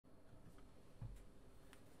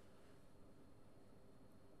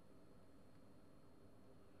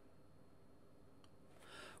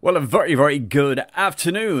Well, a very good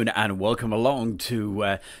afternoon and welcome along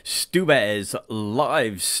to Stu Bear's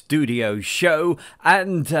live studio show.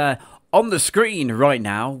 And on the screen right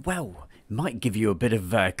now, well, might give you a bit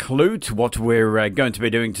of a clue to what we're going to be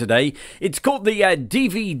doing today. It's called the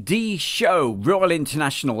DVD show, Royal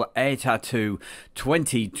International Air Tattoo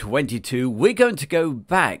 2022. We're going to go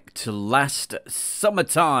back to last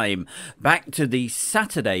summertime, back to the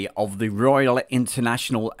Saturday of the Royal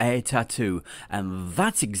International Air Tattoo. And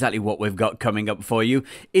that's exactly what we've got coming up for you.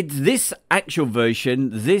 It's this actual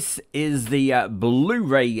version. This is the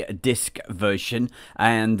Blu-ray disc version.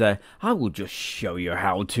 And I will just show you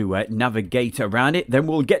how to navigate around it, then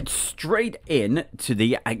we'll get straight in to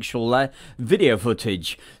the actual video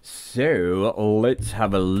footage. So let's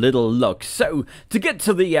have a little look. So to get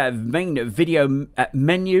to the main video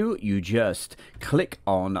menu, you just click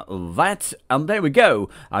on that, and there we go.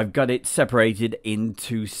 I've got it separated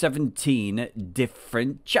into 17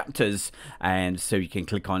 different chapters, and so you can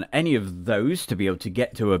click on any of those to be able to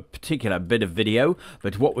get to a particular bit of video.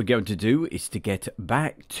 But what we're going to do is to get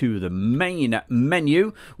back to the main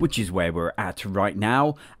menu, which is where we're at right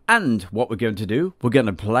now. And what we're going to do, we're going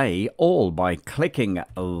to play all by clicking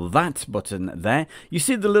that button there. You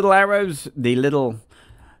see the little arrows, there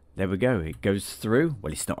we go, it goes through.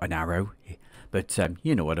 Well, it's not an arrow, but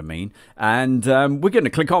you know what I mean. And we're going to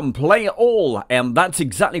click on play all, and that's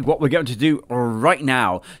exactly what we're going to do right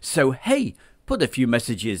now. So hey, put a few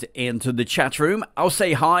messages into the chat room. I'll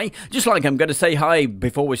say hi, just like I'm going to say hi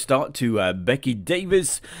before we start to Becky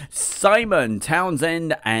Davis, Simon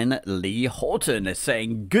Townsend, and Lee Horton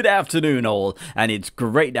saying good afternoon all, and it's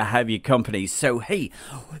great to have your company. So hey,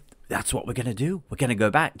 that's what we're going to do. We're going to go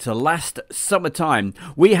back to last summertime.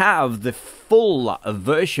 We have the full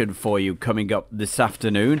version for you coming up this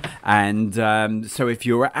afternoon. And so if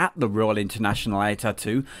you're at the Royal International Air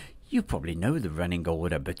Tattoo, you probably know the running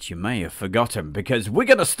order, but you may have forgotten, because we're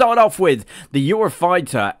going to start off with the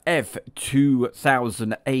Eurofighter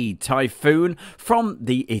F2000A Typhoon from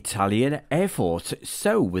the Italian Air Force.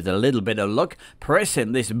 So with a little bit of luck,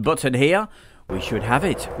 pressing this button here, we should have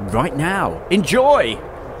it right now. Enjoy!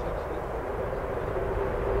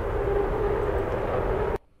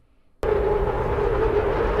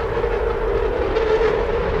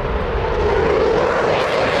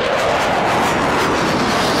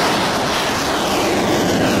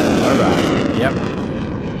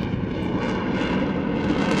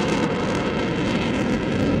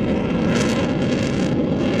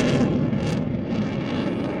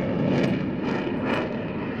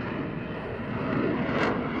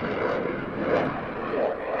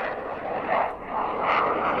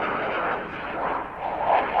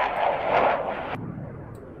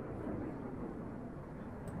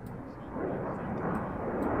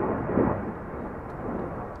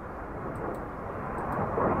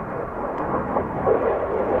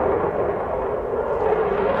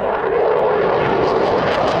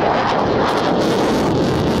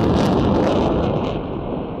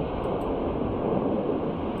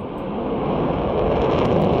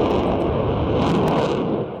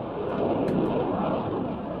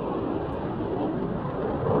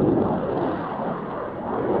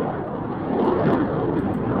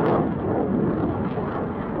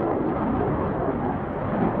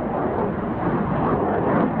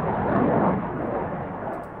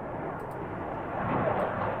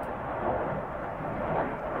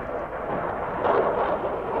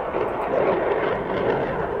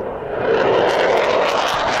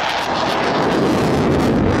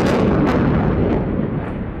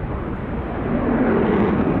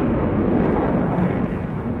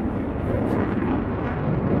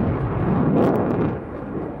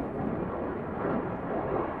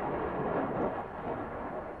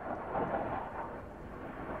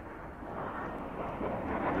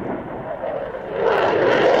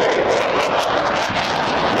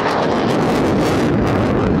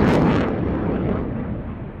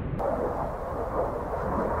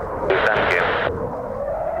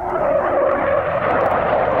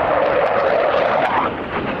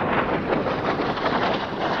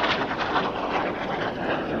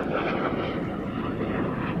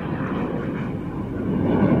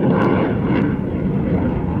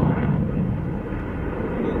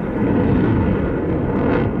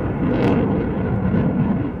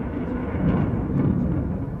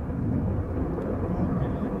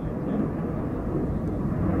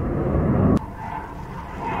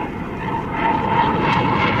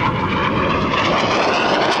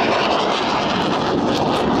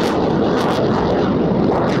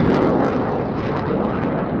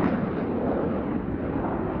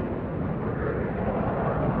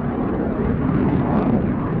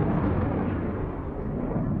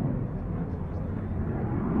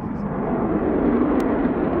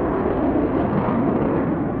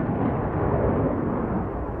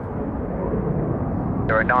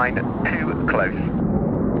 1009, too close.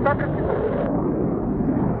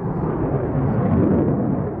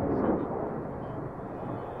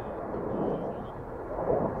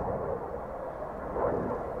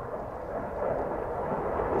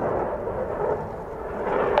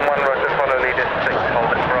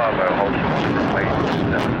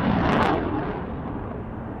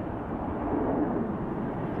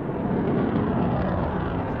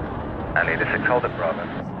 And leader 6, hold at Bravo.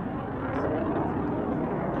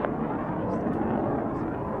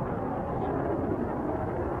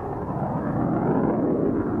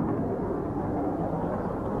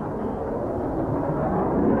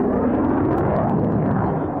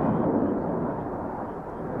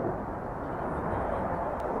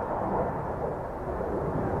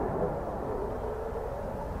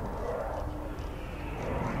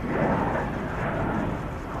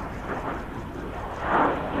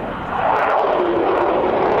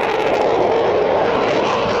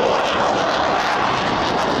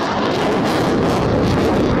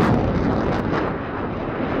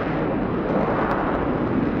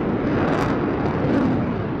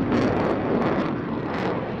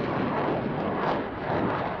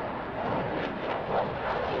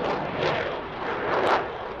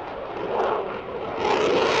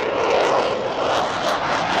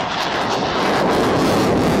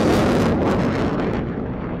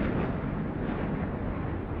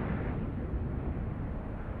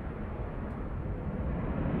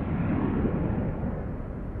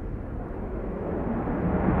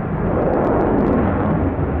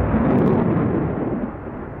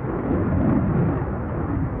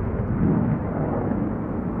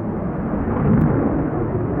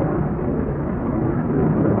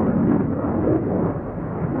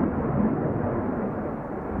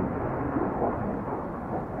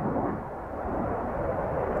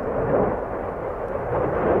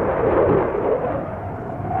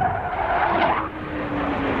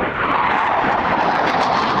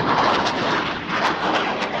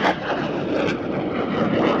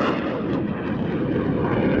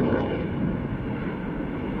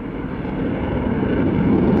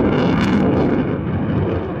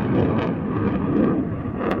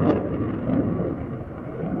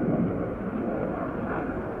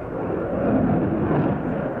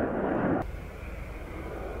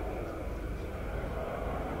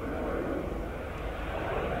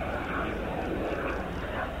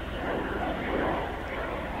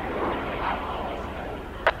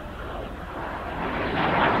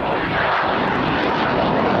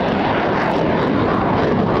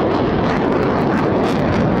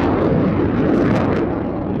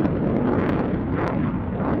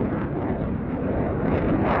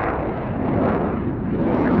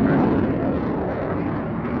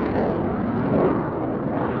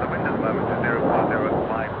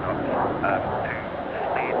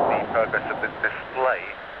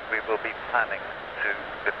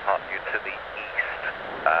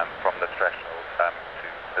 From the threshold to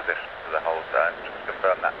position for the hold, just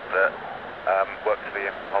confirm that work to the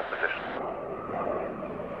hold position.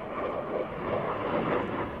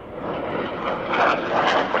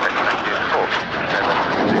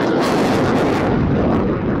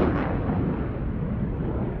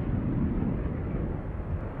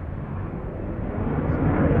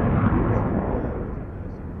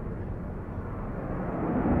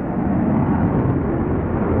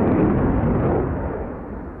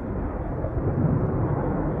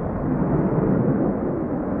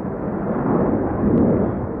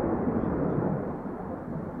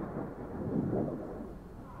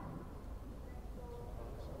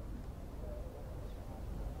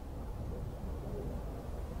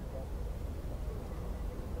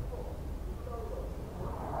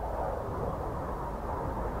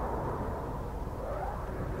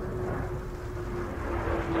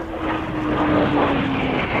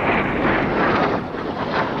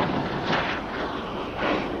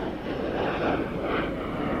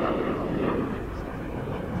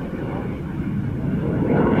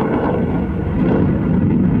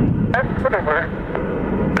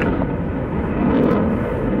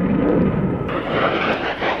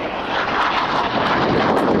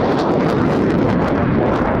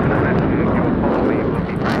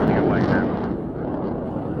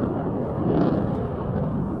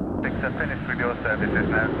 Finished with your services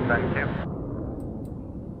now, thank you.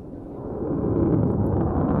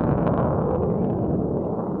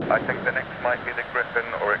 I think the next might be the Griffin,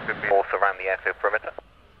 or it could be also around the airfield perimeter.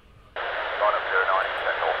 Line up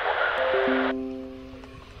 09,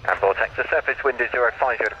 and Vortex, the surface wind is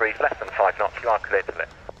 050 degrees, less than 5 knots, you are clear to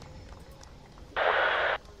lift.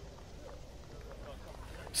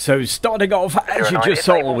 So starting off, as you just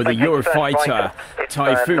saw, with the Eurofighter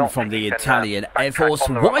Typhoon from the Italian Air Force.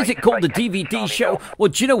 Why is it called the DVD show? Well,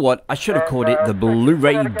 do you know what? I should have called it the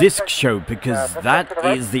Blu-ray disc show, because that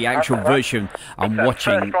is the actual version I'm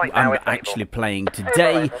actually playing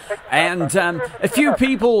today. And a few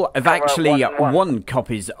people have actually won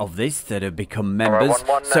copies of this that have become members.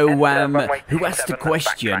 So who asked the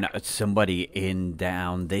question? Somebody in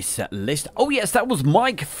down this list. Oh yes, that was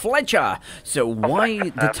Mike Fletcher. So why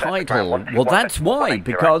the title? Well, that's why,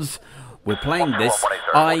 because we're playing this.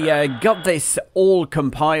 I got this all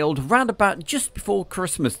compiled round about just before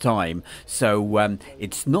Christmas time. So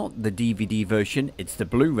it's not the DVD version, it's the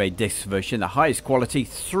Blu-ray disc version, the highest quality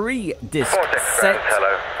 3-disc set.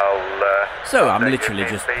 So I'm literally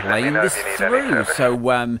just playing this through.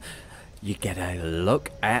 So you get a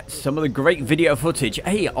look at some of the great video footage.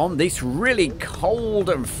 Hey, on this really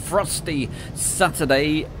cold and frosty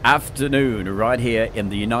Saturday afternoon, right here in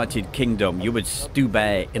the United Kingdom, you with Stu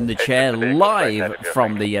Bear in the chair, live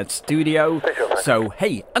from the studio. So,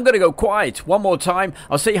 hey, I'm going to go quiet one more time.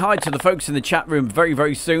 I'll say hi to the folks in the chat room very,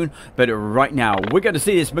 very soon. But right now, we're going to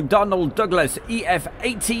see this McDonnell Douglas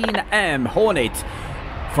EF-18M Hornet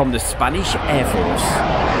from the Spanish Air Force.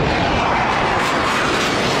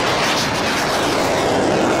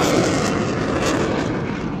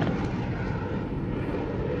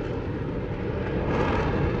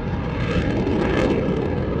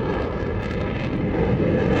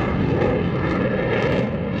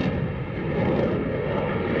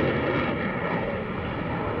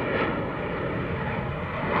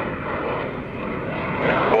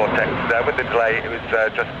 With the delay, it was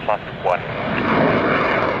just +1.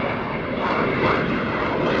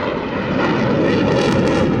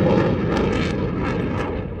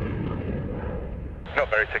 Not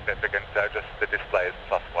very significant, just the display is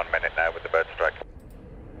 +1 minute now with the bird strike.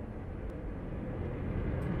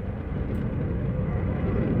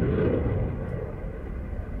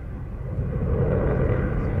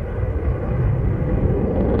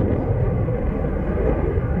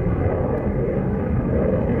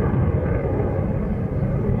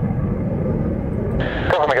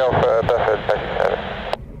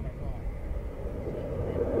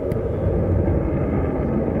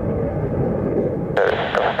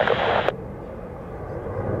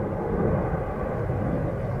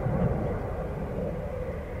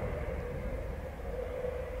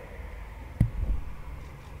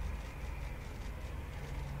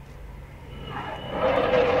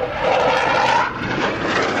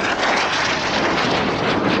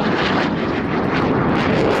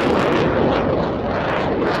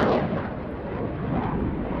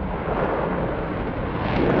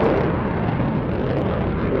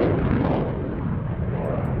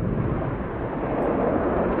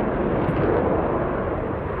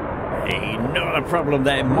 Not a problem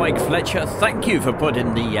there, Mike Fletcher. Thank you for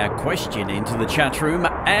putting the question into the chat room.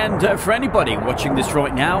 And for anybody watching this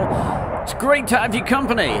right now, it's great to have your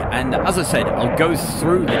company. And as I said, I'll go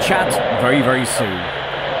through the chat very, very soon.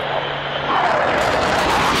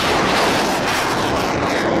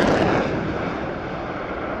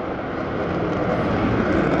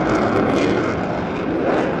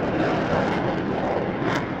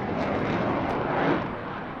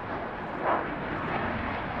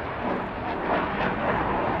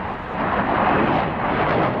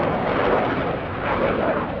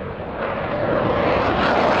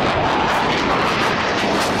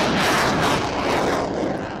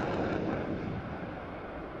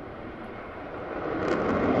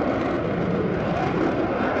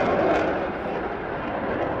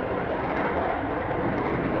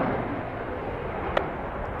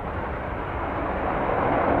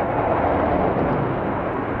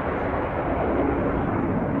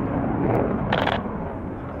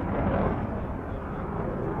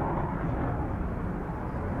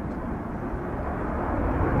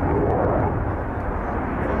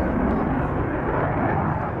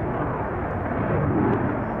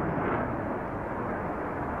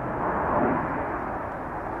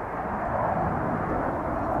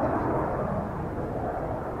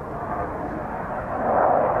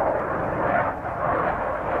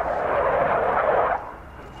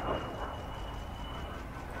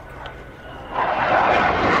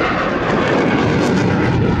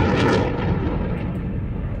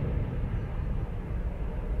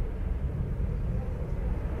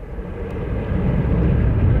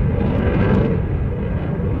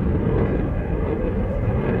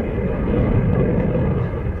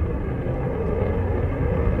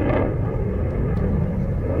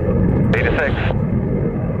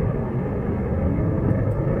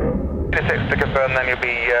 To confirm, then you'll be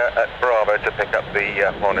at Bravo to pick up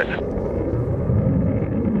the Hornet.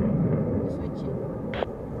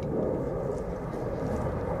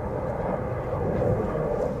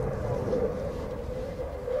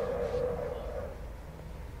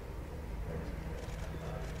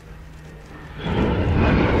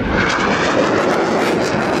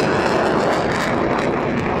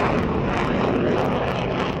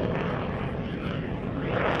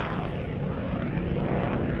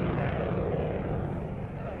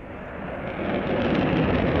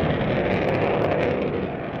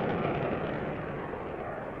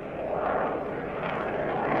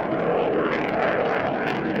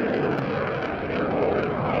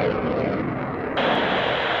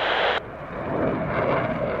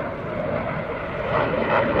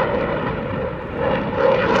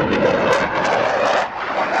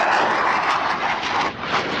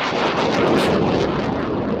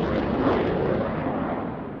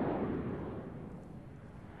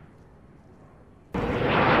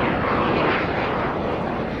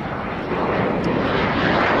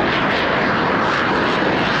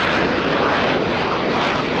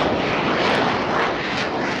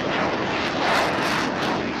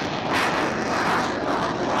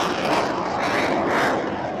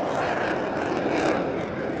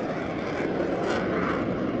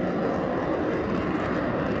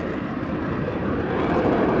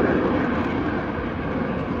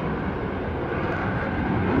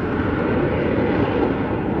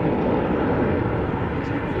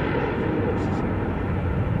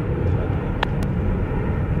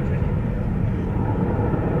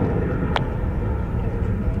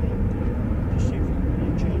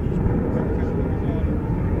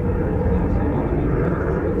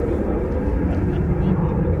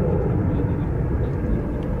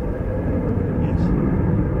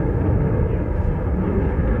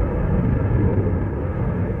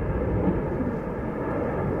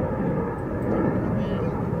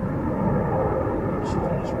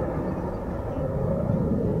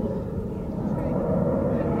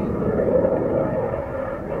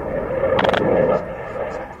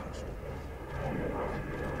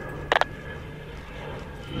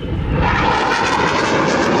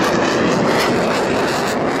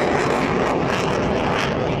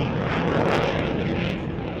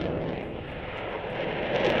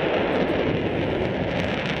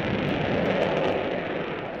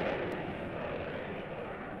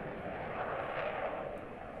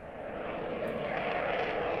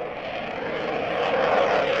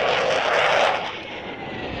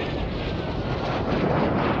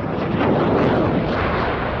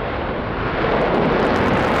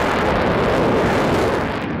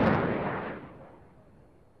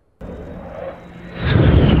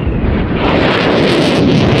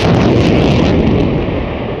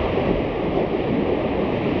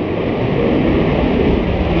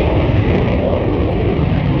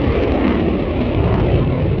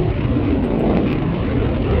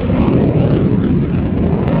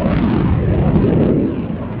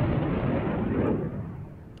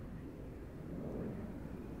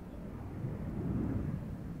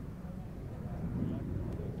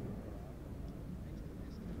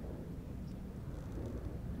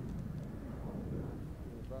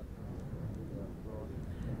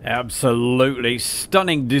 Absolutely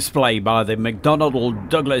stunning display by the McDonnell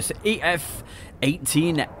Douglas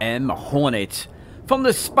EF-18M Hornet from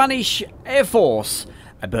the Spanish Air Force.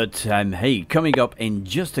 But hey, coming up in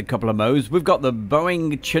just a couple of mo's, we've got the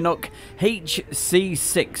Boeing Chinook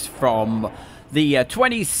HC-6 from the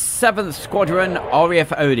 27th Squadron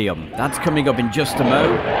RAF Odium. That's coming up in just a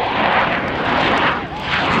mo.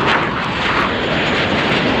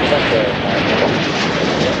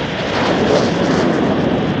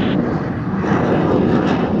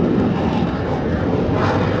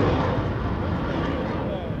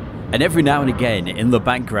 And every now and again, in the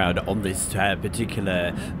background on this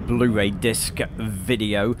particular Blu-ray disc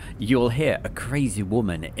video, you'll hear a crazy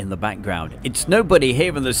woman in the background. It's nobody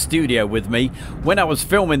here in the studio with me. When I was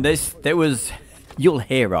filming this, you'll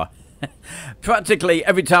hear her. Practically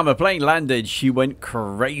every time a plane landed, she went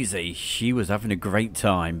crazy. She was having a great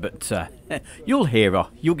time, but you'll hear her.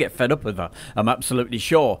 You'll get fed up with her, I'm absolutely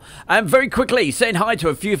sure. And very quickly, saying hi to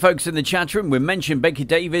a few folks in the chat room. We mentioned Becky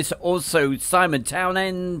Davis, also Simon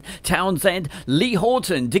Townsend, Lee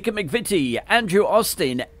Horton, Dick McVitie, Andrew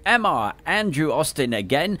Austin, Emma, Andrew Austin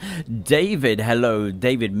again, David, hello,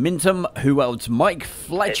 David Mintum, who else? Mike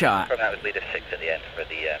Fletcher. From that was leader 6 at the end for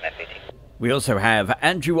the F-18. We also have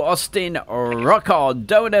Andrew Austin, Rockard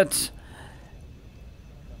Donut.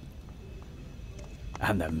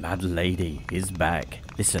 And the Mad Lady is back.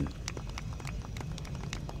 Listen.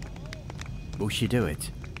 Will she do it?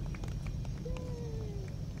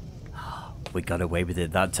 We got away with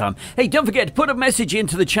it that time. Hey, don't forget to put a message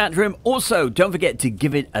into the chat room. Also, don't forget to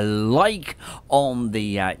give it a like on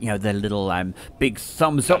the, the little big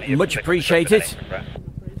thumbs up. Much appreciated.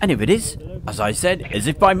 And if it is, as I said, as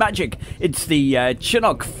if by magic, it's the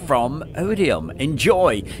Chinook from Odium.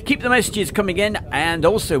 Enjoy. Keep the messages coming in, and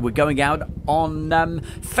also we're going out on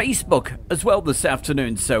Facebook as well this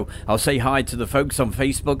afternoon. So I'll say hi to the folks on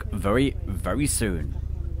Facebook very, very soon.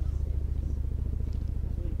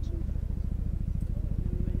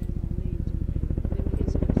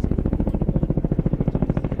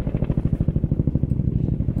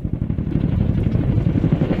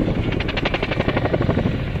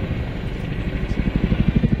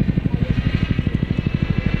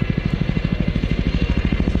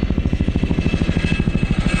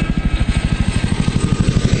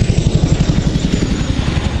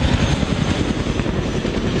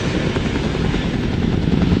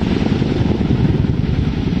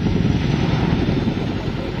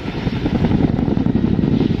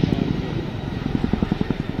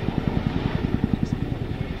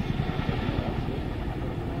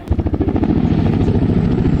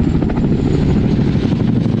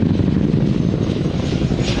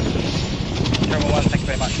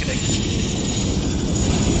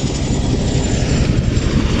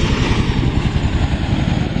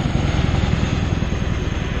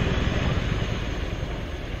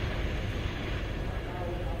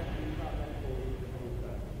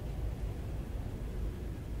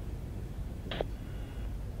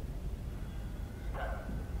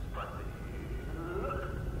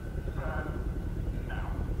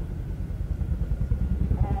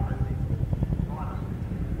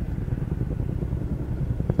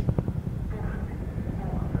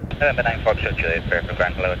 November 9 Foxtrot Juliet, for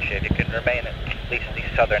Grand Load, if you can remain at least the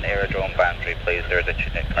southern aerodrome boundary, please. There is a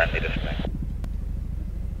Chinook currently displaying.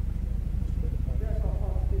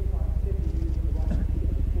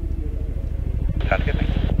 Sounds good,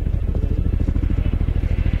 thanks.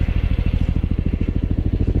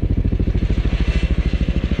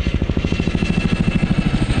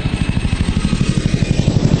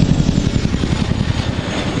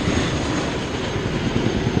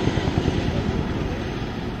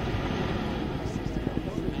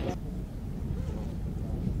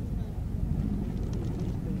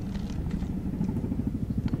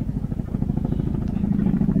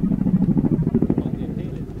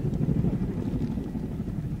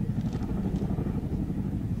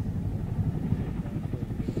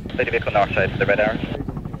 Vehicle north side to the red arrows.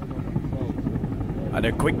 And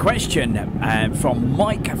a quick question from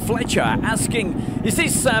Mike Fletcher asking, is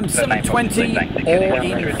this 720 or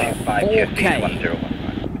in 4K?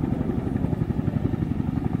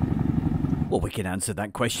 Well, we can answer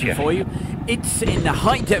that question for you. It's in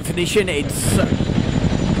high definition. It's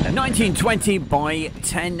 1920 by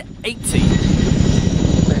 1080.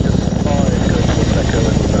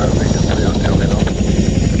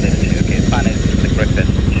 Plan is the Griffin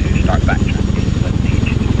to start backtracking when the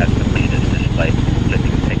Chinook has completed his display, so you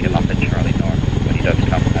can take him up at Charlie North when he does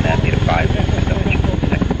come, and then leader 5 and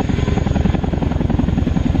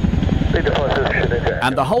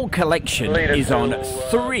And the whole collection is on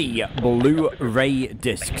 3 Blu-ray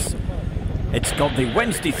discs. It's got the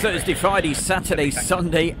Wednesday, Thursday, Friday, Saturday,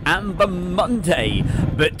 Sunday and the Monday.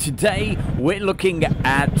 But today we're looking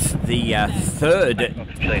at the third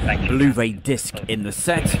Blu-ray disc in the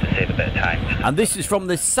set. And this is from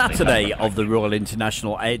the Saturday of the Royal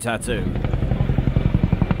International Air Tattoo.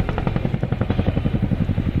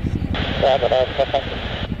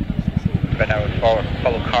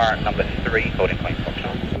 Follow car number 3, holding point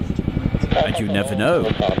functional. And you never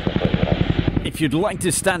know. If you'd like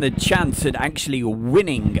to stand a chance at actually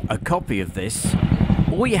winning a copy of this,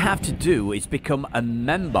 all you have to do is become a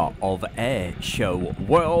member of Air Show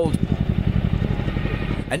World.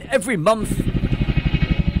 And every month,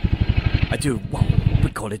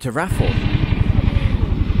 we call it a raffle.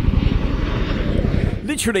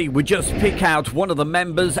 Literally, we just pick out one of the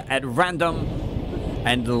members at random.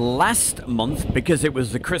 And last month, because it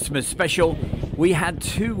was the Christmas special, we had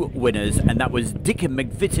 2 winners, and that was Dick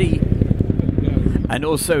McVitie and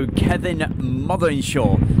also Kevin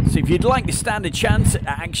Motherinshaw. So if you'd like to stand a chance at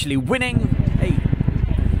actually winning, hey,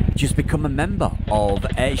 just become a member of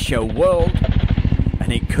Air Show World,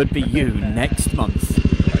 and it could be you next month.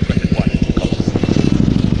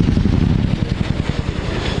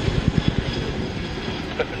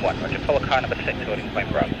 Equipment 1, Roger, follow car number 6, holding point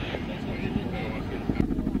Bravo.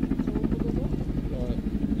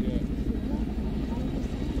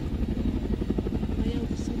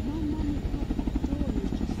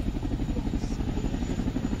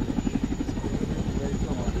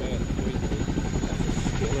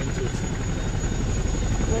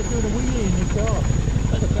 Doing a wheelie in your car.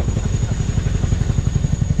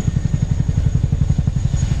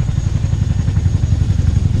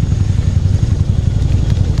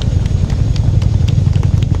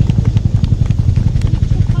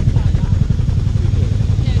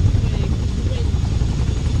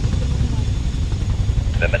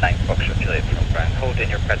 Number 9, Foxtrot Juliet from ground. Hold in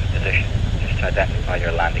your present position just to identify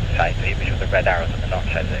your landing site. So you visual the red arrows on the north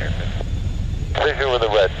side of the aircraft. Visual with the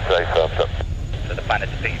red, say something. So the plan is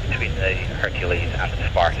to be between the Hercules and the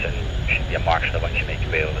Spartan. Should be a marshal once you make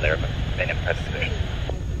your way over there, but remain in present position.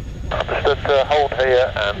 Understood, hold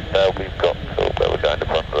here, and we've got where we're going to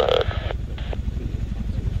front of the herd.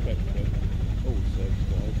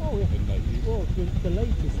 Oh, yeah. Well, the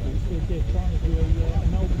latest is they're trying to do an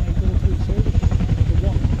amalgamated all 2 services for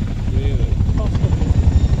one. Really?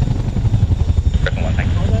 Griffin 1,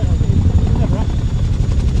 thanks. I don't know, it's never happened.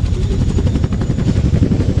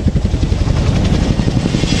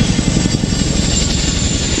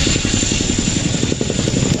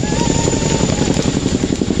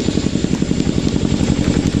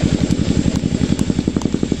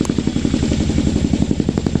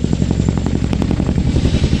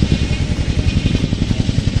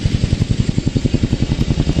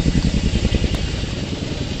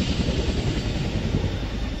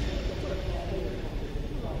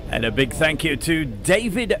 And a big thank you to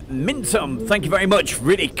David Mintum. Thank you very much.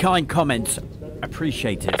 Really kind comments.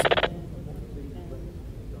 Appreciate it.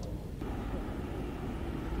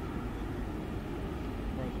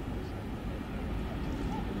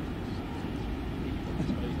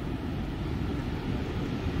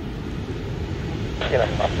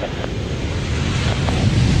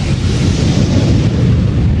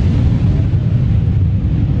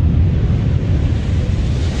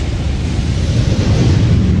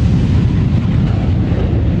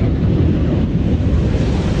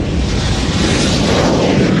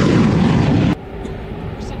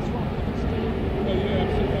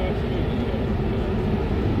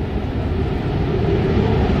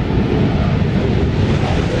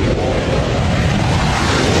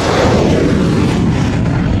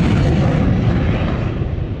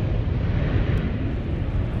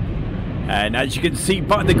 And as you can see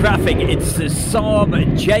by the graphic, it's the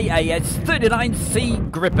Saab JAS-39C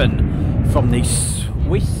Gripen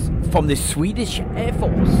from the Swedish Air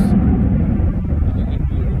Force.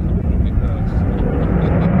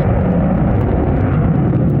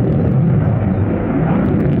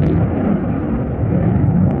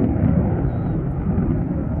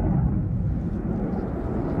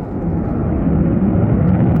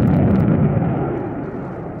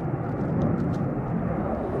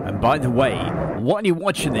 By the way, while you're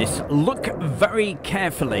watching this, look very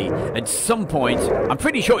carefully. At some point, I'm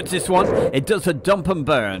pretty sure it's this one, it does a dump and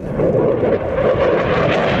burn.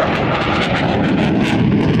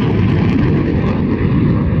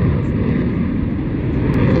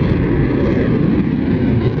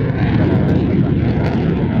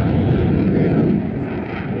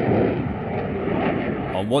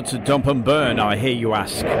 And what's a dump and burn, I hear you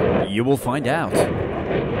ask? You will find out.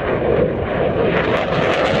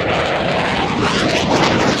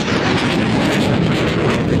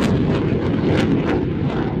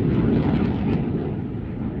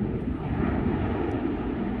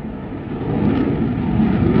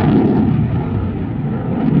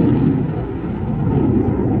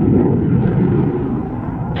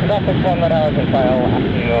 Traffic 1 that hours and fail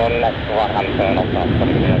after your next right hand turn off that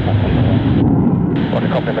 20 minutes. What a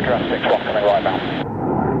copy for traffic 6 1 coming right now.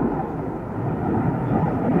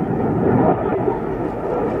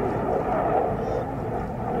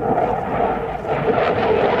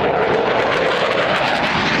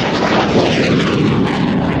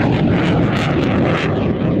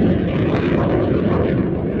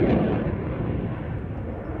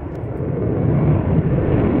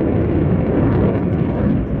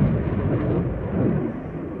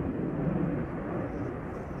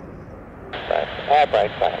 Air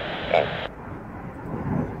brake, go.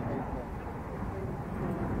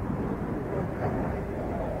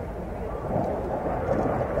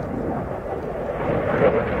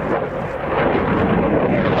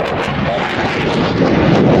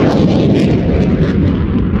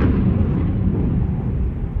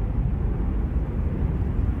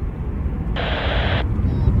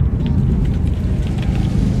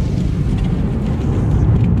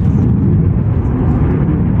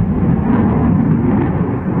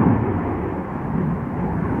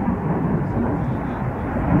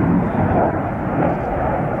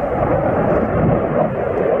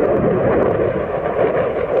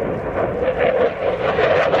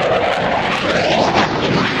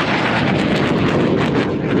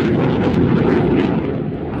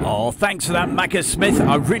 Thanks for that, Macca Smith.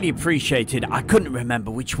 I really appreciate it. I couldn't remember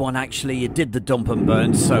which one actually did the dump and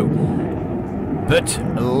burn, so... But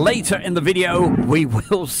later in the video, we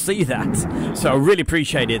will see that. So I really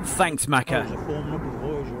appreciate it. Thanks, Macca.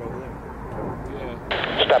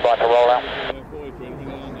 Stand by to roll out.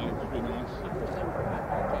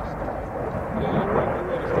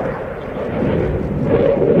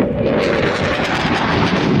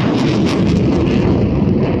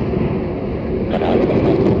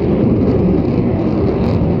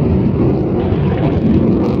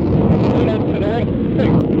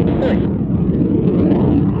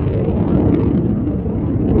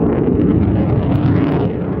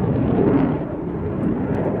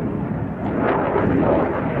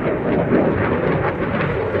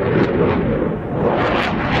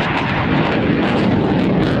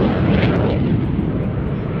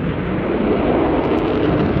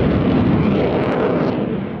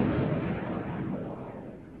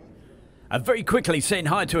 Very quickly, saying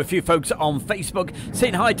hi to a few folks on Facebook.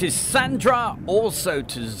 Saying hi to Sandra, also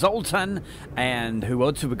to Zoltan, and who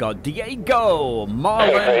else have we got? Diego,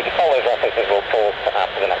 Marlon,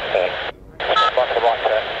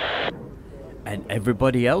 and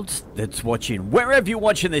everybody else that's watching. Wherever you're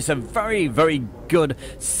watching this, a very, very good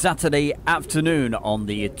Saturday afternoon on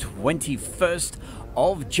the 21st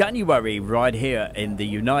of January right here in the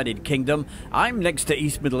United Kingdom. I'm next to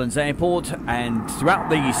East Midlands Airport, and throughout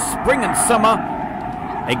the spring and summer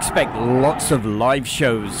expect lots of live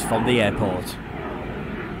shows from the airport.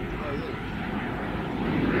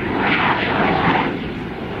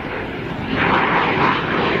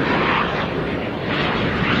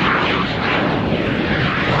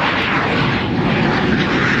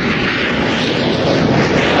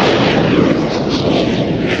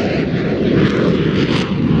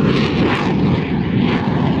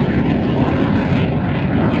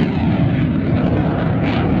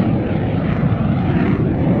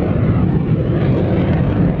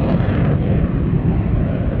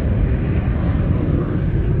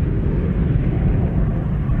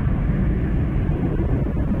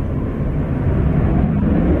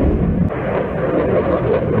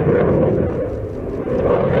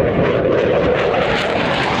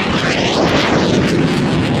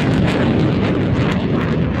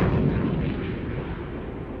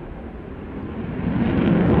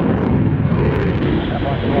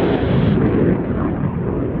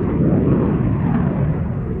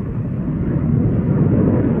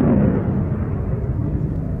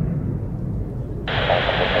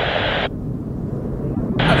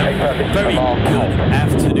 Very good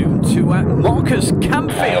afternoon to Marcus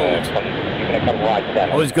Campfield.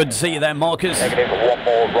 Always good to see you there, Marcus.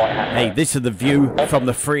 Hey, this is the view from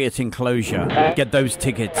the Friat enclosure. Get those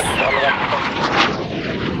tickets. Any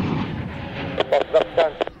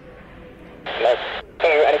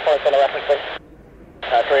points on the reference, please?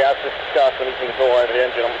 3 hours to discuss releasing all over the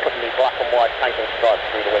engine. I'm putting the black and white tanking stripes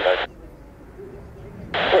through the windows.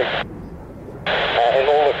 3. It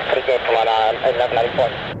all looks pretty good from an 1180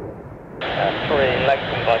 points. 3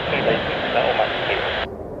 Lexington by 2 degrees, that almost clear.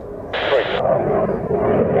 3.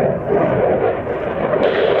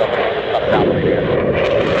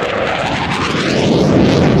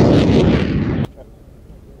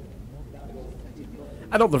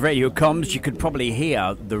 And on the radio comms, you could probably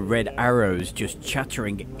hear the red arrows just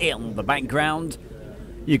chattering in the background.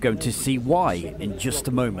 You're going to see why in just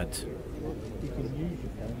a moment. You can use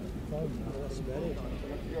your phone.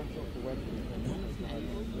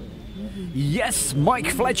 Yes, Mike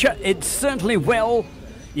Fletcher, it certainly will.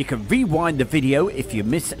 You can rewind the video if you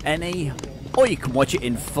miss any, or you can watch it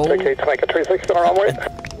in full. Okay, to make a 360 on runway.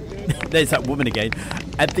 There's that woman again.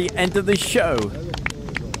 At the end of the show.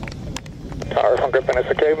 Tower on grip and it's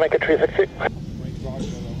okay, make a 360.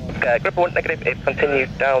 Grip 1 negative, if continue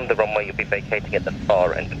down the runway, you'll be vacating at the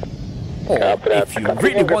far end. Or Copy that. if you Copy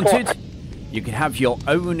really one, grip wanted, you can have your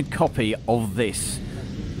own copy of this.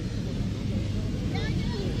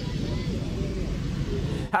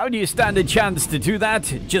 How do you stand a chance to do that?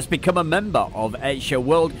 Just become a member of Airshow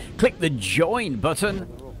World. Click the join button.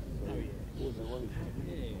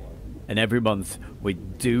 And every month we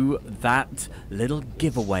do that little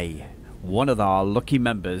giveaway. One of our lucky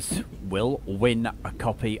members will win a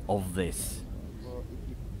copy of this.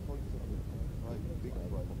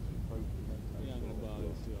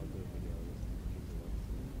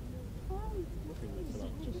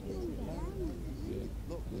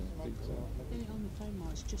 On the phone,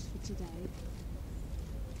 March, just for today.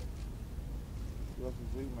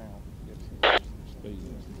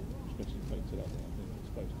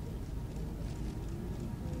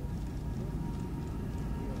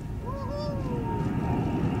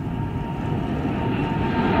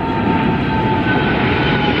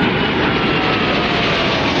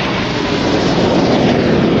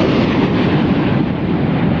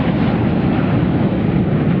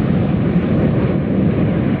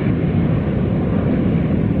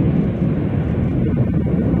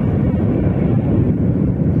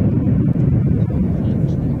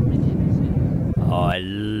 I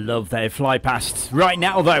love their fly pasts. Right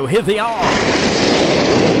now though, here they are.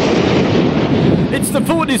 It's the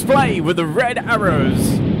full display with the red arrows.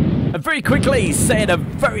 And very quickly saying a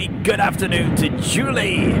very good afternoon to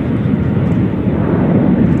Julie.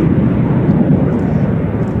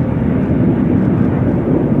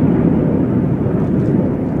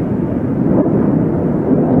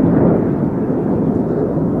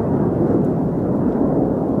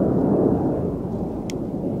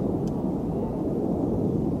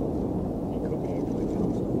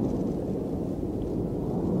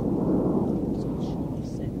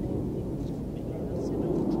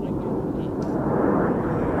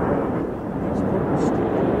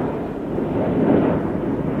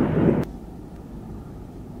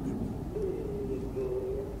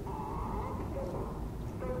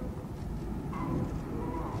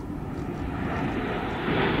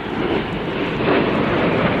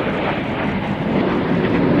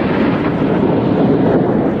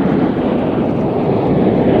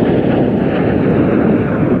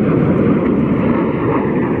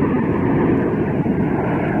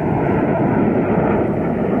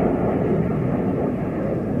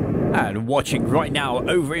 Watching right now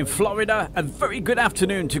over in Florida. A very good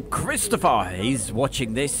afternoon to Christopher. He's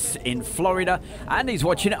watching this in Florida and he's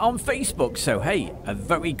watching it on Facebook. So hey, a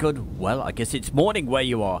very good, well, I guess it's morning where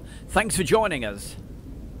you are. Thanks for joining us.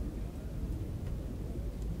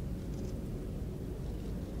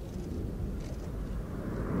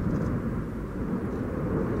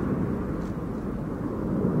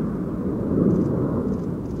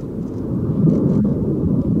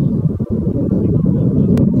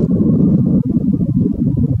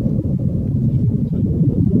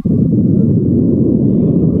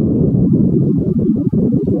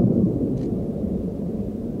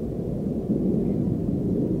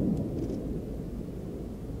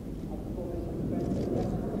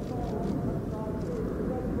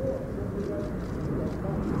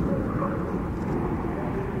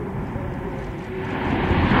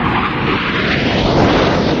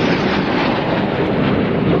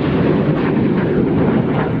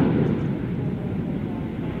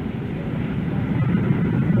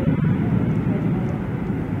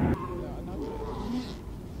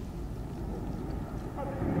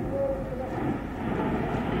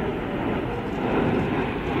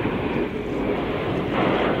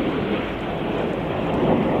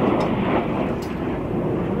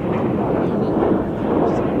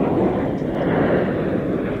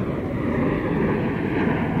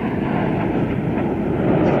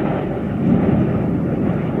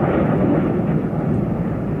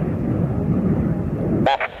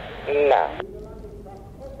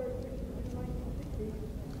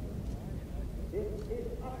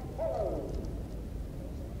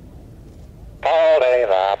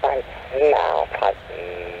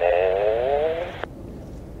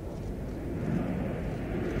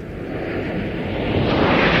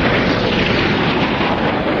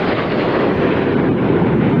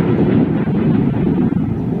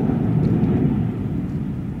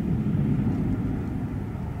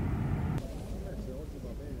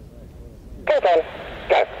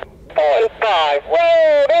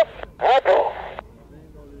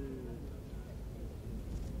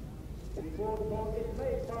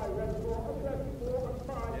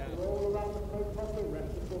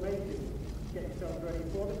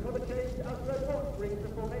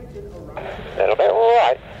 Little bit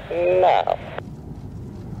right now.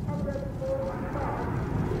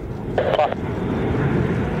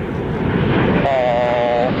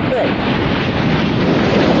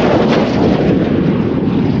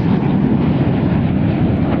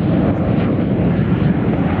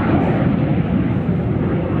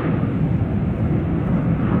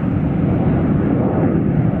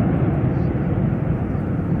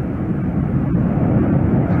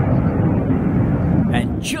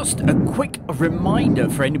 And just a quick reminder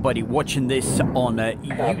for anybody watching this on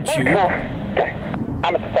YouTube,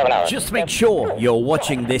 just make sure you're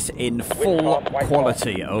watching this in full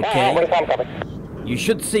quality, okay? You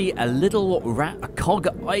should see a little cog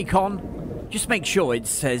icon. Just make sure it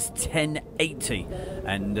says 1080,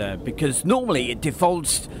 and because normally it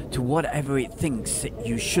defaults to whatever it thinks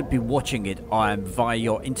you should be watching it via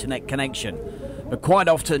your internet connection. But quite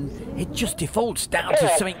often, it just defaults down to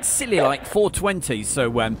something silly like 420.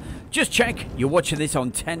 So just check you're watching this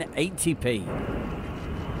on 1080p.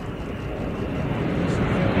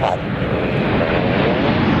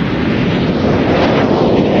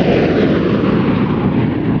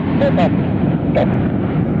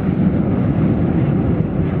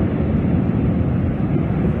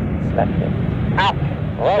 Out.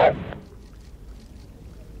 Roll.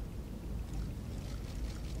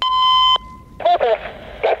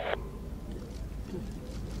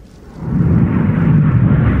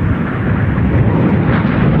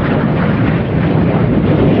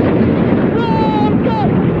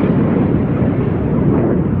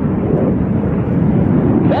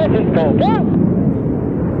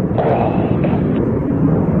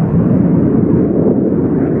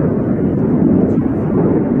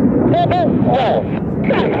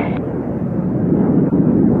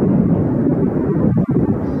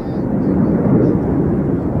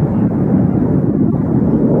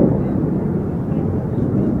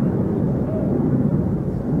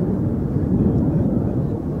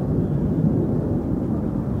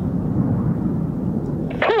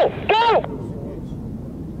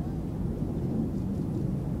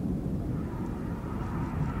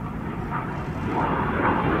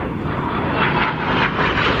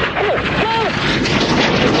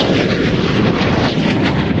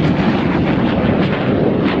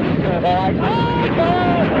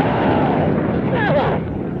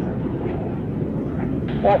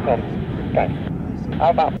 Welcome. Okay. How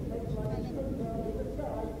about?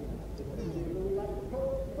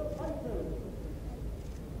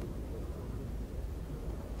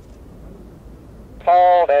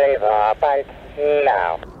 Holding the bank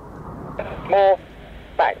now. More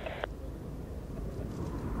bank.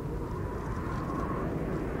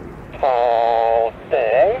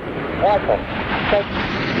 Holding. Welcome. Okay.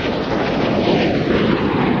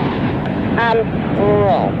 And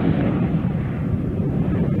roll.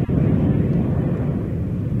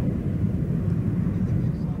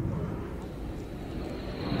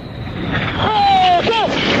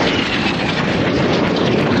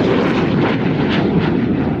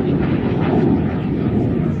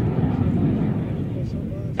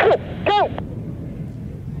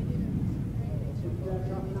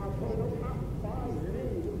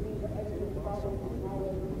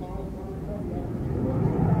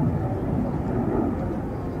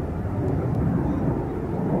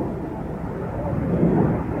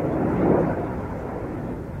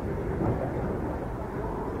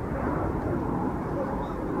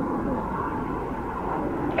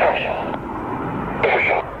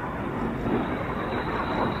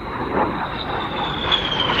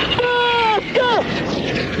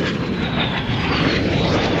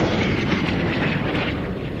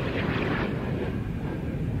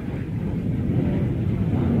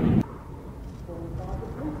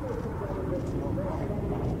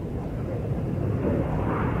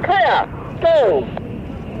 Go!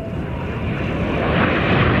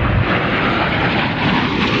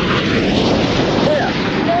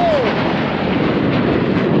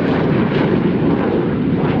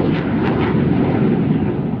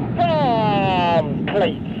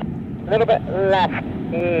 Complete. A little bit left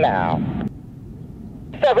now.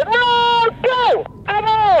 7, no, go! Come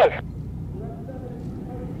on!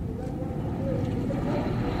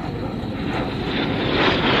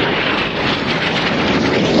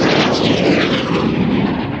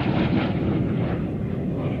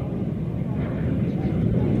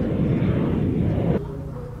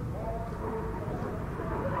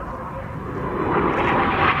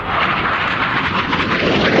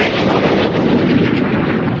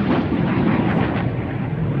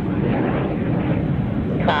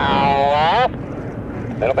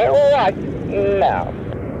 A little bit right now.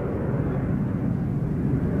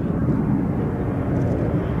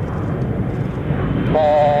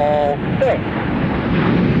 4, 6.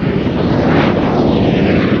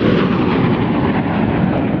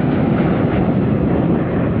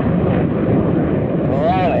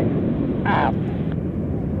 Rolling out.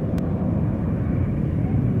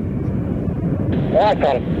 Right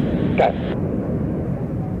on. Go.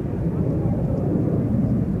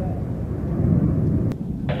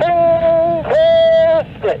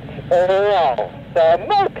 Split. Roll. So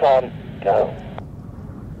move on. Go.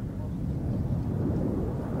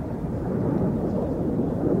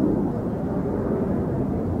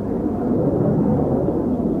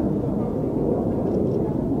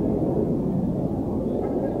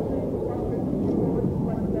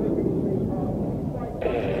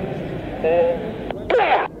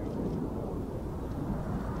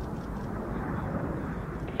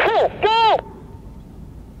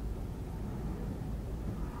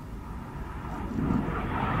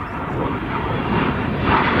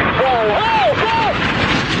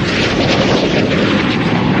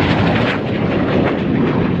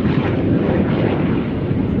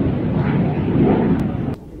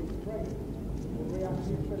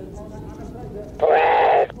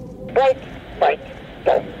 Wait,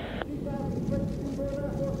 go.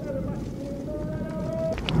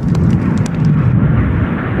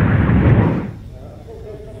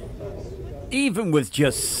 Even with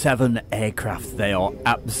just 7 aircraft, they are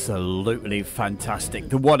absolutely fantastic.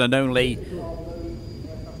 The one and only,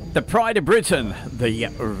 the pride of Britain, the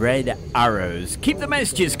Red Arrows. Keep the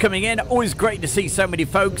messages coming in. Always great to see so many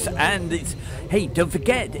folks. And it's, hey, don't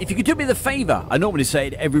forget, if you could do me the favour, I normally say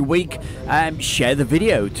it every week, share the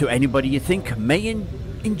video to anybody you think may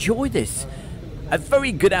enjoy this. A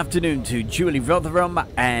very good afternoon to Julie Rotherham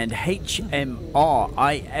and HMRIFA.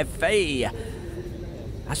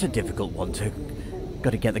 That's a difficult one too.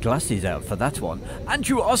 Got to get the glasses out for that one.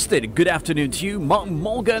 Andrew Austin, good afternoon to you. Martin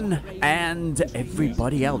Morgan and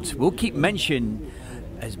everybody else. We'll keep mentioning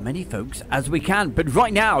as many folks as we can. But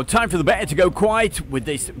right now, time for the better to go quiet with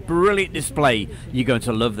this brilliant display. You're going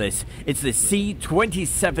to love this. It's the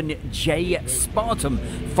C-27J Spartan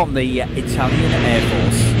from the Italian Air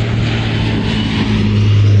Force.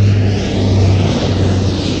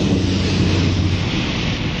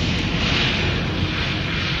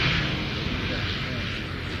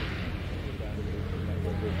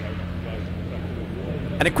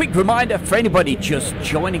 And a quick reminder for anybody just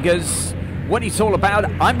joining us, what it's all about.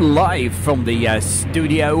 I'm live from the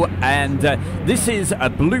studio, and this is a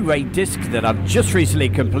Blu-ray disc that I've just recently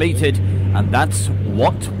completed, and that's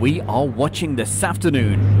what we are watching this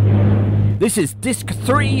afternoon. This is disc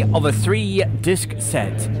 3 of a 3-disc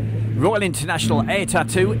set. Royal International Air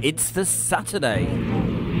Tattoo, it's the Saturday.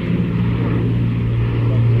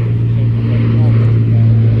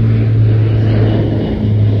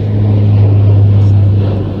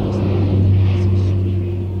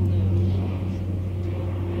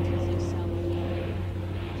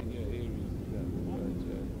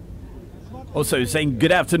 Also saying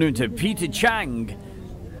good afternoon to Peter Chang.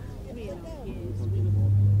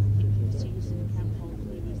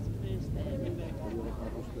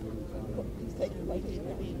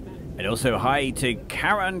 And also hi to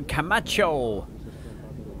Karen Camacho.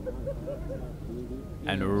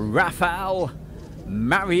 And Rafael,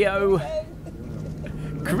 Mario,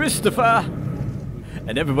 Christopher,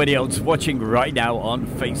 and everybody else watching right now on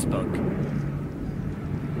Facebook.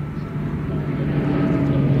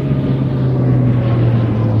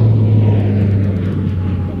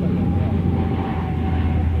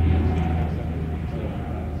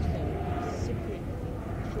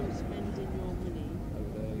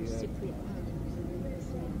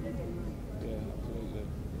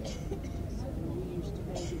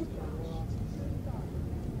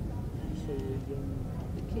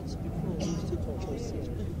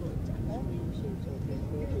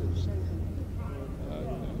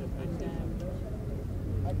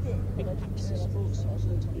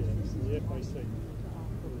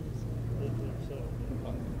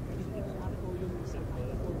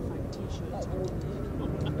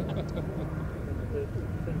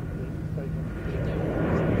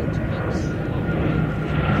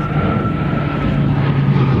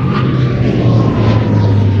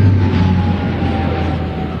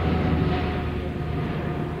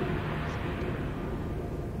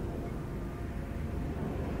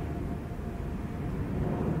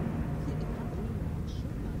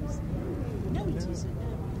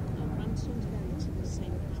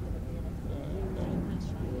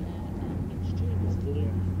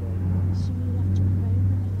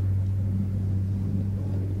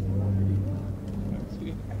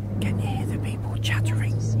 Can you hear the people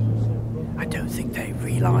chattering? I don't think they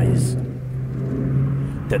realise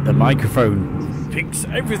that the microphone picks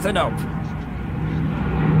everything up.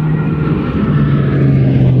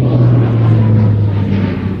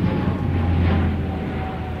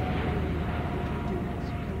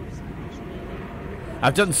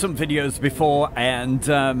 I've done some videos before, and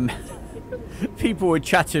people were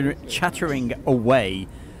chattering away.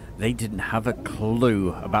 They didn't have a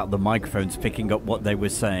clue about the microphones picking up what they were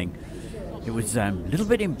saying. It was a little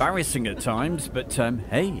bit embarrassing at times, but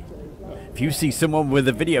hey, if you see someone with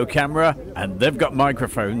a video camera and they've got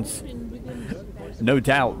microphones, no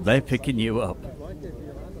doubt they're picking you up.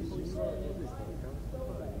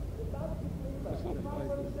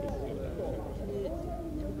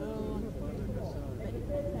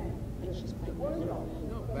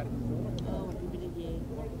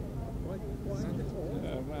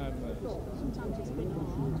 Sometimes it's been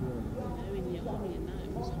hard. In the army and that,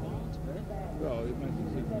 it was hard. Well, it makes it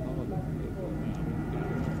even harder.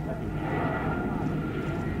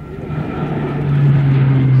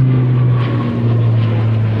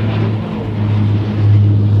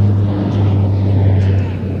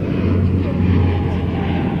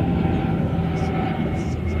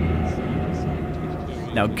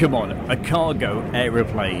 Now come on, a cargo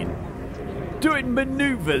aeroplane doing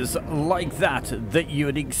maneuvers like that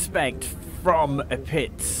you'd expect from a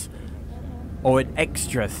Pitts or an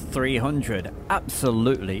extra 300.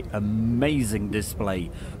 Absolutely amazing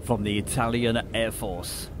display from the Italian Air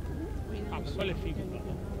Force.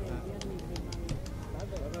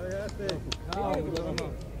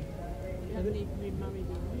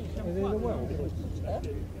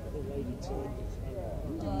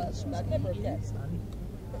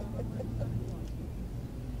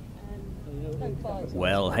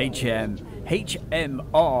 Well, HMR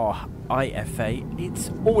IFA, it's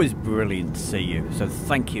always brilliant to see you, so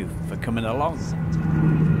thank you for coming along.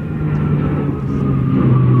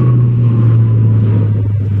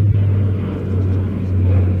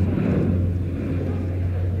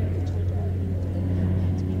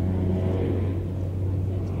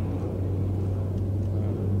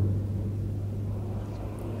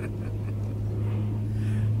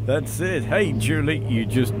 That's it. Hey, Julie, you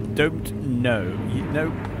just don't know. You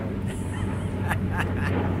know.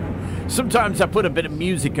 Sometimes I put a bit of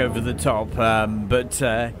music over the top, but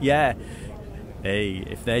yeah. Hey,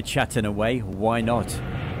 if they're chatting away, why not?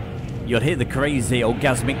 You'll hear the crazy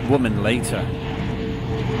orgasmic woman later.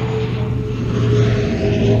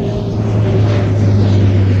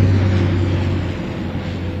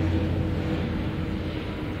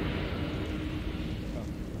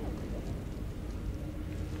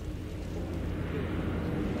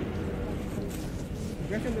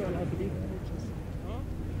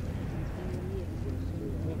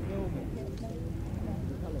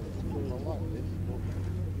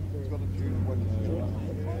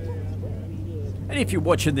 And if you're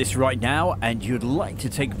watching this right now and you'd like to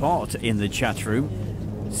take part in the chat room,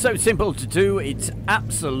 so simple to do. It's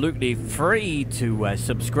absolutely free to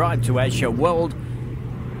subscribe to Airshow World,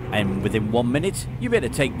 and within 1 minute you better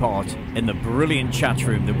take part in the brilliant chat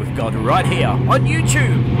room that we've got right here on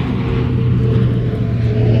YouTube.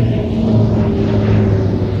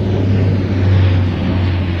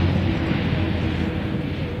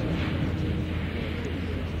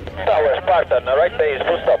 Tower Spartan, right base,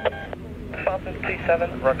 full stop. Spartan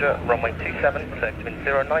 27, roger, runway 27, circling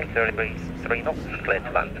 090 3 knots, clear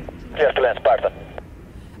to land. Clear to land, Spartan.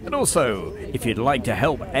 And also, if you'd like to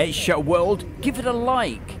help Airshow World, give it a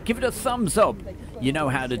like, give it a thumbs up. You know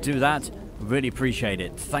how to do that. Really appreciate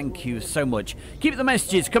it. Thank you so much. Keep the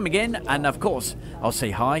messages coming in, and of course, I'll say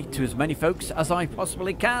hi to as many folks as I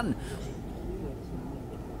possibly can.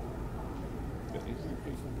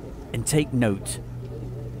 And take note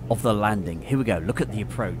of the landing. Here we go. Look at the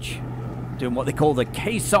approach. Doing what they call the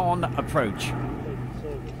caisson approach.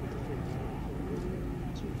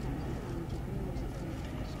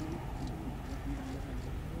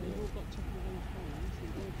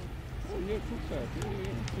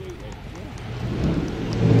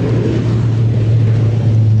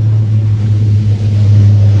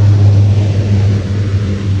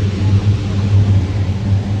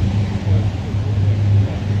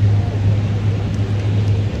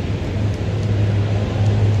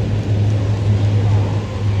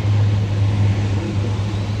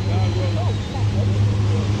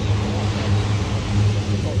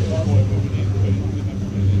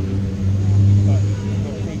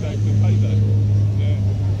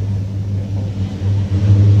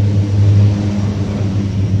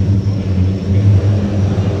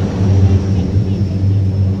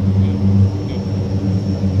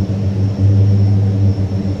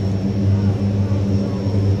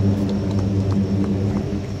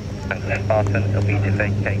 Martin, it'll be to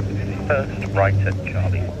vacate first right at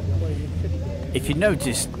Charlie. If you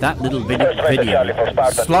noticed, that little video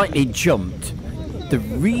slightly jumped. The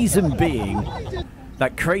reason being,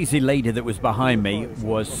 that crazy lady that was behind me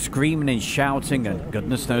was screaming and shouting and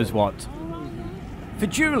goodness knows what. For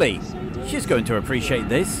Julie, she's going to appreciate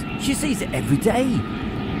this. She sees it every day.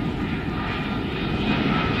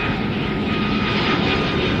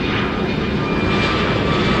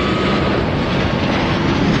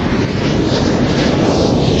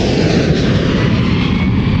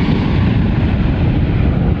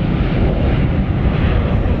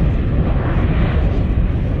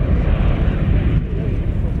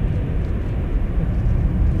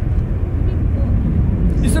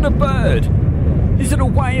 Is it a bird? Is it a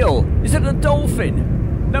whale? Is it a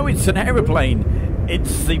dolphin? No, it's an aeroplane.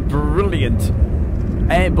 It's the brilliant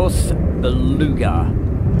Airbus Beluga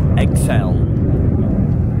XL.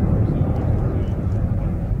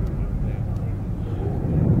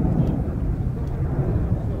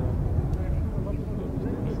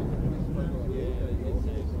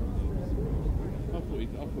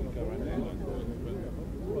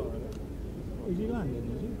 Is he landing,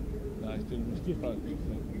 is he? No, he's doing his departing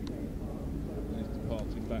thing. He's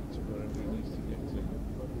departing back to wherever he needs to get to.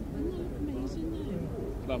 Isn't that amazing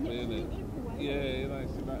though? Lovely, isn't it? Yeah, you know,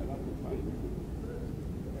 it's about lovely place.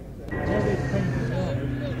 Well, they're painting out.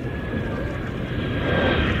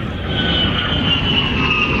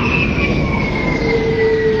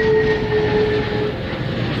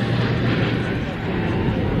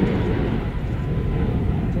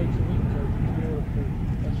 Takes a week to Europe.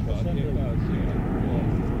 That's right, yeah, it does, yeah.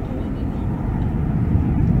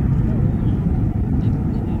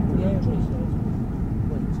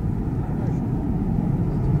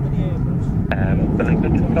 Beluga,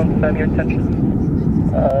 to confirm your attention.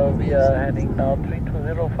 We are heading now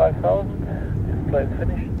 320 5000. Display is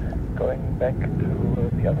finished. Going back to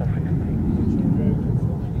the other frequency.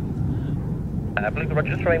 Beluga, Roger,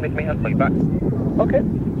 just remain with me. I'll call you back. Okay.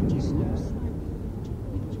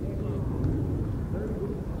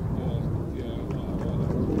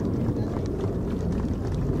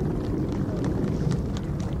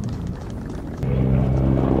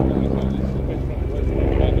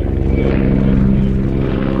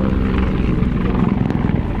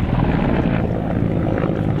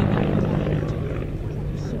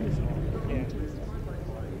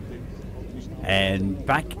 And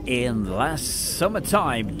back in last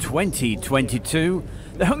summertime 2022,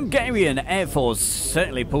 the Hungarian Air Force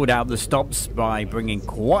certainly pulled out the stops by bringing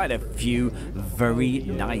quite a few very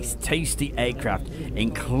nice, tasty aircraft,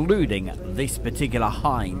 including this particular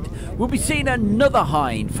Hind. We'll be seeing another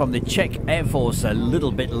Hind from the Czech Air Force a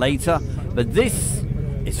little bit later, but this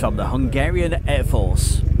is from the Hungarian Air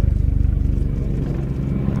Force.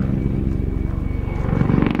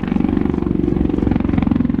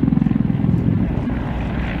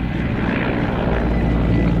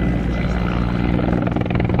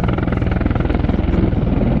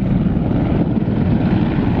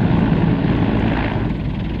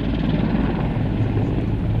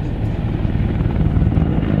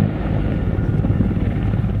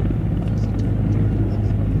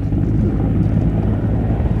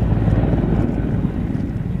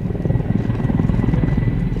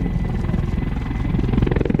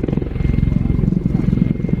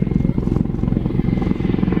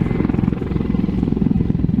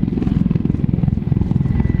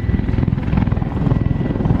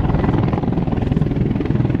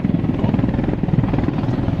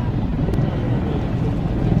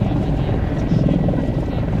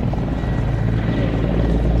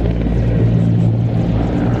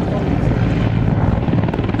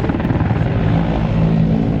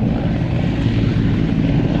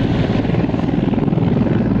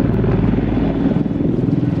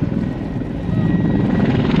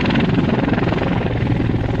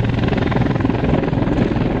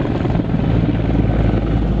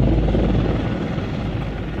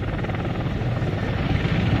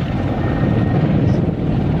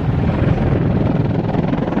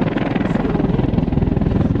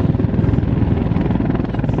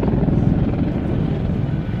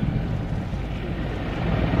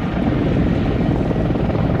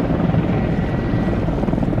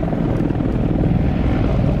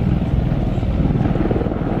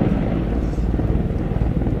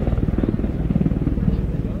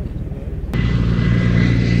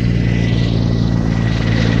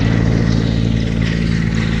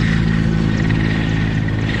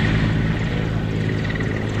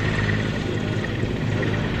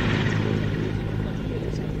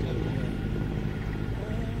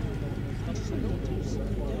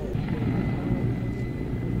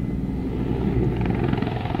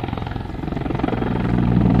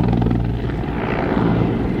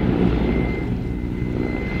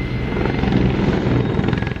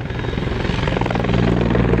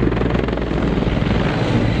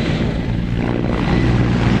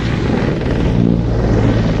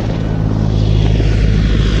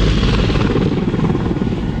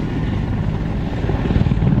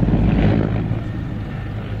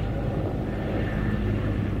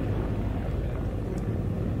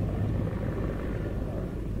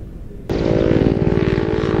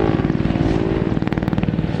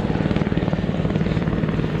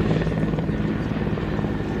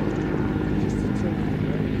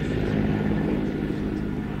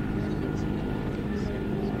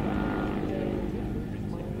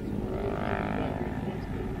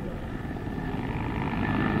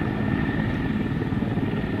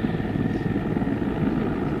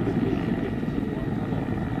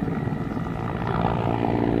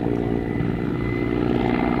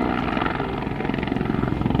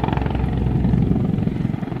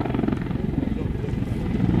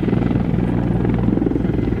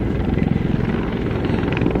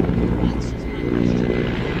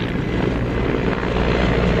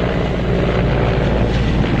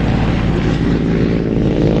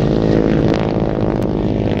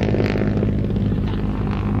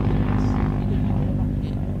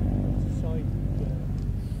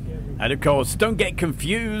 And of course, don't get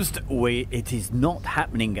confused, it is not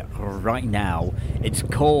happening right now. It's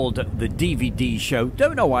called the DVD show.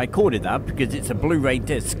 Don't know why I called it that, because it's a Blu-ray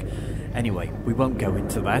disc. Anyway, we won't go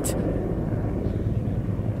into that.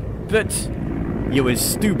 But you with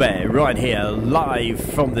Stu Bear right here, live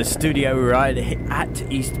from the studio right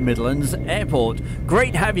at East Midlands Airport.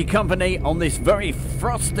 Great to have your company on this very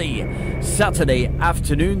frosty Saturday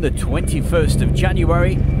afternoon, the 21st of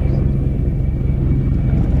January.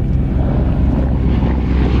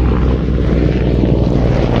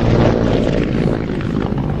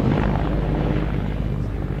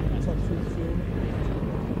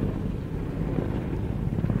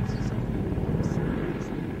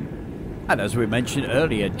 And as we mentioned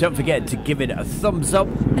earlier, don't forget to give it a thumbs up.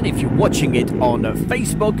 And if you're watching it on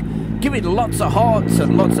Facebook, give it lots of hearts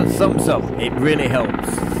and lots of thumbs up. It really helps.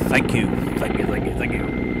 Thank you. Thank you, thank you, thank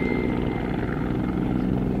you.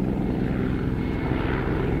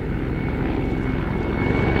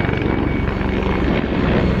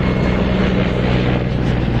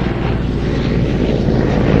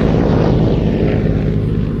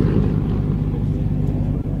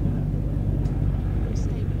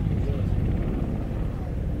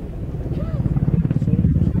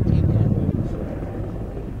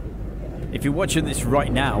 If you're watching this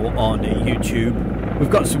right now on YouTube, we've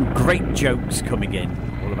got some great jokes coming in,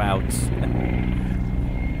 all about...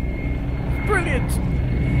 Brilliant!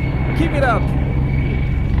 Keep it up!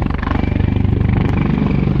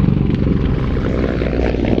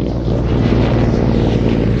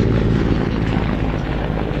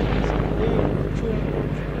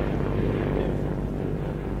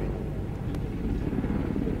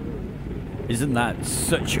 Isn't that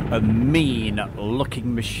such a mean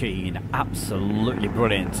looking machine? Absolutely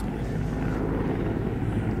brilliant.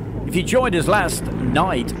 If you joined us last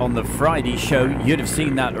night on the Friday show, you'd have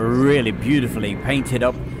seen that really beautifully painted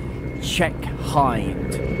up Czech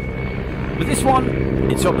Hind. But this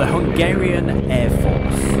one, it's of the Hungarian Air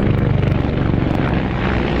Force.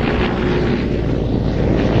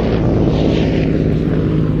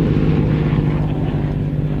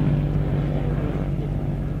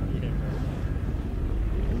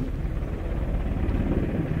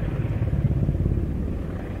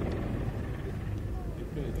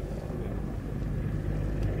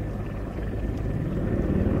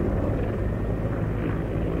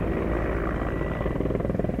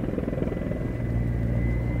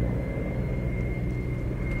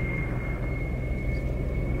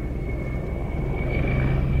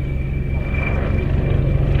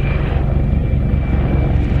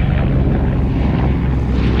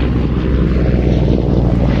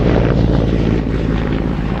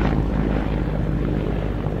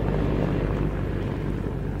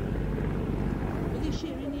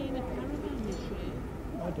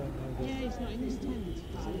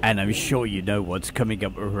 And I'm sure you know what's coming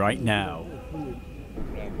up right now.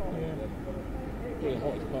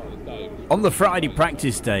 On the Friday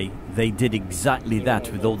practice day, they did exactly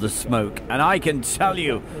that with all the smoke. And I can tell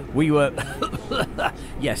you, we were...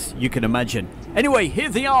 yes, you can imagine. Anyway, here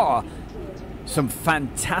they are. Some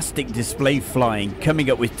fantastic display flying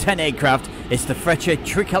coming up with 10 aircraft. It's the Frecce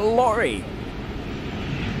Tricolori.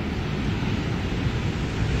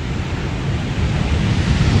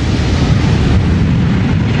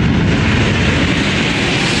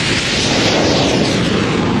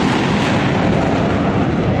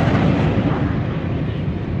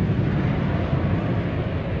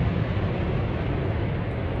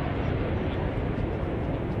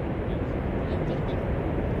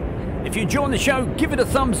 If you enjoy the show, give it a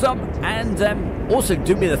thumbs up, and also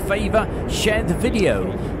do me the favour, share the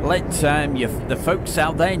video. Let the folks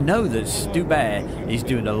out there know that Stu Bear is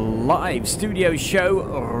doing a live studio show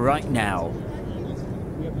right now.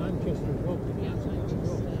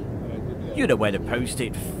 You know where to post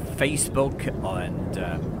it, Facebook and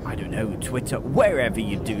I don't know, Twitter, wherever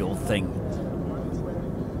you do your thing.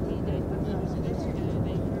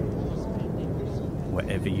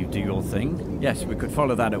 Wherever you do your thing. Yes, we could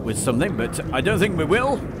follow that up with something, but I don't think we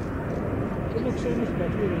will. It looks so much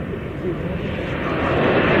better.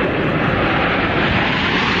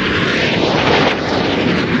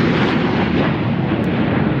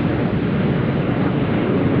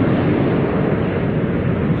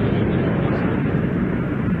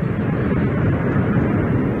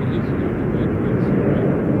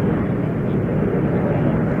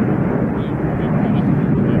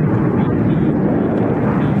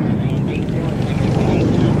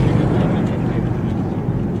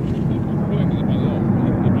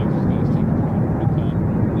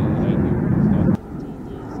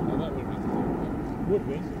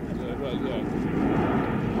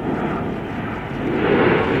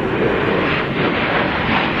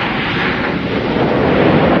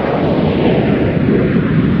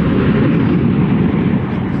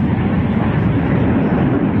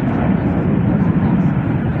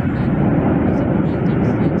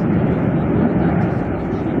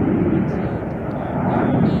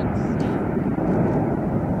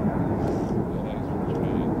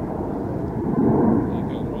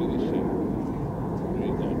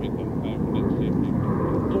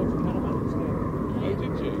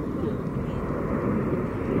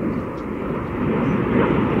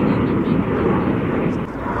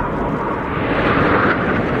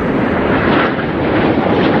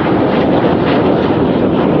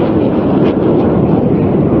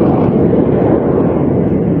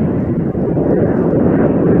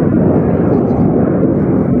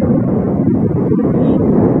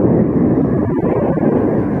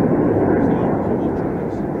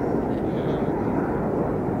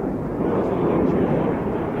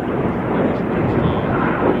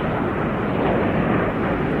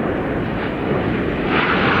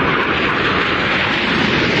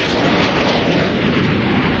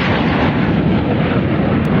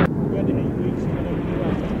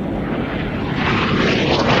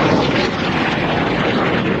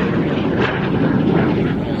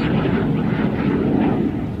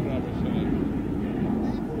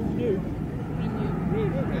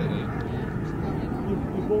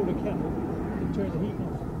 control the kettle, you turn the heat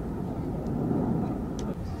off.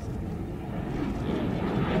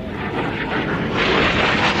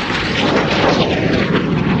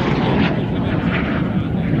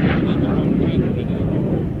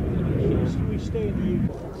 We stay in the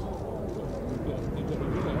U-box.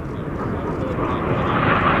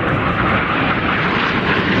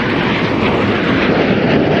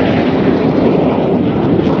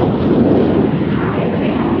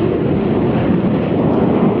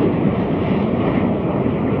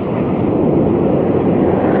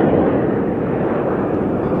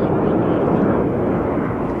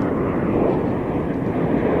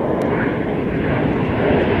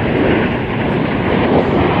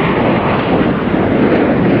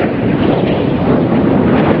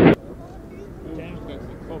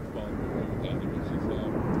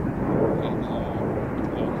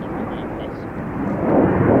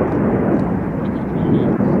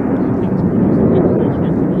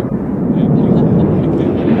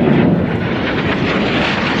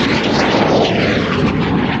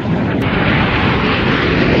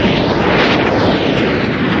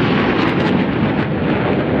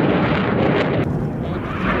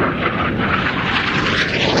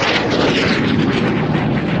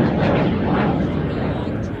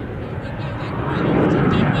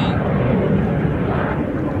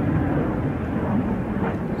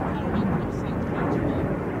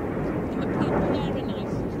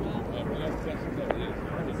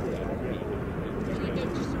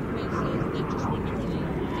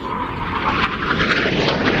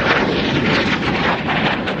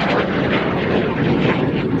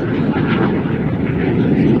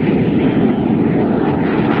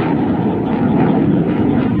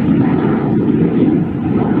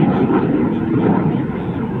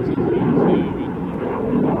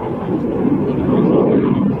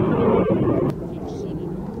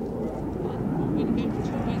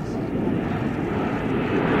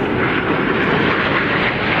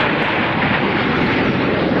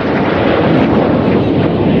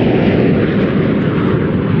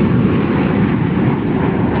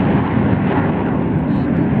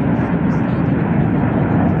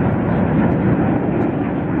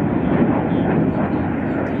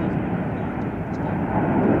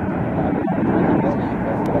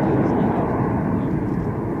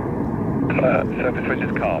 Surface wind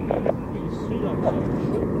is calm.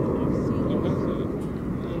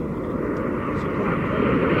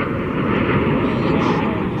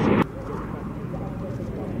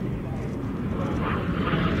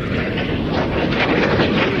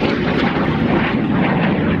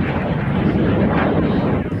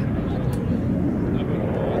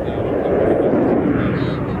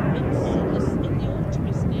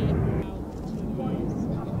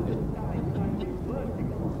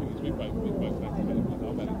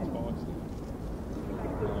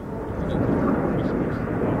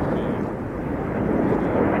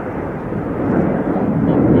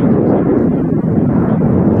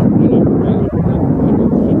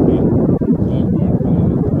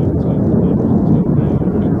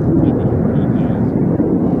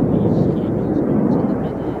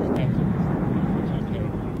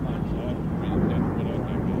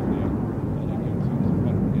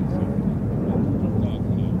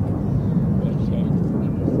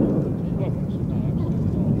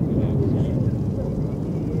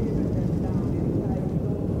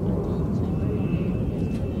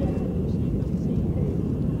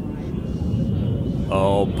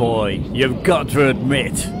 Oh boy, you've got to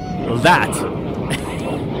admit, that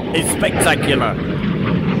is spectacular.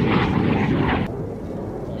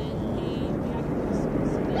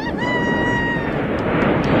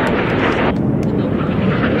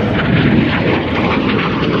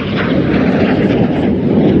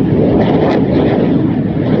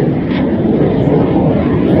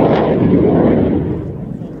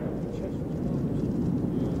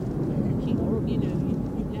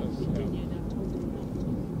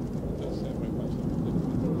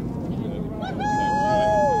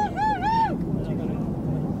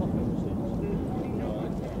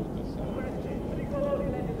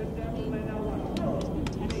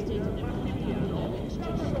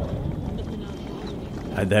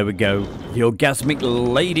 And there we go, the orgasmic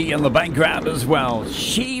lady in the background as well.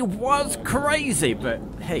 She was crazy, but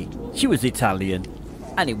hey, she was Italian,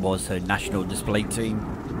 and it was her national display team.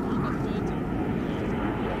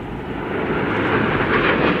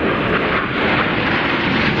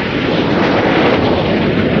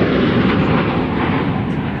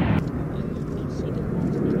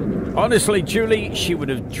 Honestly, Julie, she would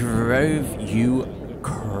have drove you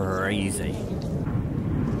crazy.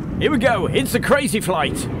 Here we go, it's the crazy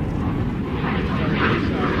flight.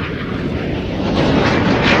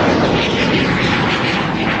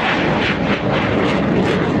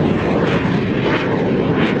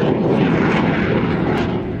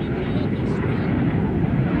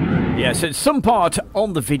 Yes, at some part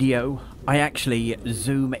on the video, I actually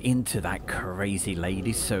zoom into that crazy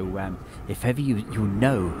lady, so if ever you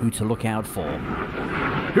know who to look out for.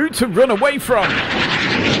 Who to run away from!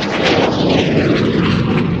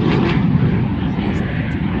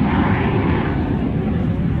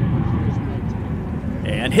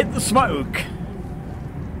 And hit the smoke!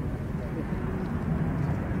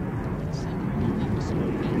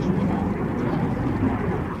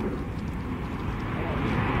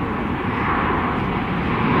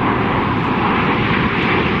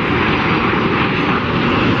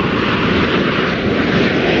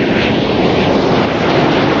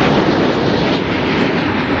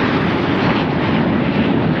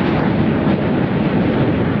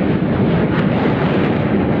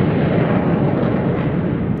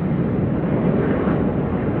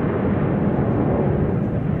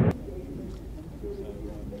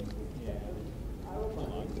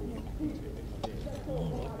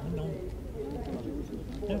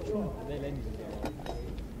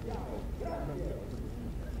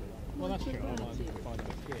 Well, that's true. I might find out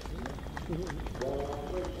kit.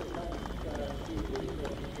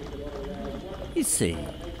 You see,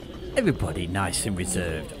 everybody nice and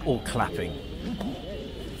reserved, all clapping.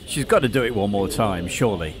 She's got to do it one more time,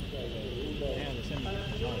 surely.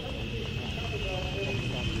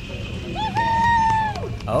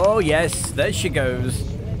 Oh yes, there she goes.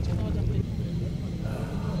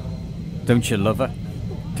 Don't you love her?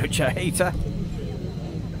 Don't you hate her?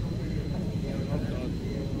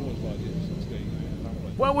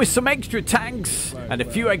 Well, with some extra tanks and a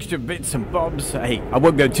few extra bits and bobs, hey, I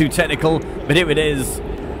won't go too technical, but here it is.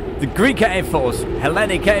 The Greek Air Force,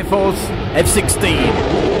 Hellenic Air Force,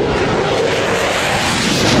 F-16.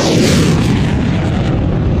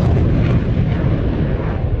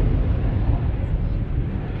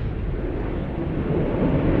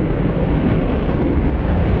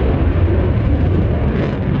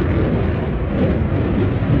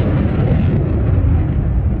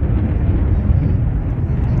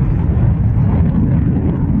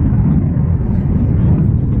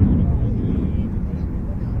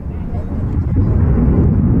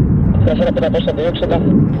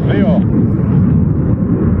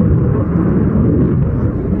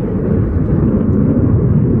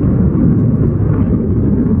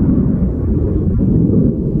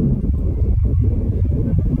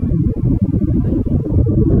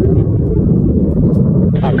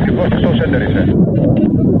 Ακριβώς στο σέντερ είσαι.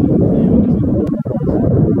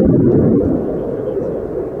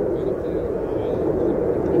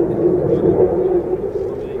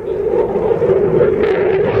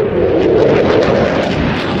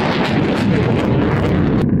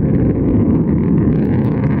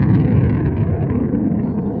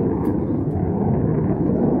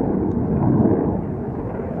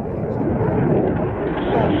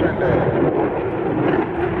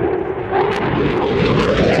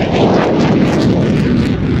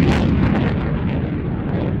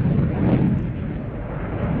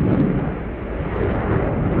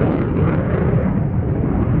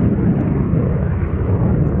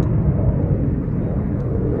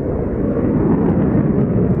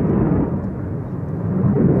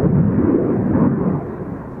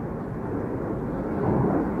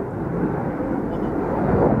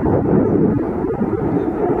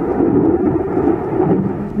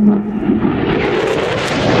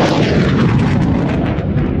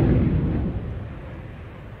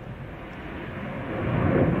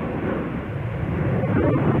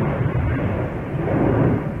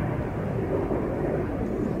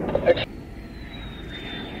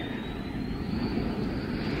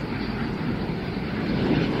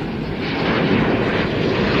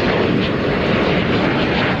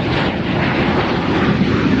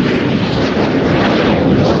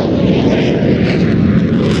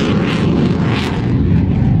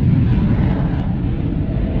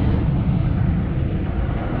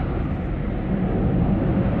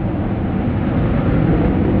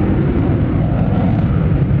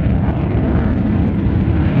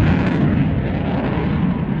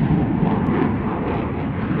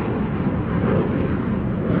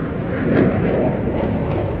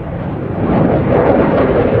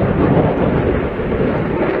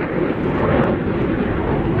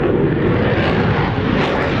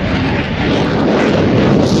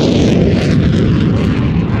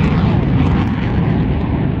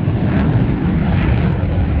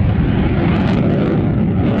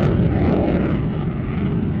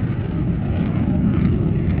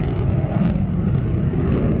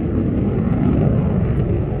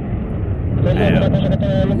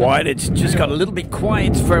 While it's just got a little bit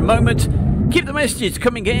quiet for a moment, Keep the messages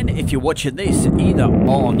coming in if you're watching this either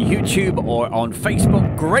on YouTube or on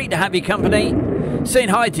Facebook. Great to have your company. Saying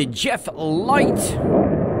hi to Jeff Light,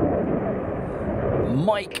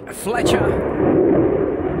 Mike Fletcher,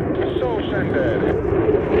 So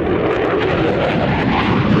sended.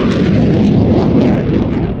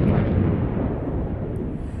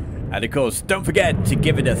 and of course, don't forget to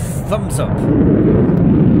give it a thumbs up.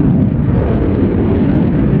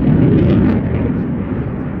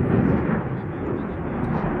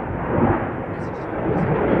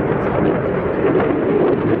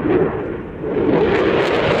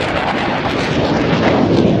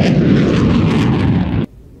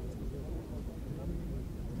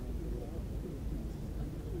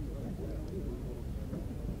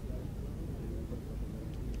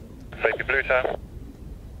 Baby Blue turn.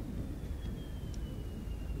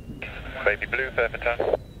 Baby Blue, perfect turn.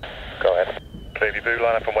 Go ahead. Baby Blue,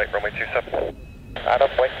 line up and wait runway 27. Line up,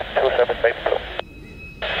 wait 27, Baby Blue.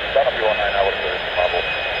 Line up, you 19, I will do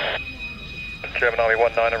Marble. German Army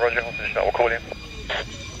 19, roger, hold position, I will call you.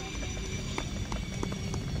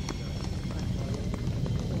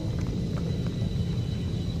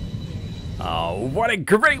 Oh, what a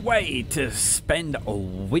great way to spend a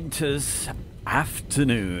winter's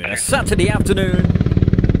afternoon, a Saturday afternoon.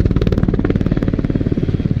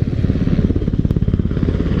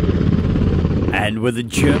 And with the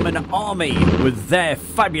German army with their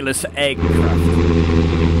fabulous aircraft.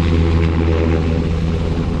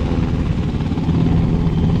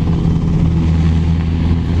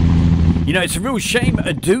 You know, it's a real shame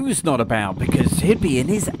Adu's not about because he'd be in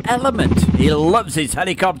his element. He loves his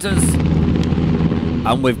helicopters.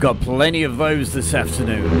 And we've got plenty of those this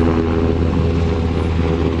afternoon.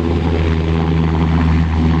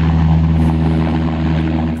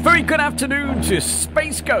 Very good afternoon to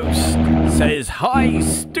Space Ghost. Says, hi,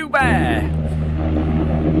 Stu Bear.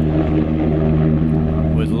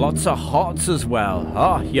 With lots of hearts as well.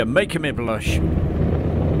 Ah, you're making me blush.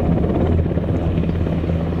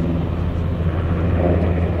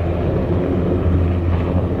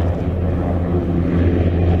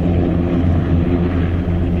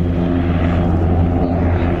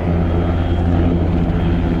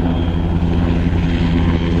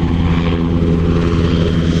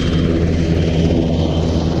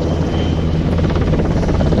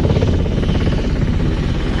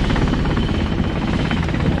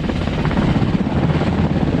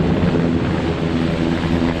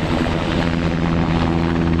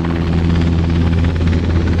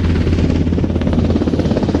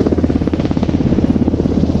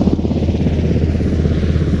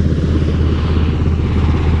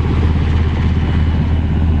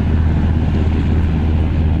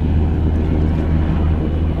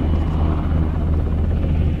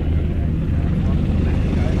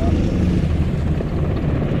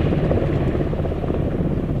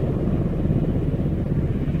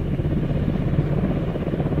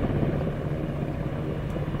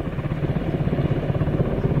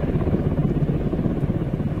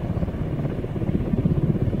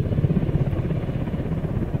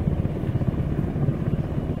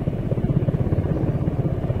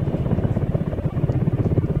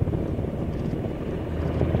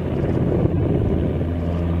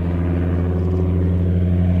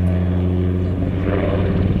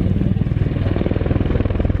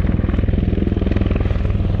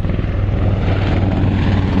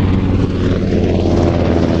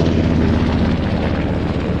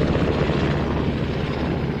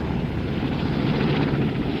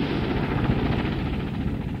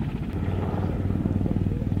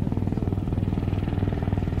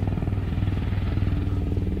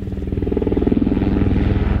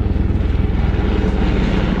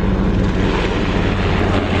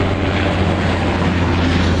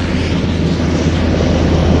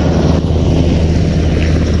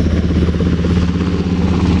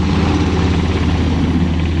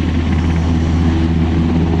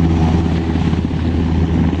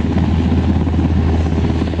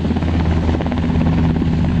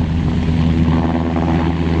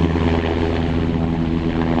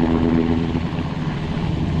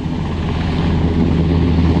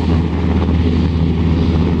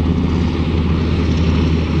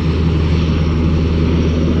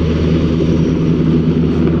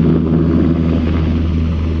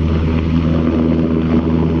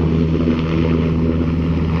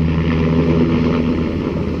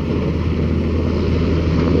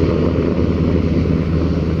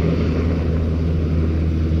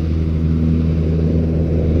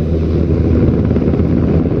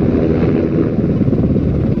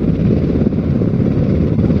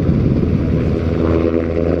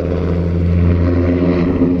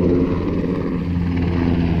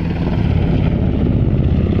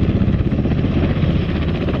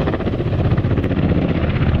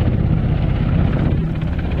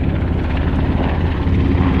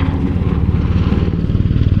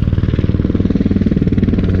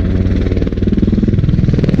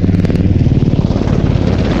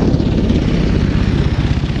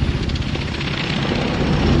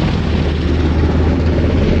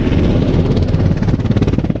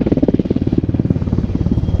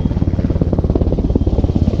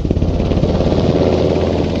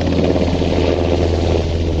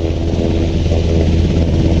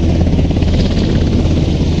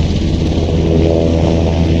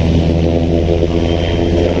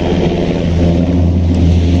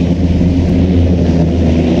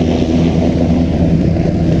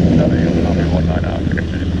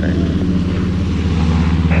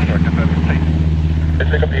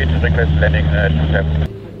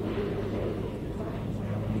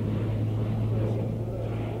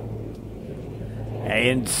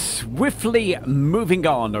 And swiftly moving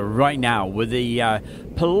on right now with the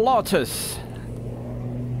Pilatus.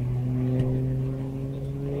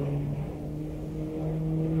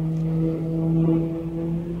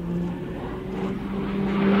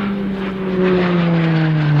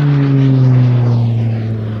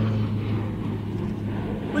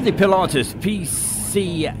 With the Pilatus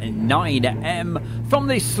PC-9M from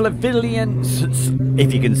the Slovenian,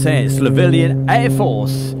 if you can say it, Slovenian Air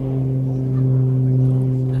Force.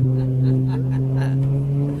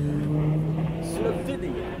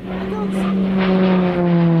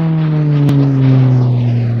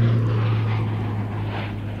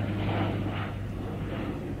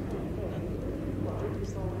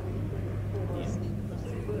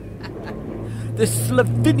 The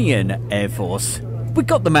Slovenian Air Force. We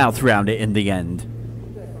got the mouth round it in the end.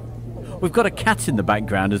 We've got a cat in the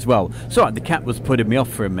background as well. Sorry, the cat was putting me off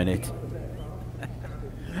for a minute.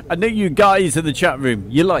 I know you guys in the chat room,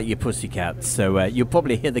 you like your pussycats, so you'll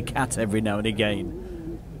probably hear the cat every now and again.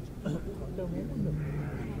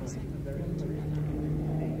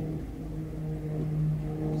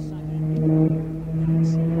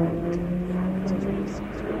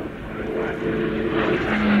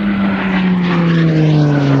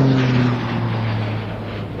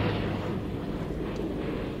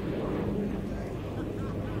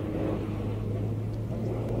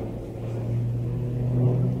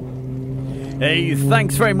 Hey,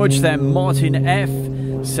 thanks very much there, Martin F.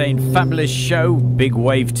 Saying fabulous show, big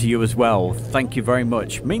wave to you as well. Thank you very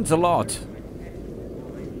much, means a lot.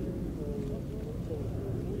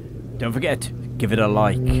 Don't forget, give it a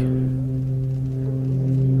like.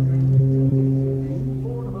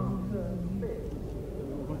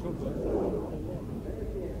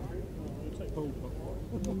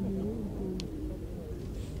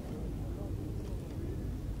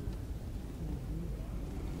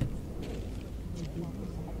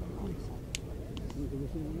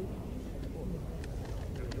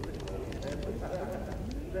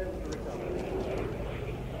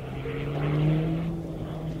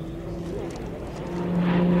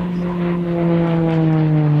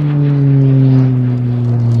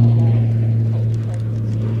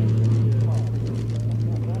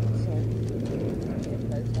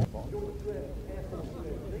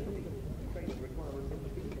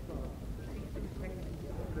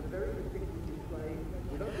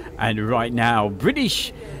 And right now,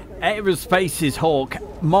 British Aerospace's Hawk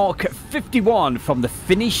Mark 51 from the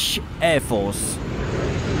Finnish Air Force.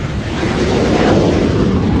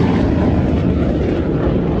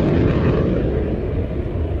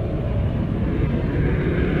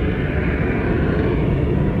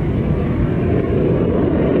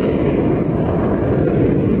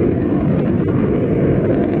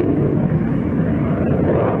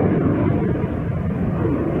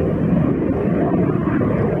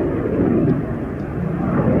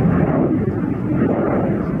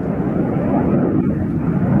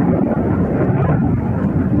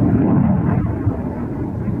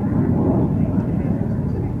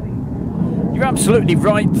 Absolutely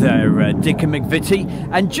right there, Dick and McVitie.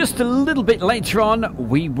 And just a little bit later on,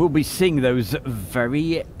 we will be seeing those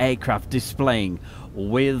very aircraft displaying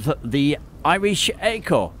with the Irish Air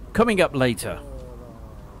Corps coming up later.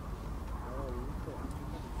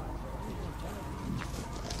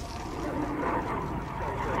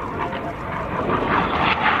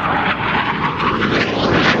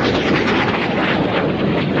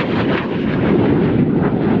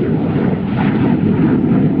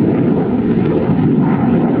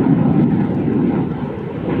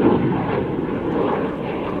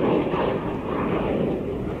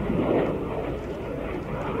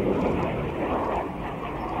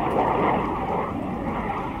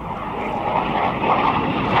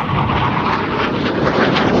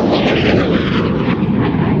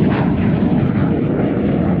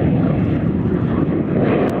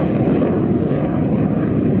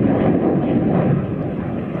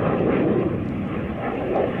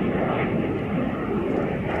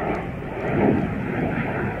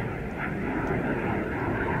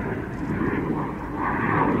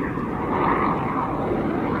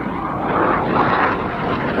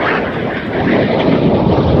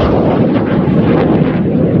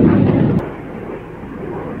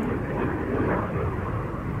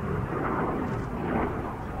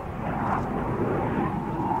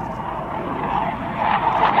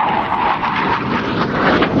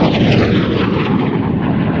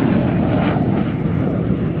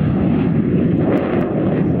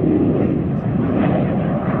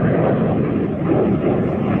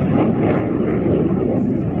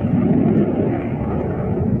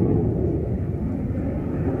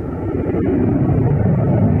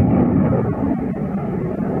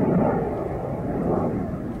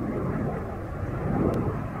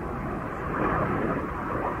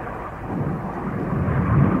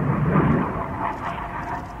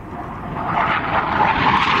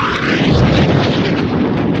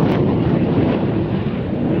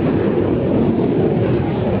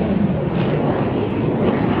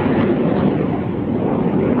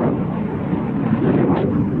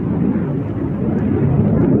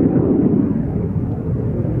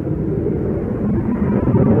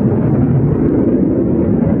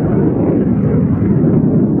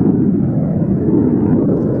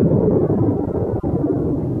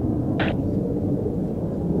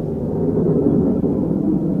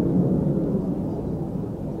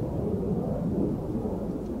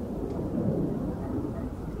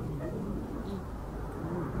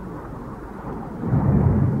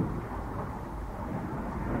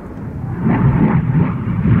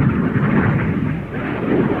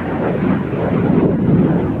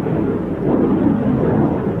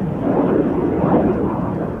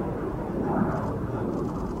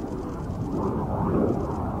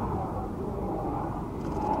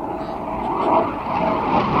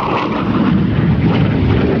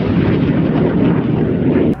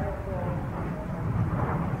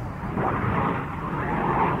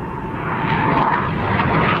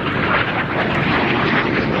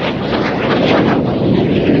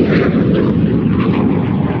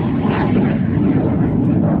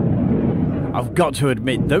 got to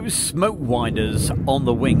admit, those smoke winders on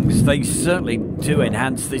the wings, they certainly do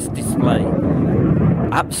enhance this display.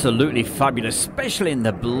 Absolutely fabulous, especially in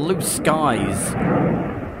the blue skies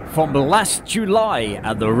from last July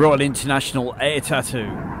at the Royal International Air Tattoo.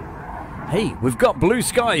 Hey, we've got blue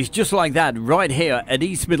skies just like that right here at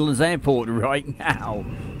East Midlands Airport right now.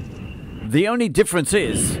 The only difference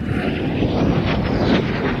is,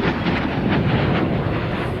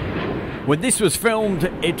 when this was filmed,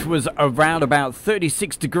 it was around about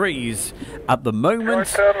 36 degrees. At the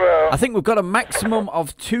moment, I think we've got a maximum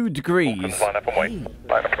of 2 degrees.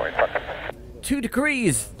 2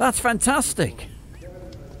 degrees, that's fantastic.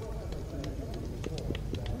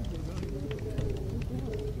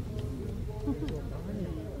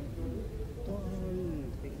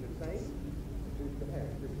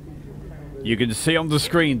 You can see on the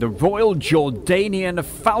screen the Royal Jordanian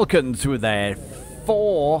Falcons with their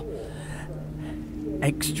 4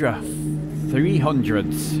 extra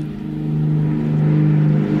 300s.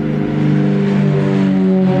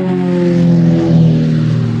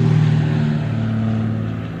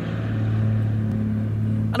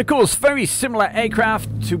 And of course, very similar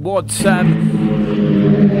aircraft to what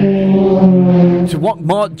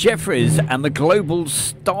Mark Jeffries and the Global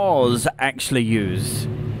Stars actually use.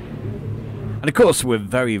 And of course, we're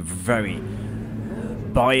very, very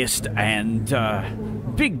biased and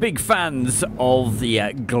big fans of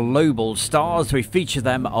the Global Stars. We feature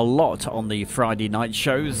them a lot on the Friday night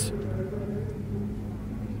shows.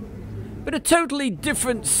 But a totally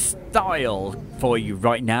different style for you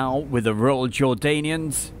right now with the Royal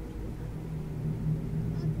Jordanians.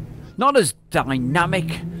 Not as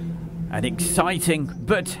dynamic and exciting,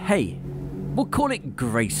 but hey, we'll call it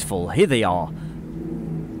graceful. Here they are.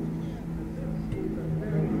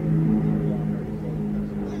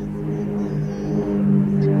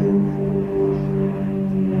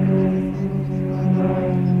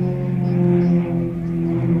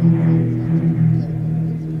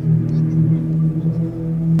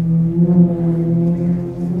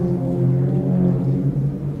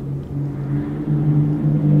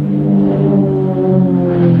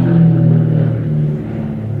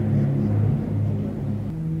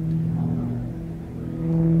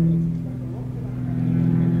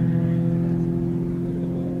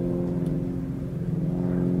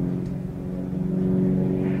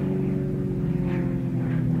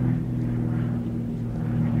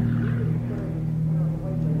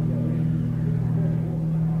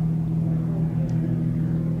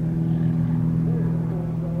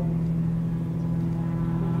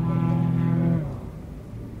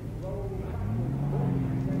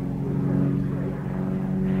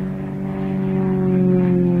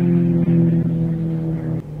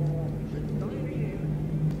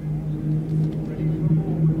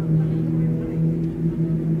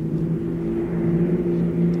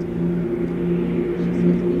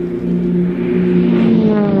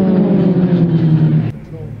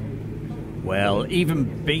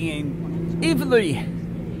 Even the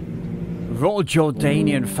Royal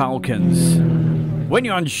Jordanian Falcons, when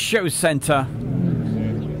you're on show centre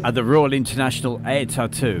at the Royal International Air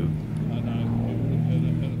Tattoo,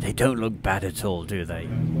 they don't look bad at all, do they?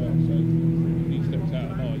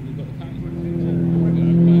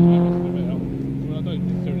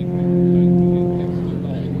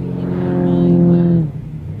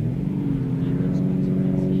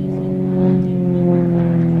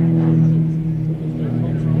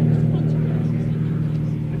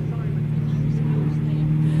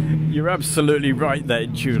 You're absolutely right there,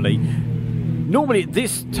 Julie. Normally at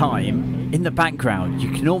this time, in the background, you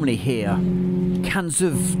can normally hear cans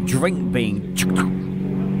of drink being...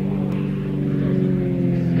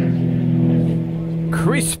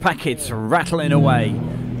 crisp packets rattling away.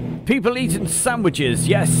 People eating sandwiches,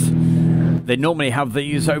 yes. They normally have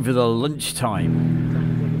these over the lunchtime.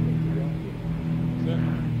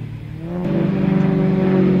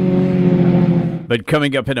 But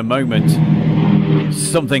coming up in a moment,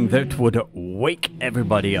 something that would wake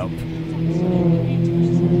everybody up.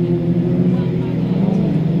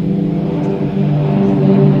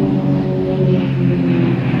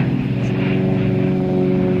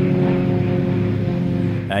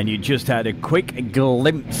 And you just had a quick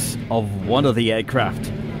glimpse of one of the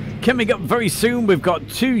aircraft. Coming up very soon, we've got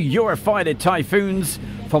 2 Eurofighter Typhoons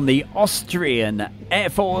from the Austrian Air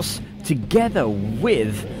Force together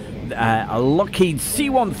with a Lockheed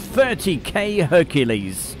C-130K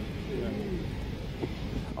Hercules.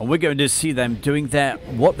 And we're going to see them doing their,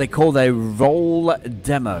 what they call their roll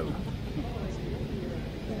demo.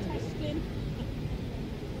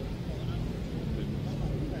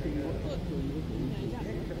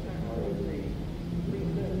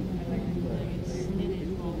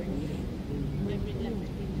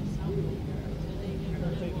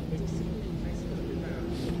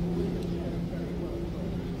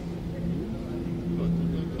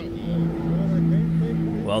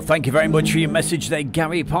 Well, thank you very much for your message there,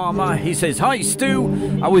 Gary Palmer. He says, hi,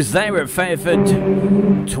 Stu. I was there at Fairford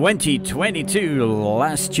 2022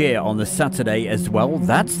 last year on the Saturday as well.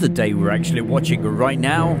 That's the day we're actually watching right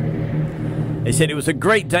now. He said it was a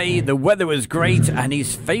great day, the weather was great, and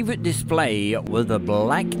his favourite display was the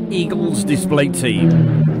Black Eagles display team.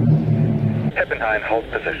 Heppenheim, hold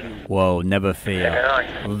position. Whoa, never fear.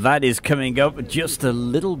 Heppenheim. That is coming up just a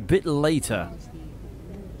little bit later.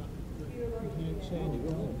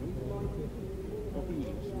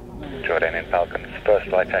 Jordanian Falcons, first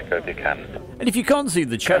flight echo if you can. And if you can't see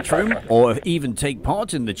the chat room, or even take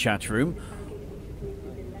part in the chat room,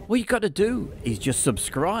 all you got to do is just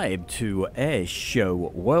subscribe to Air Show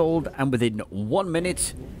World, and within 1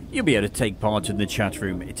 minute, you'll be able to take part in the chat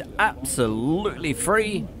room. It's absolutely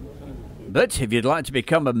free. But if you'd like to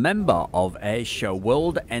become a member of Air Show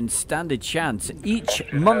World and stand a chance each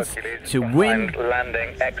month to win,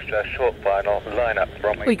 landing extra short final lineup.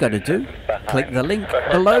 all you got to do, click the link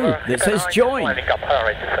below that says join.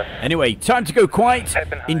 Anyway, time to go quiet,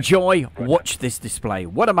 enjoy, watch this display.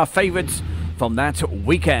 One of my favourites from that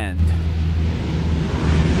weekend.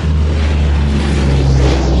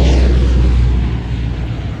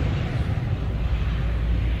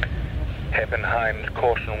 Heppenheim's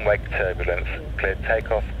caution wake turbulence. Clear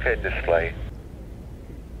takeoff, clear display.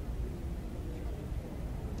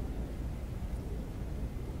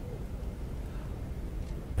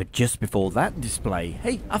 But just before that display,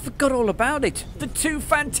 hey, I forgot all about it. The two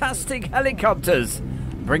fantastic helicopters.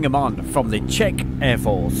 Bring them on from the Czech Air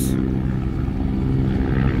Force.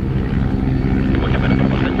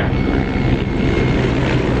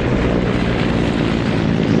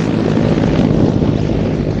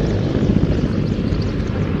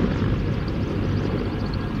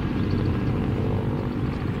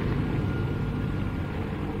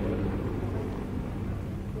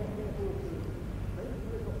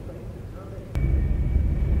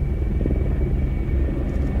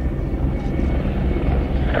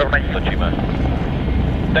 Rovnaň točíme.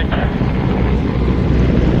 Teď.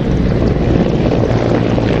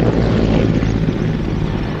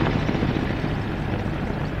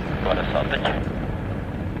 Teď.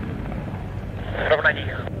 Rovnaní.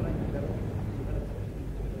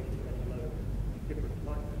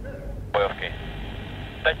 Bojovky.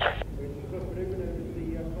 Teď.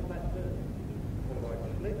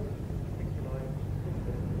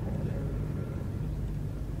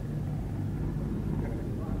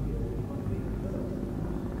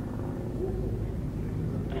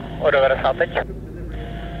 O 90 teď.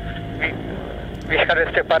 Výška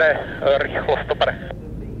 200 pade, rychlost 100 pade.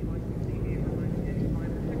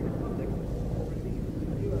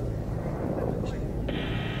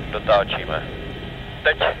 Dotáčíme.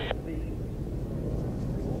 Teď.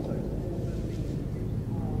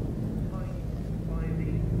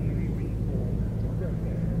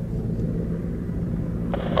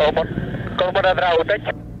 Kolbo na dráhu, teď.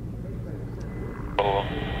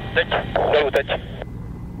 Teď. Dolů, teď.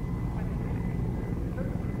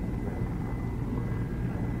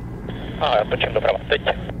 A já točím doprava, teď.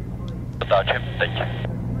 Dotáčím, teď.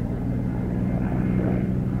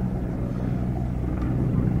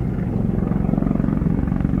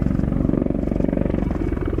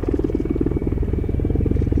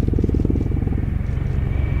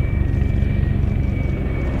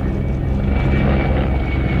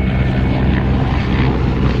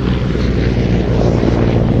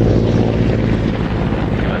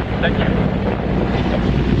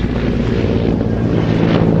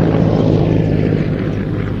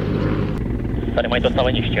 Tady mají to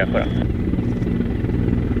staveniště akorát.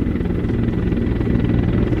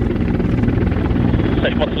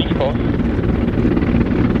 Seš moc nízko.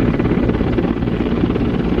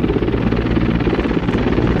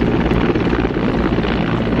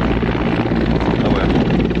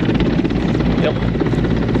 Jo.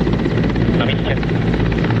 Na místě.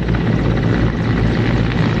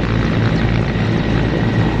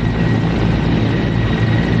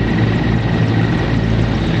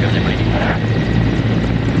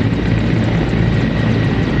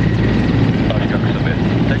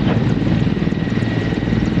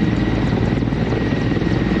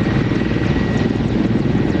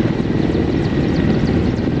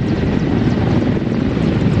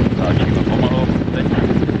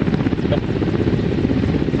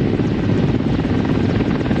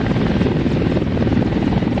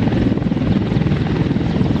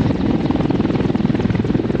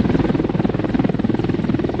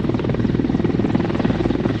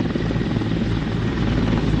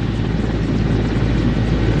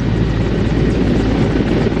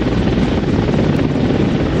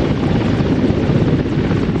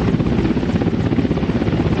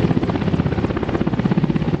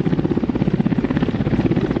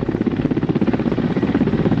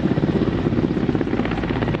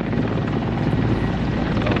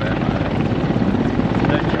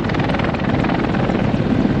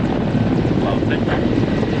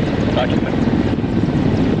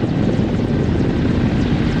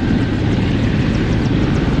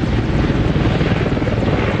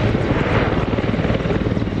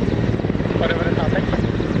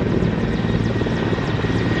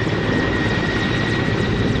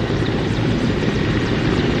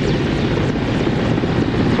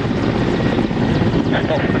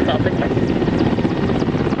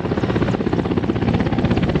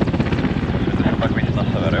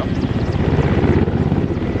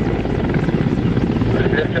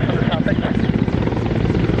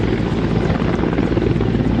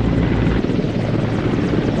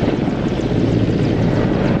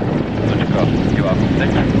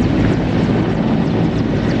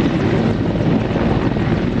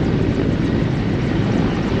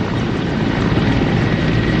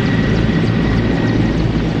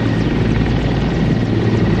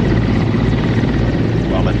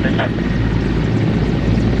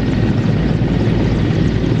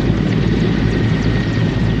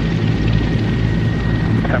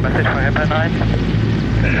 Message for Hippo 9.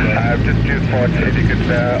 Just due forward, if you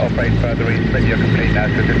could operate further east, but you're complete now,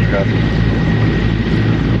 so disregard.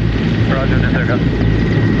 Roger, disregard.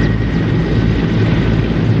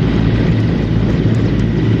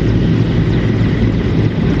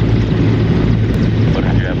 What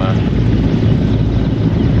did you have, man?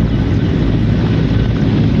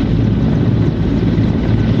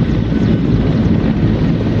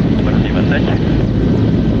 What did you message?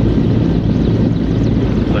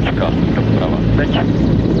 Точка, вправо, 5.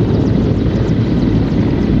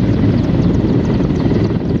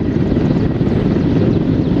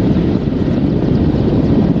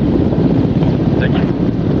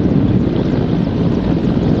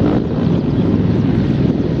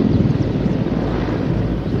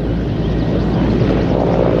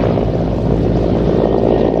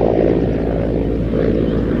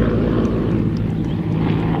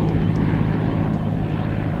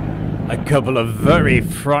 A couple of very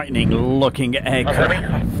frightening looking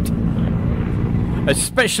aircraft.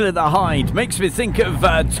 Especially the Hyde. Makes me think of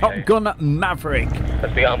Top Gun Maverick.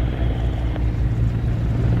 Let's be on.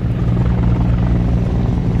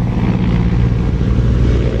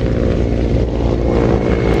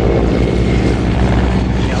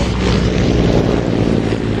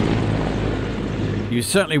 You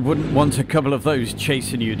certainly wouldn't want a couple of those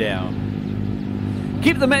chasing you down.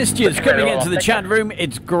 Keep the messages coming into the chat room.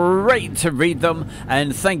 It's great to read them.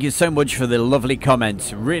 And thank you so much for the lovely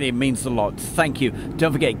comments. Really means a lot. Thank you.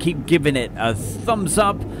 Don't forget, keep giving it a thumbs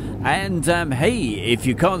up. And hey, if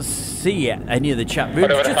you can't see any of the chat rooms,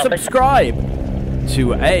 just subscribe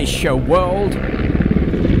to Airshow World.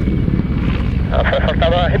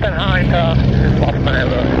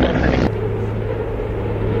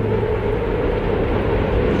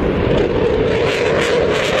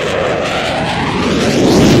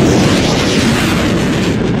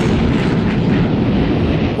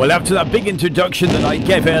 Well, after that big introduction that I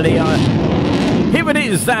gave earlier, here it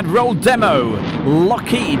is, that roll demo.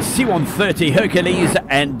 Lockheed C-130 Hercules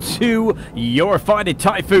and 2 Eurofighter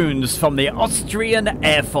Typhoons from the Austrian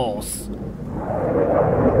Air Force.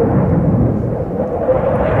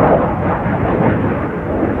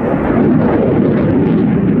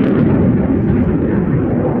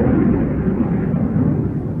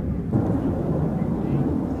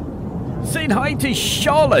 Saying hi to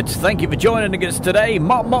Charlotte. Thank you for joining us today.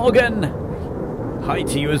 Mark Morgan. Hi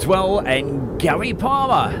to you as well. And Gary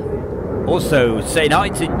Palmer. Also saying hi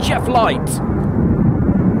to Jeff Light.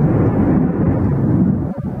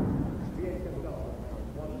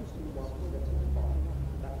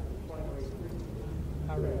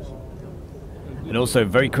 And also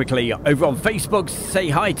very quickly over on Facebook, say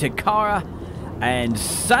hi to Cara. And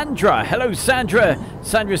Sandra, hello Sandra.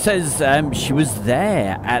 Sandra says she was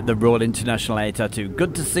there at the Royal International Air Tattoo.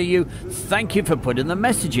 Good to see you. Thank you for putting the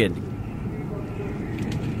message in.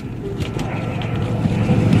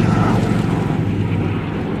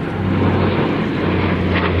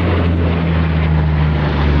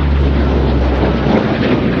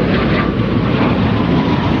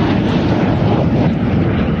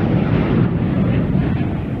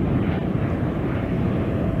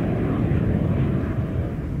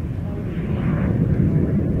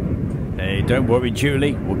 Don't worry,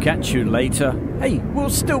 Julie. We'll catch you later. Hey, we'll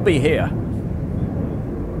still be here.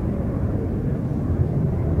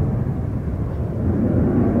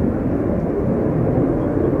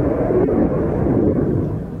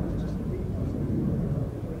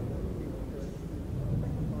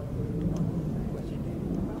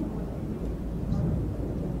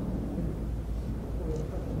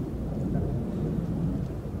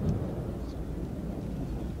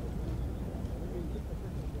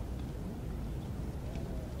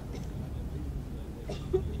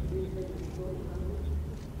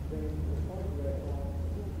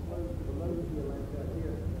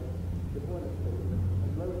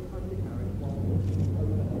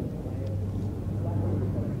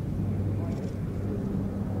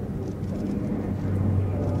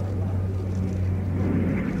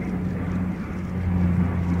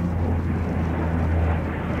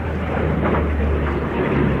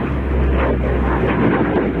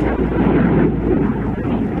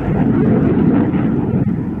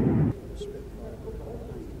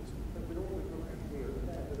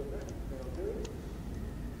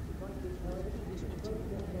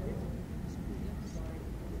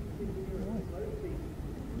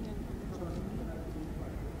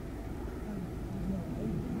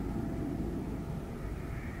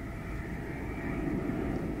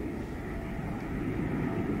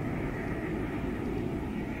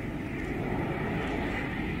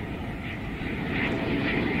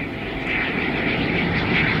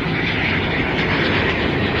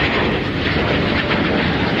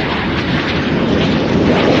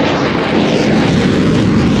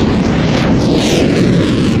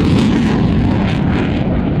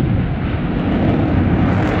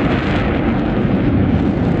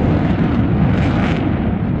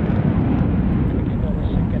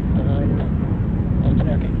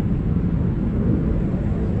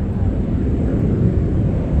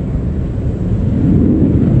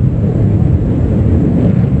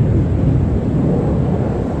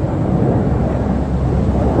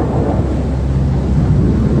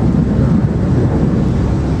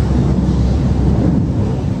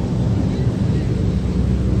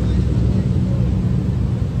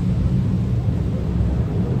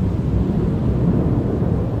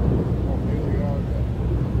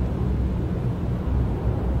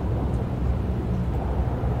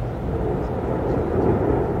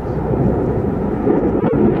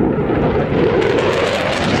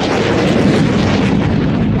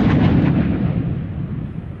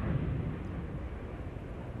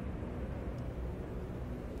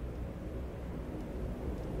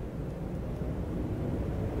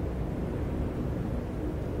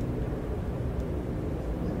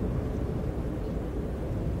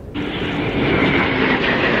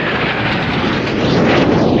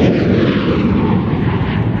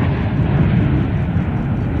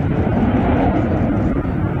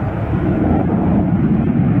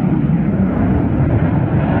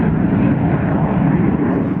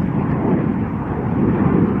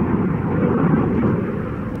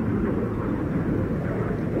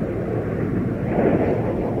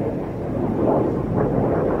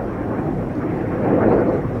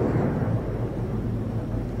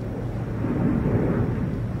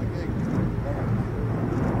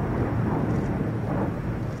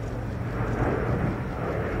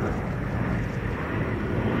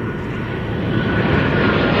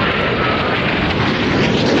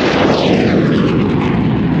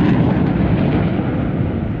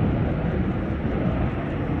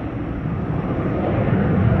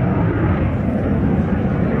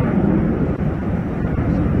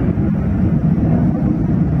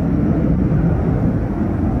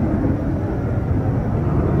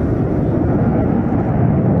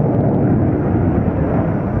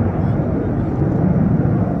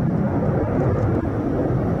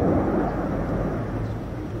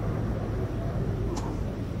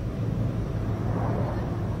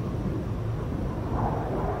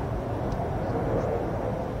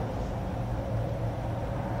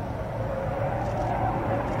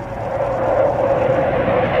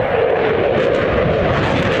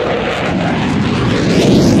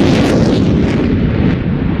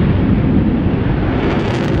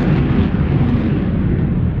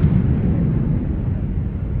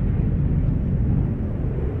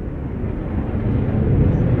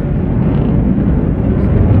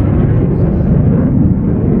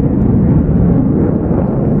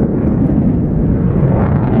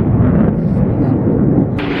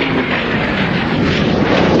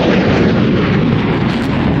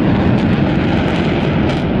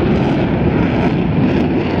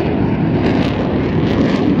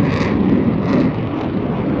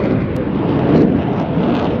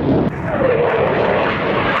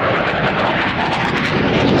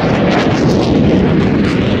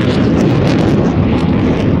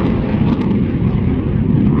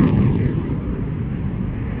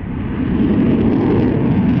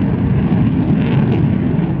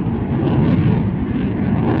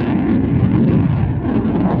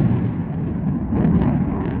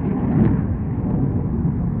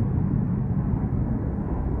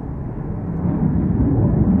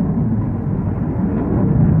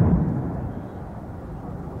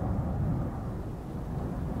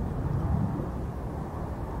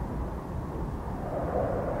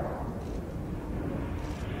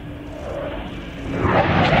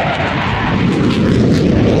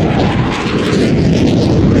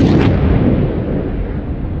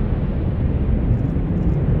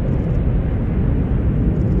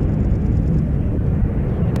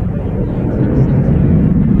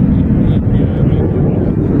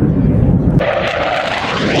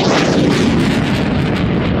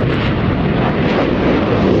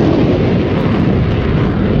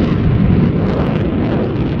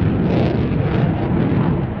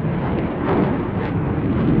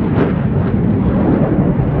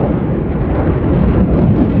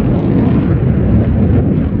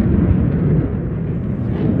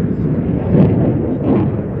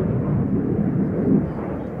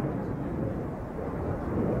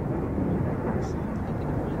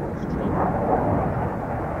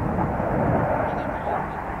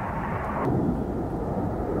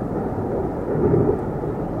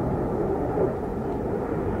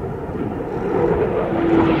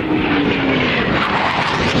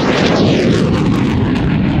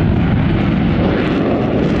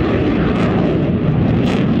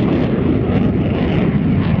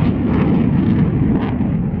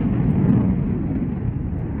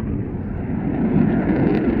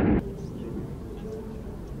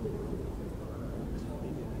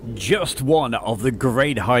 Just one of the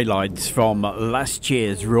great highlights from last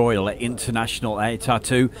year's Royal International Air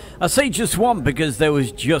Tattoo. I say just one because there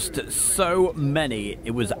was just so many.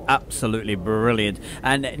 It was absolutely brilliant.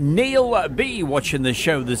 And Neil B, watching the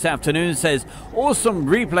show this afternoon, says, awesome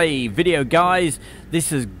replay video, guys.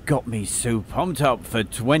 This has got me so pumped up for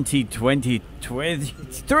 2020.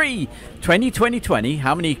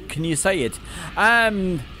 How many can you say it?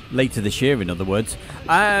 Later this year, in other words,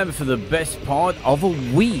 for the best part of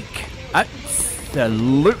a week.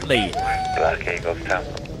 Absolutely. Black Eagles Town.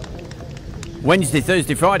 Wednesday,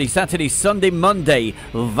 Thursday, Friday, Saturday, Sunday, Monday.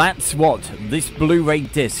 That's what this Blu-ray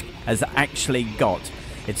disc has actually got.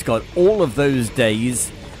 It's got all of those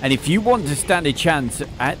days. And if you want to stand a chance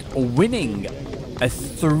at winning a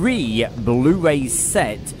 3 Blu-ray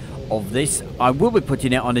set of this, I will be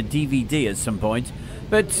putting it on a DVD at some point.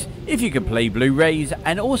 But if you can play Blu-rays,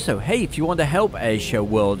 and also, hey, if you want to help Airshow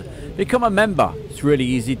World, become a member. It's really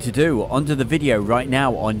easy to do. Under the video right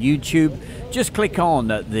now on YouTube, just click on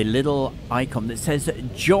the little icon that says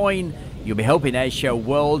join. You'll be helping Airshow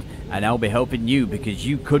World, and I'll be helping you because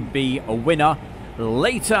you could be a winner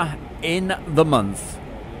later in the month.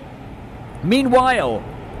 Meanwhile,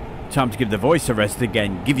 time to give the voice a rest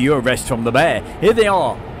again. Give you a rest from the bear. Here they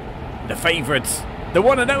are, the favourites, the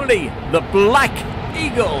one and only, the Black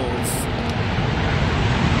Eagles.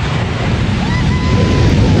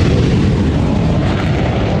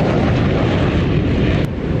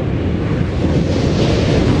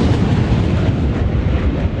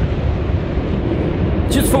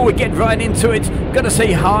 Just before we get right into it, gotta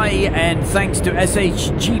say hi and thanks to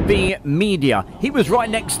SHGB Media. He was right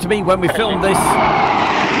next to me when we filmed this.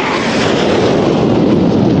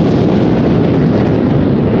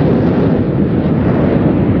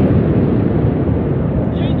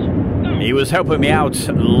 He was helping me out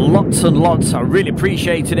lots and lots. I really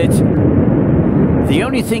appreciated it. The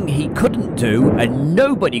only thing he couldn't do, and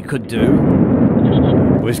nobody could do,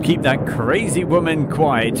 was keep that crazy woman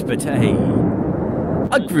quiet. But hey,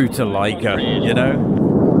 I grew to like her, you know.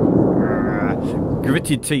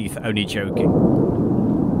 Gritted teeth, only joking.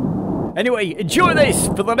 Anyway, enjoy this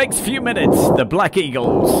for the next few minutes. The Black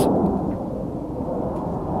Eagles.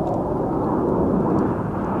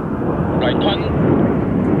 Right on.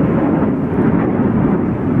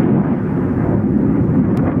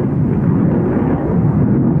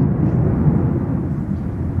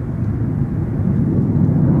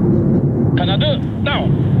 Canada, now.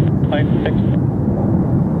 5-6.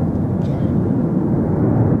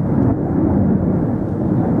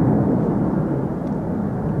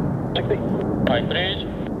 Right bridge.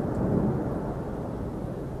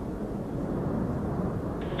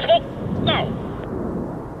 Smoke, now.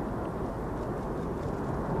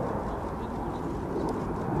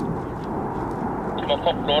 Smoke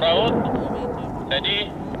up, roll out. Ready.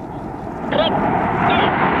 Drop, now.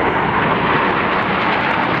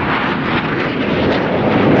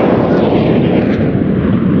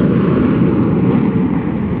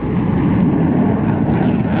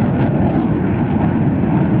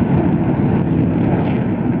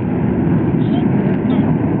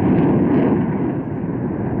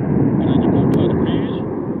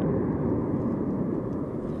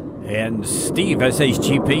 And Steve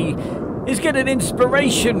SHGP is getting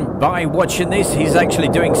inspiration by watching this. He's actually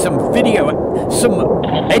doing some video, some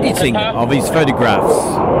editing of his photographs.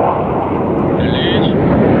 Release.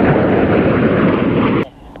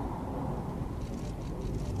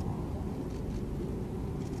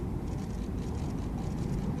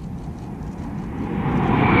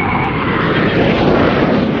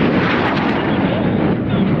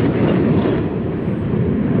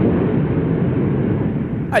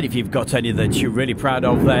 And if you've got any that you're really proud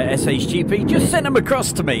of there, SHGP, just send them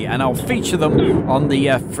across to me and I'll feature them on the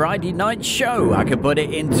Friday night show. I can put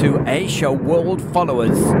it into Airshow World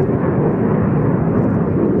followers.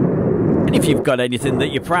 And if you've got anything that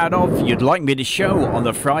you're proud of, you'd like me to show on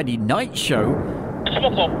the Friday night show,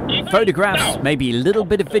 Smoke up. photographs, Now. maybe a little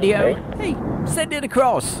bit of video, hey, send it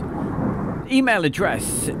across. Email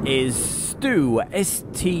address is Stu,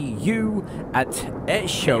 S-T-U, at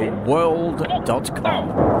airshowworld.com.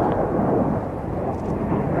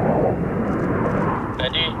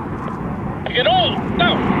 Ready. Begin all,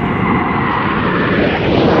 now.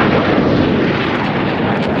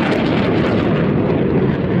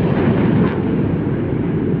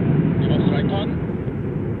 Trust right on.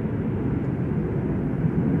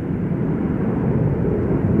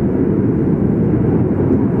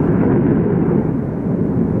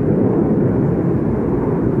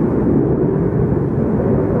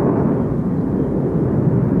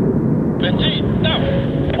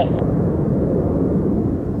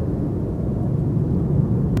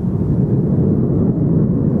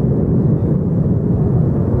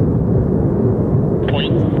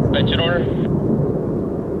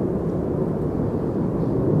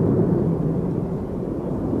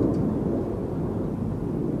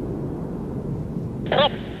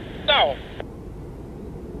 Drop down.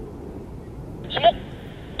 Smoke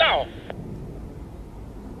down.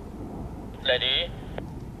 Ready.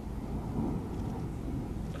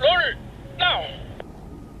 Roll down.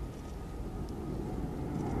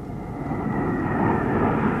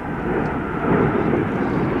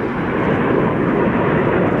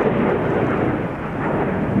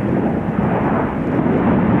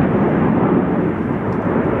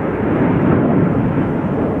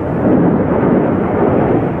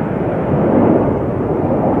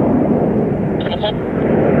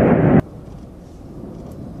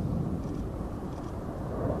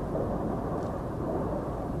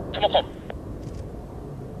 Smoke up.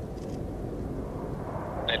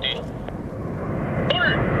 Ready.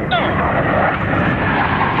 Roll down.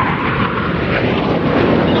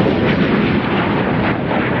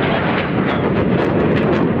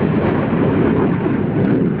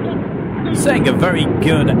 Saying a very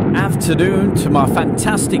good afternoon to my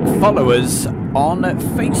fantastic followers on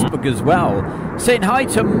Facebook as well. Saying hi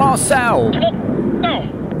to Marcel. Smoke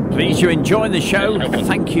down. Please you enjoying the show.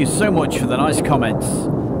 Thank you so much for the nice comments.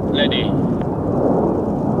 Ready.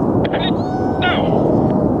 Split down.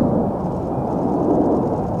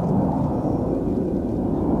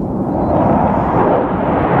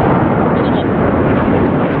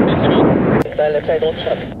 Left side on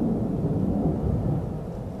shot.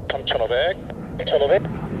 3500. 1500.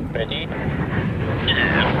 Ready.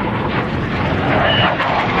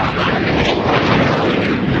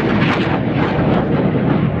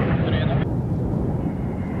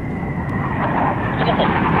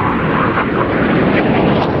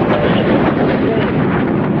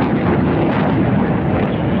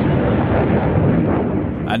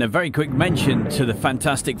 And a very quick mention to the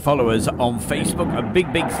fantastic followers on Facebook. A big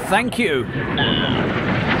thank you.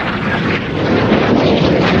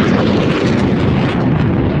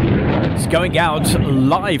 It's going out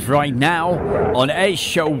live right now on Air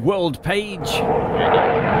Show World page.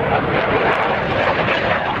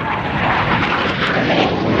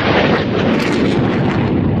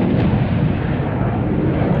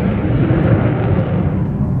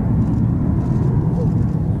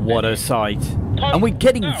 What a sight. And we're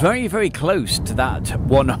getting very close to that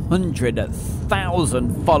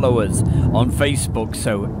 100,000 followers on Facebook.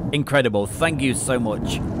 So incredible. Thank you so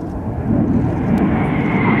much.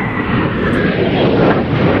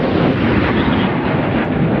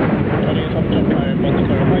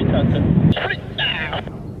 Split down.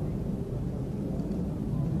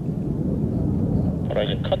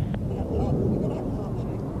 Horizon cut.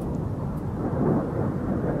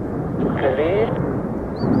 Ready.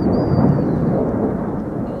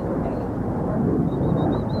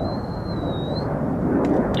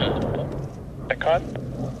 Cut.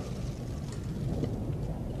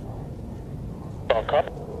 Cut.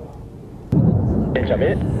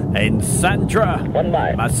 Benjamin. And Sandra 1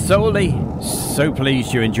 mile. Masoli, so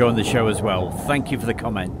pleased you're enjoying the show as well. Thank you for the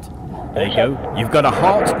comment. There you go. You've got a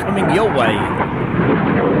heart coming your way.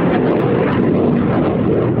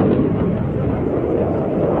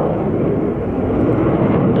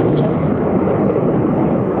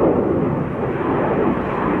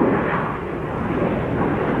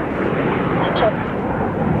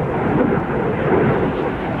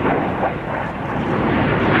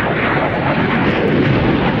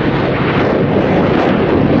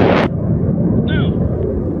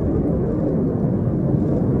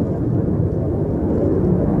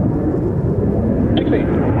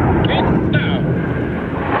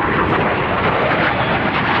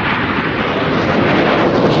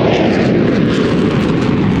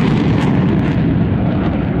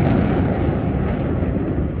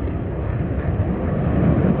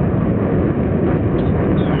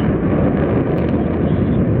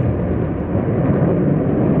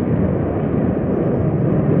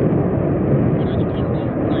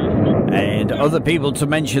 Other people to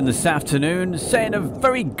mention this afternoon, saying a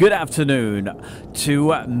very good afternoon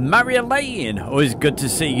to Maria Lane. Always good to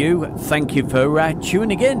see you. Thank you for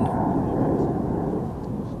tuning in.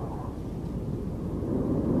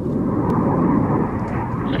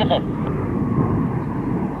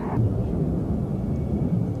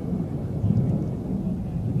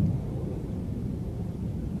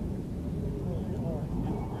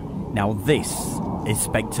 Now this is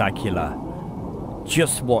spectacular.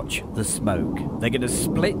 Just watch the smoke. They're going to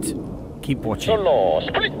split. Keep watching. Solo.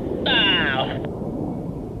 Split down.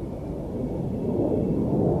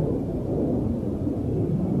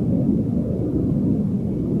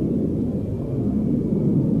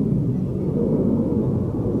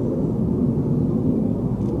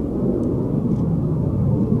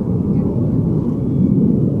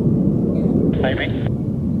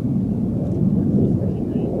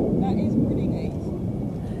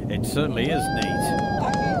 certainly is neat.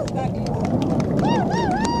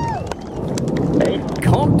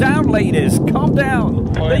 Calm down, ladies. Calm down.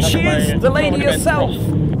 There she is, the lady herself.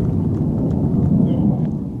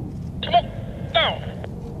 Come on, down.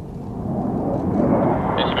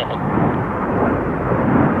 Yes, go on.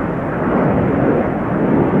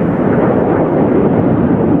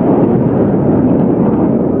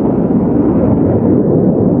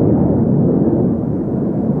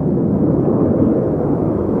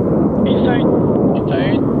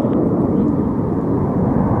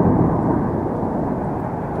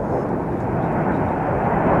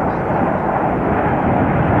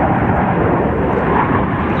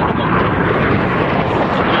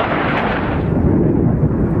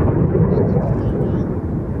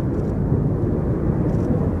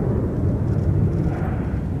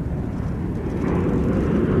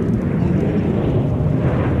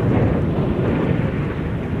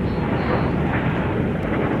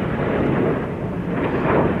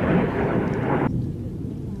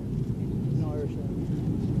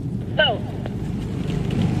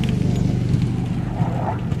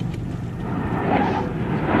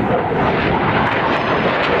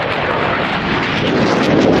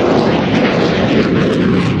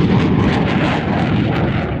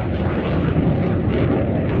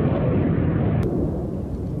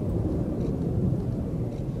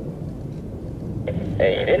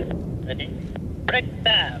 Ready? Break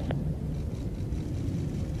down.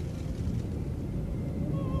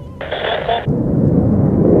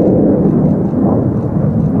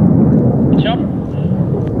 Chop.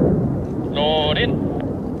 Load in.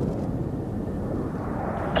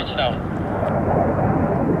 Pitch down.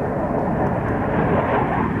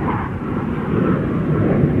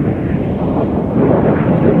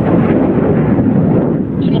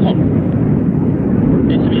 Smoke up.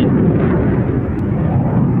 SB.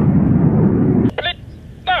 Split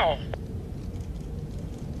down.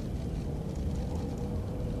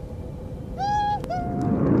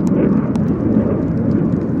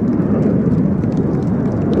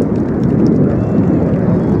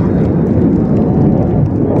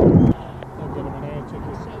 I'll get him an air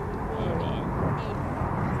ticket.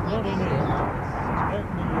 Not in here. Out in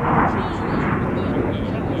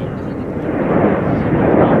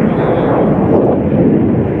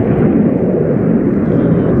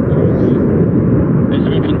It's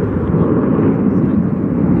moving.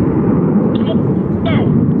 Smoke down.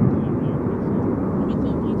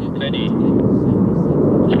 Ready?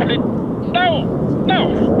 Split down.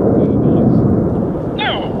 Down.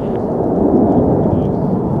 Down.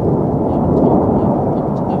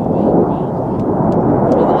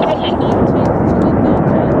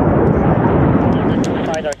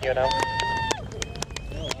 Fine on you now.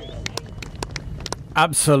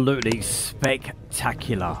 Absolutely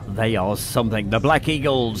spectacular. They are something. The Black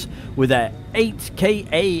Eagles with their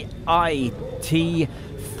 8KAIT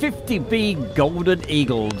 50B Golden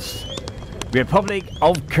Eagles. Republic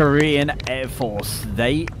of Korean Air Force.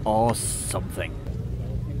 They are something.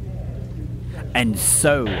 And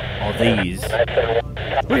so are these.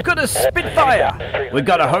 We've got a Spitfire, we've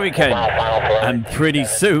got a Hurricane, and pretty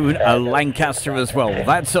soon a Lancaster as well.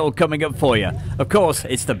 That's all coming up for you. Of course,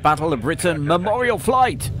 it's the Battle of Britain Memorial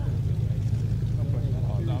Flight.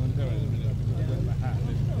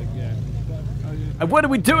 And what are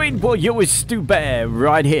we doing? Well, you're with Stu Bear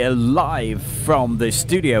right here live from the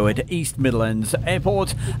studio at East Midlands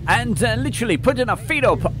Airport, and literally putting our feet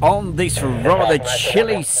up on this rather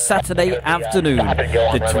chilly Saturday afternoon,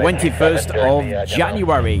 the 21st of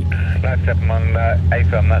January.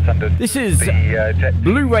 This is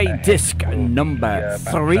Blu-ray disc number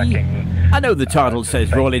 3. I know the title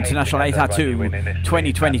says Royal International ATATU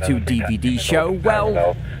 2022 DVD show.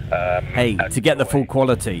 Well, hey, to get the full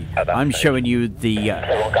quality, I'm showing you the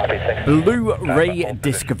Blu-ray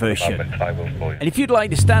disc version. And if you'd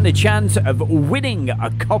like to stand a chance of winning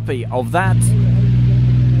a copy of that,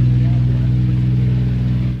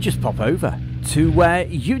 just pop over to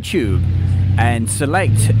YouTube and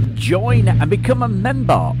select join and become a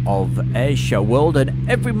member of Airshow World, and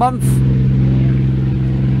every month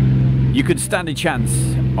you could stand a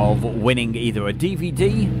chance of winning either a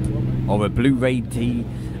DVD or a Blu-ray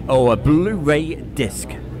or a Blu-ray disc.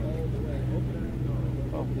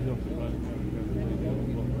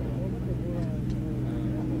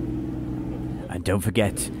 And don't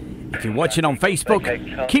forget, if you're watching on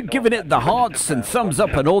Facebook, keep giving it the hearts and thumbs up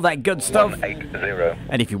and all that good stuff.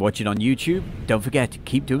 And if you're watching on YouTube, don't forget,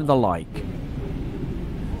 keep doing the like.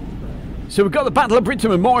 So we've got the Battle of Britain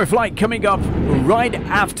Memorial Flight coming up right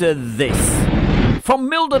after this. From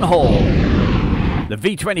Mildenhall, the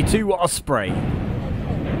V-22 Osprey.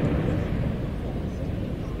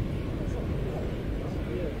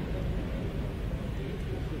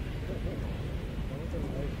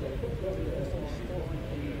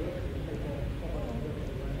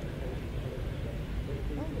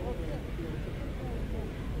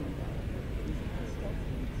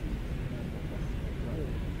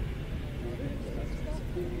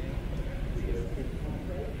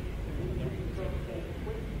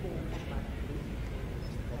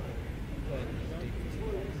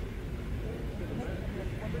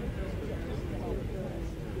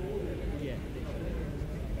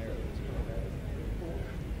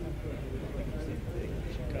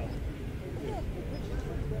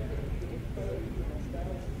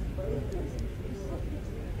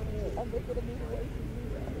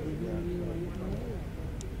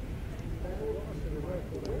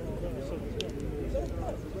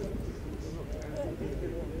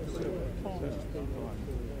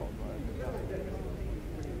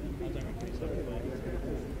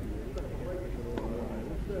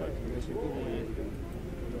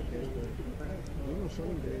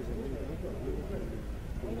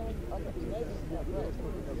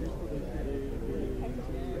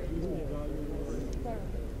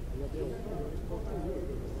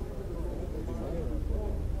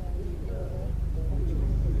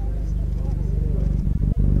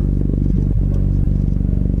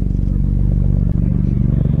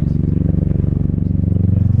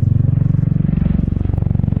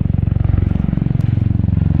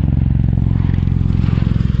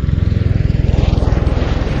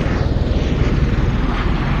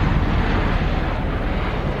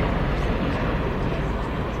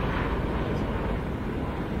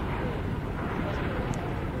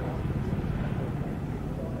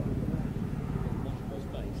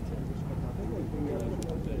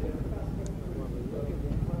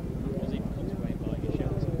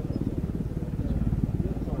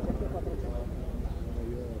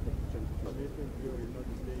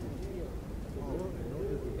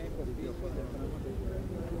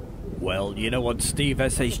 Well, you know what, Steve,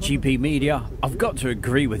 SHGP Media? I've got to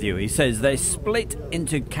agree with you. He says their split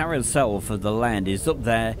into carousel for the land is up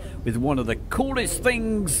there with one of the coolest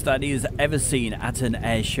things that he's ever seen at an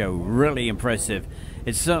air show. Really impressive.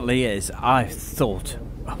 It certainly is. I thought,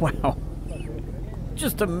 wow,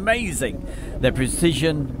 just amazing. Their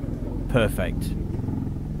precision, perfect.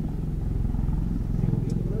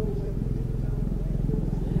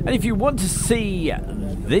 And if you want to see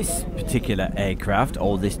this particular aircraft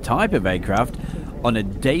or this type of aircraft on a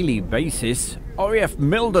daily basis, RAF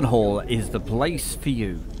Mildenhall is the place for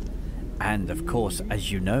you. And of course,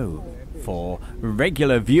 as you know, for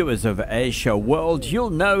regular viewers of Airshow World, you'll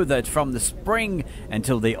know that from the spring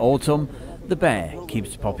until the autumn, the Bear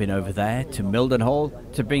keeps popping over there to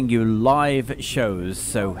Mildenhall to bring you live shows.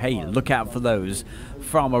 So hey, look out for those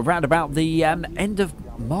from around about the end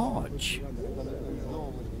of March.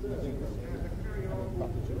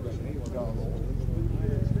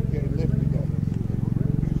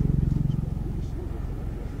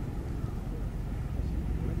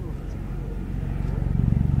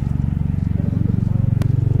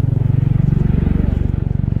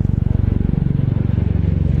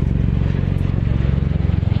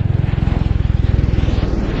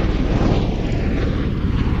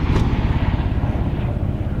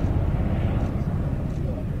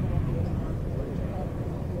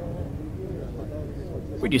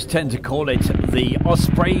 We just tend to call it the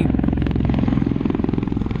Osprey,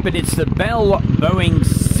 but it's the Bell Boeing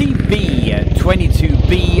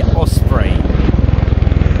CB-22B Osprey.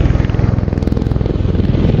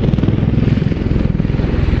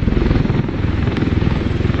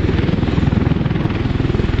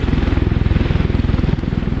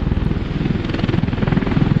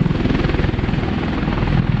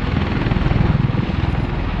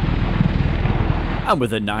 And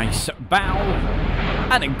with a nice bow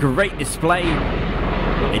and a great display,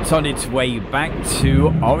 it's on its way back to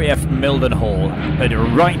RAF Mildenhall. But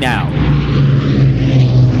right now,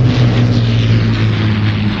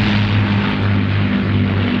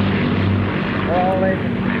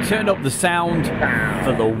 turn up the sound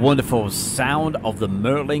for the wonderful sound of the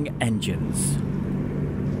Merlin engines.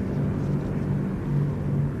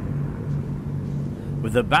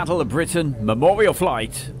 With the Battle of Britain Memorial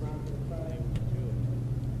Flight,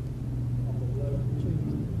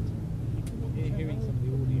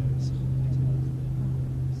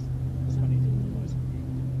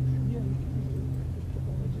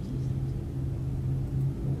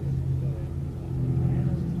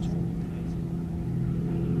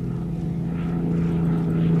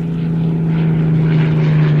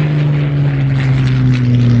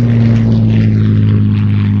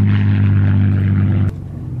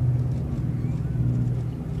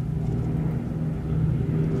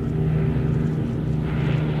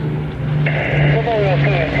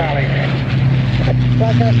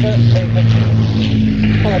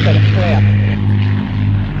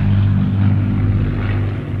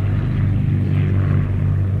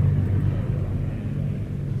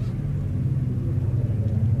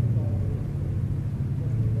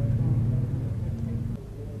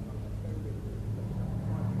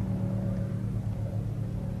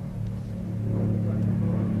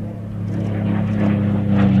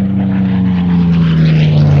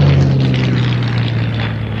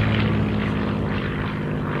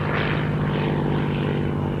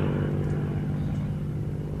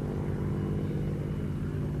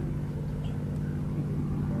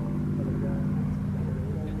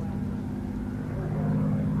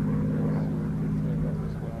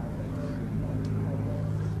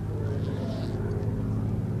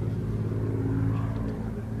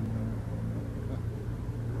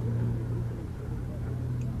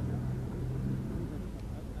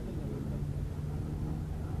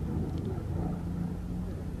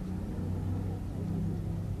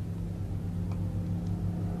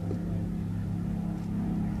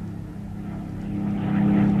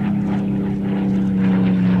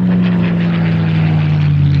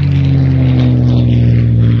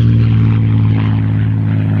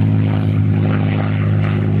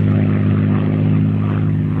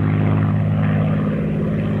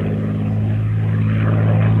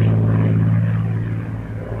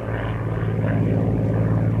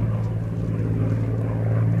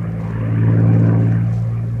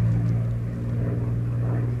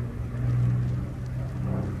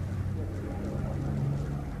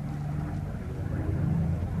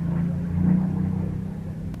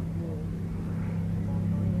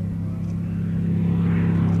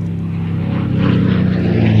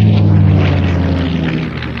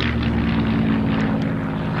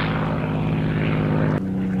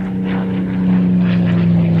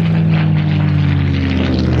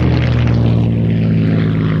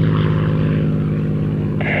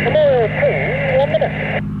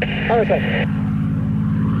 Okay.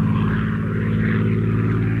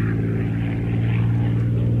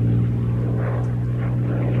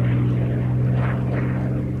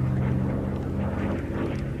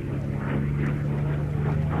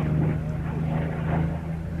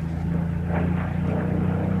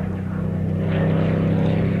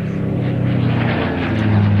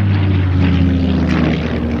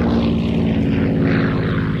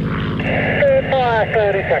 Fire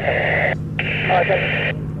 30 seconds. Okay.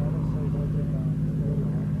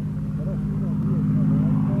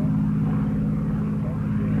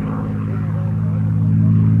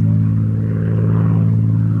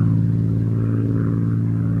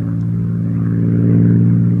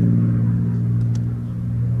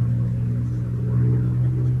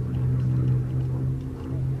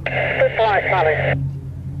 Good flight, Charlie.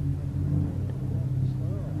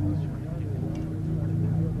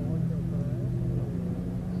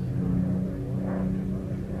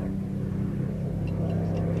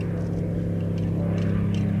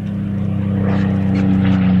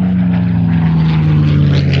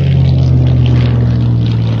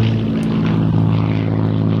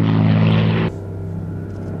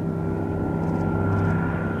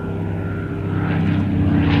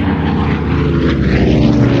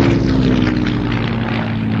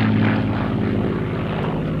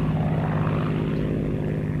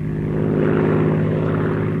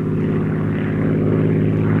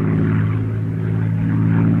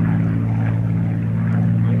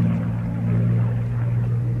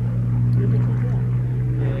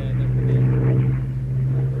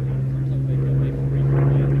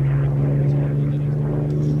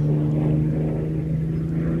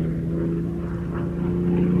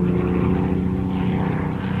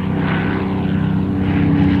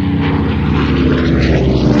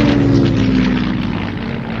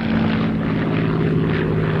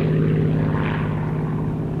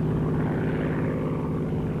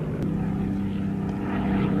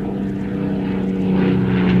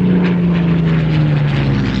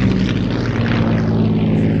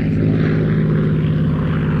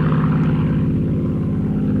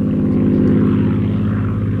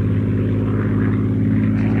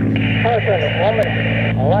 Okay, 1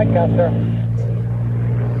 minute. All right, sir.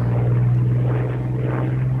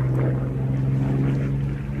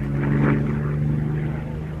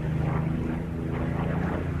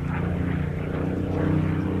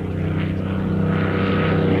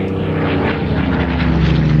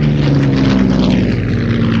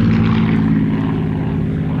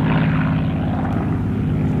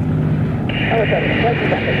 Okay, 20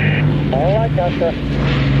 seconds. All right, sir.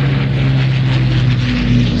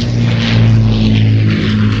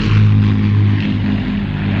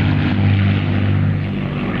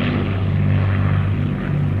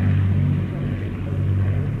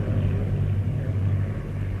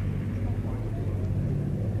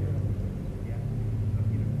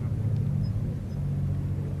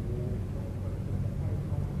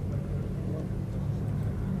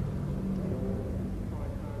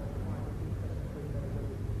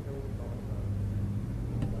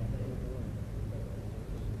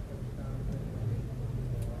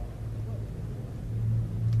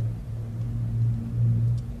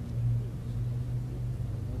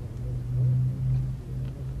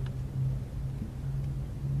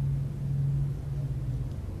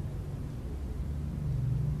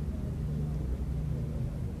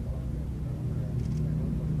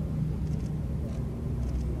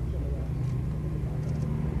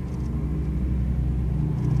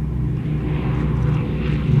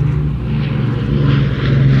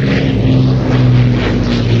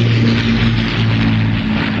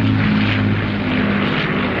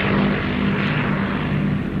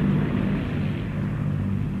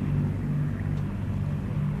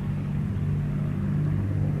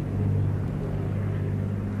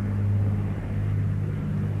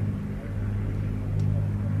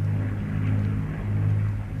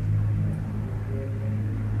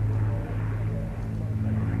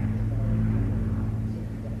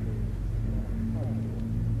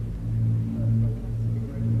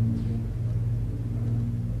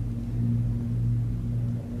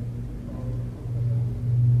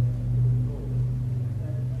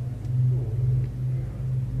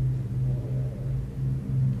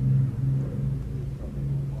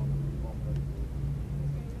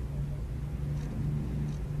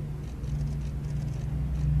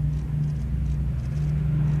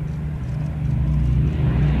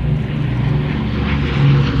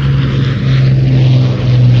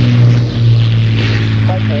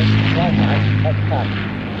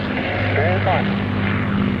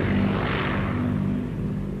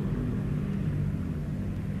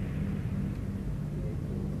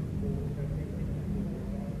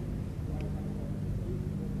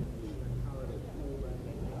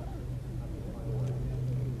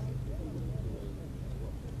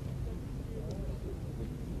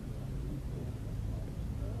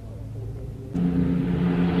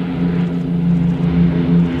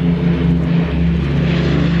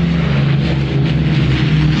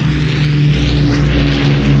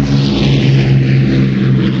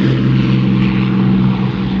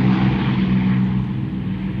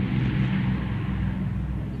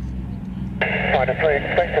 Spider 3,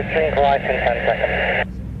 expect to change right in 10 seconds.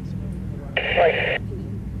 Right.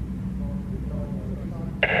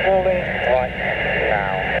 Holding right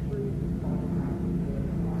now.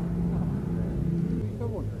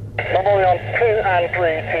 Memorial 2 and 3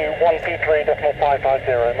 to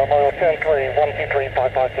 1P3.550. Memorial 2 and 3,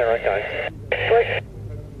 1P3.550, go. Great.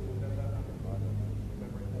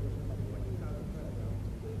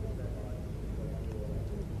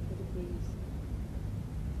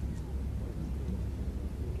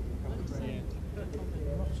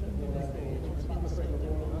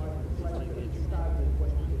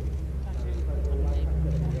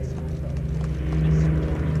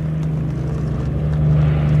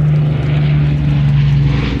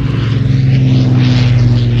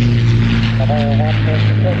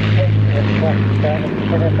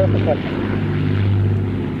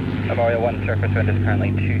 Memorial 1 surface wind is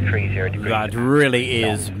currently 230 degrees. That really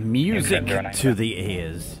is music to the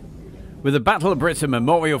ears. With the Battle of Britain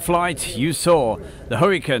Memorial Flight, you saw the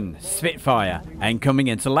Hurricane, Spitfire, and coming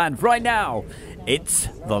into land right now, it's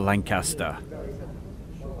the Lancaster.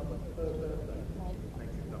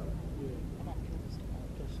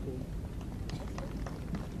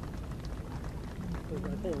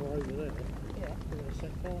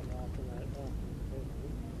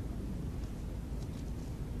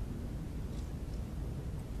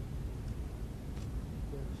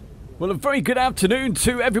 Well, a very good afternoon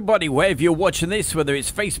to everybody, wherever you're watching this, whether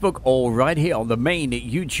it's Facebook or right here on the main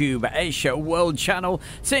YouTube Airshow World channel.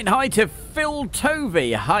 Saying hi to Phil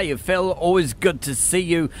Tovey. Hi, Phil. Always good to see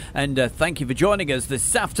you. And thank you for joining us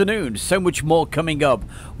this afternoon. So much more coming up.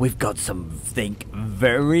 We've got something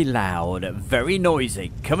very loud, very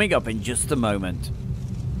noisy coming up in just a moment.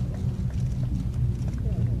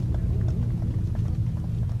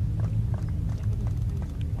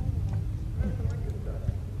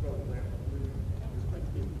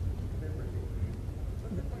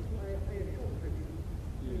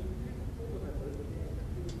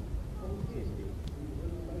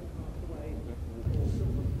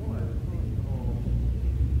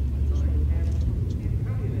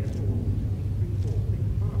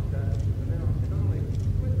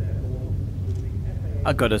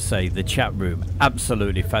 I gotta say, the chat room,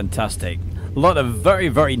 absolutely fantastic. A lot of very,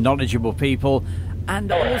 very knowledgeable people,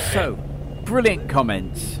 and also brilliant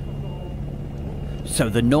comments. So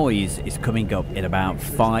the noise is coming up in about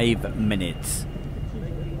 5 minutes.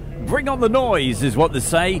 Bring on the noise is what they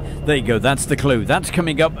say. There you go, that's the clue. That's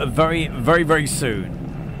coming up very, very, very soon.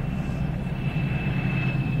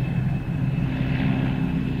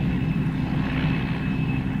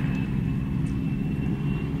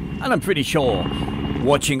 And I'm pretty sure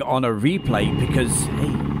watching on a replay, because hey,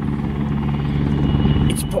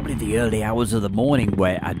 it's probably the early hours of the morning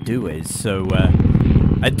where Adu is. So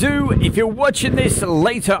Adu, if you're watching this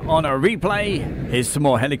later on a replay, here's some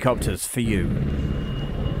more helicopters for you.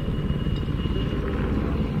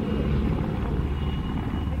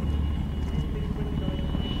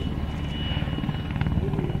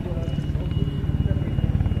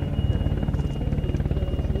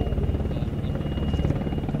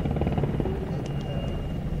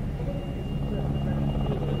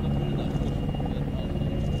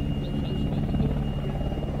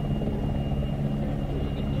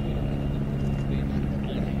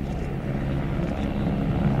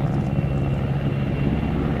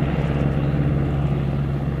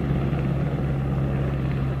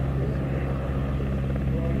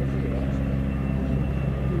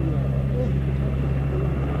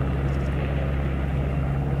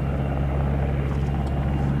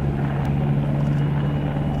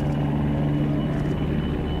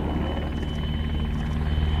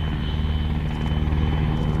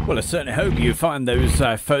 Well, I certainly hope you find those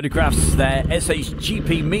photographs there,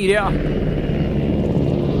 SHGP Media.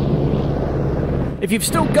 If you've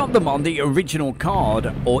still got them on the original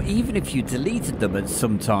card, or even if you deleted them at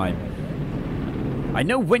some time. I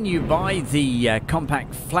know when you buy the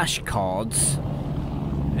compact flash cards,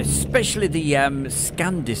 especially the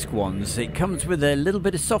ScanDisk ones, it comes with a little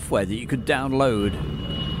bit of software that you could download.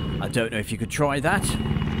 I don't know if you could try that.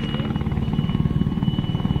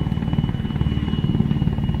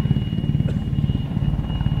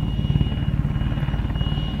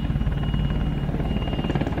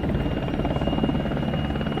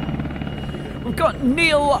 Got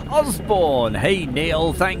Neil Osborne. Hey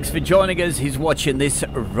Neil, thanks for joining us. He's watching this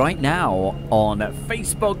right now on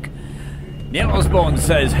Facebook. Neil Osborne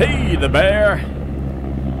says, hey the bear.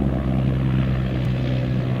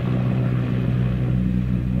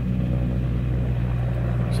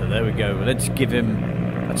 So there we go. Let's give him,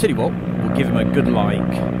 I'll tell you what, we'll give him a good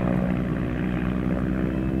like.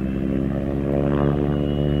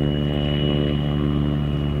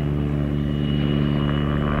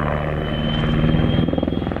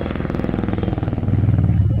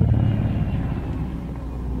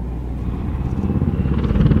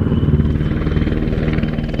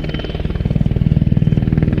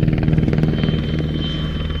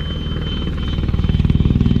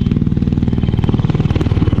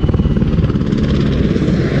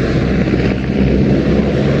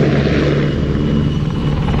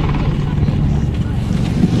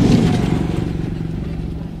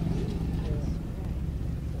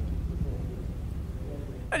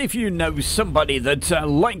 And if you know somebody that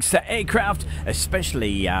likes the aircraft,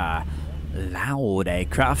 especially loud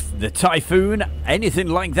aircraft, the Typhoon, anything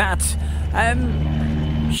like that,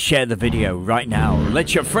 share the video right now.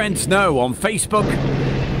 Let your friends know on Facebook.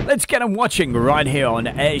 Let's get them watching right here on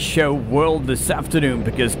Airshow World this afternoon,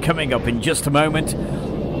 because coming up in just a moment,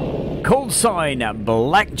 call sign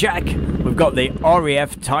Blackjack, we've got the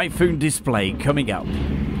RAF Typhoon display coming up.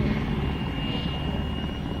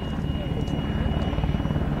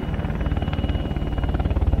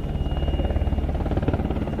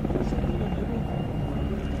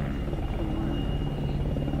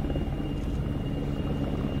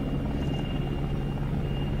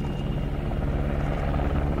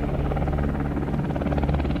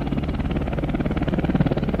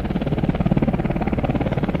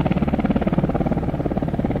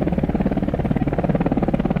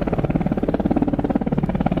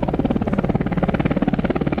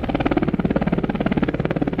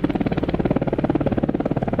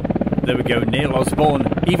 There we go, Neil Osborne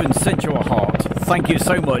even sent you a heart. Thank you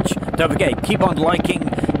so much. Don't forget, keep on liking,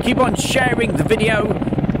 keep on sharing the video,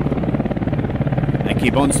 and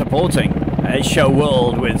keep on supporting Airshow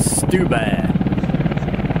World with Stu Bear.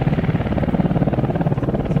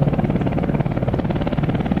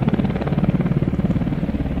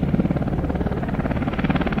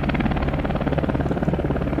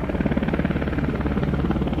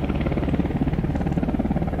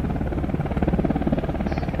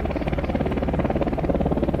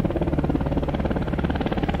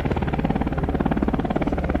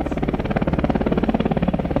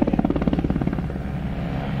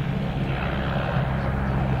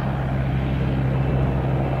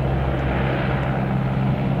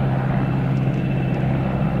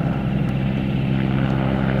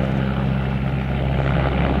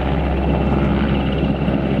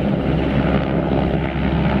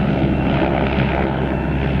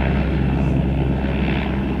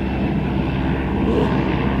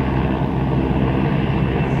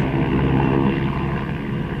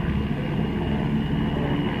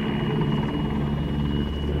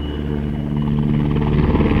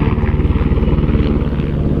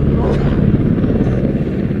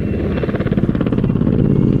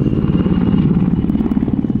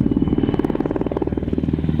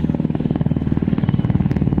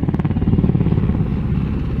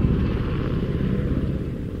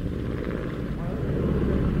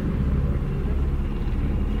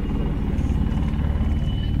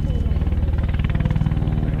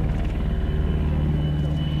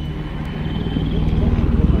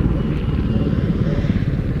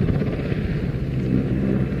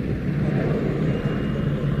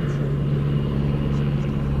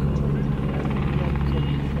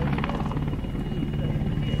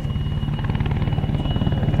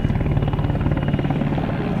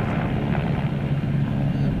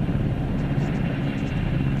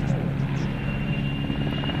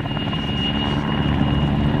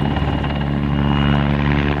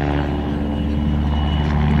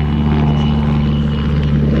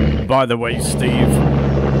 By the way, Steve,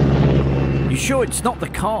 you sure it's not the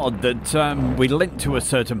card that we linked to a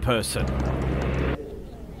certain person?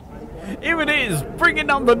 Here it is, bringing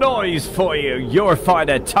on the noise for you,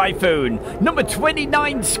 Eurofighter Typhoon, number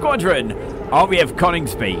 29 Squadron, RAF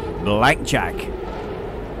Coningsby, Blackjack.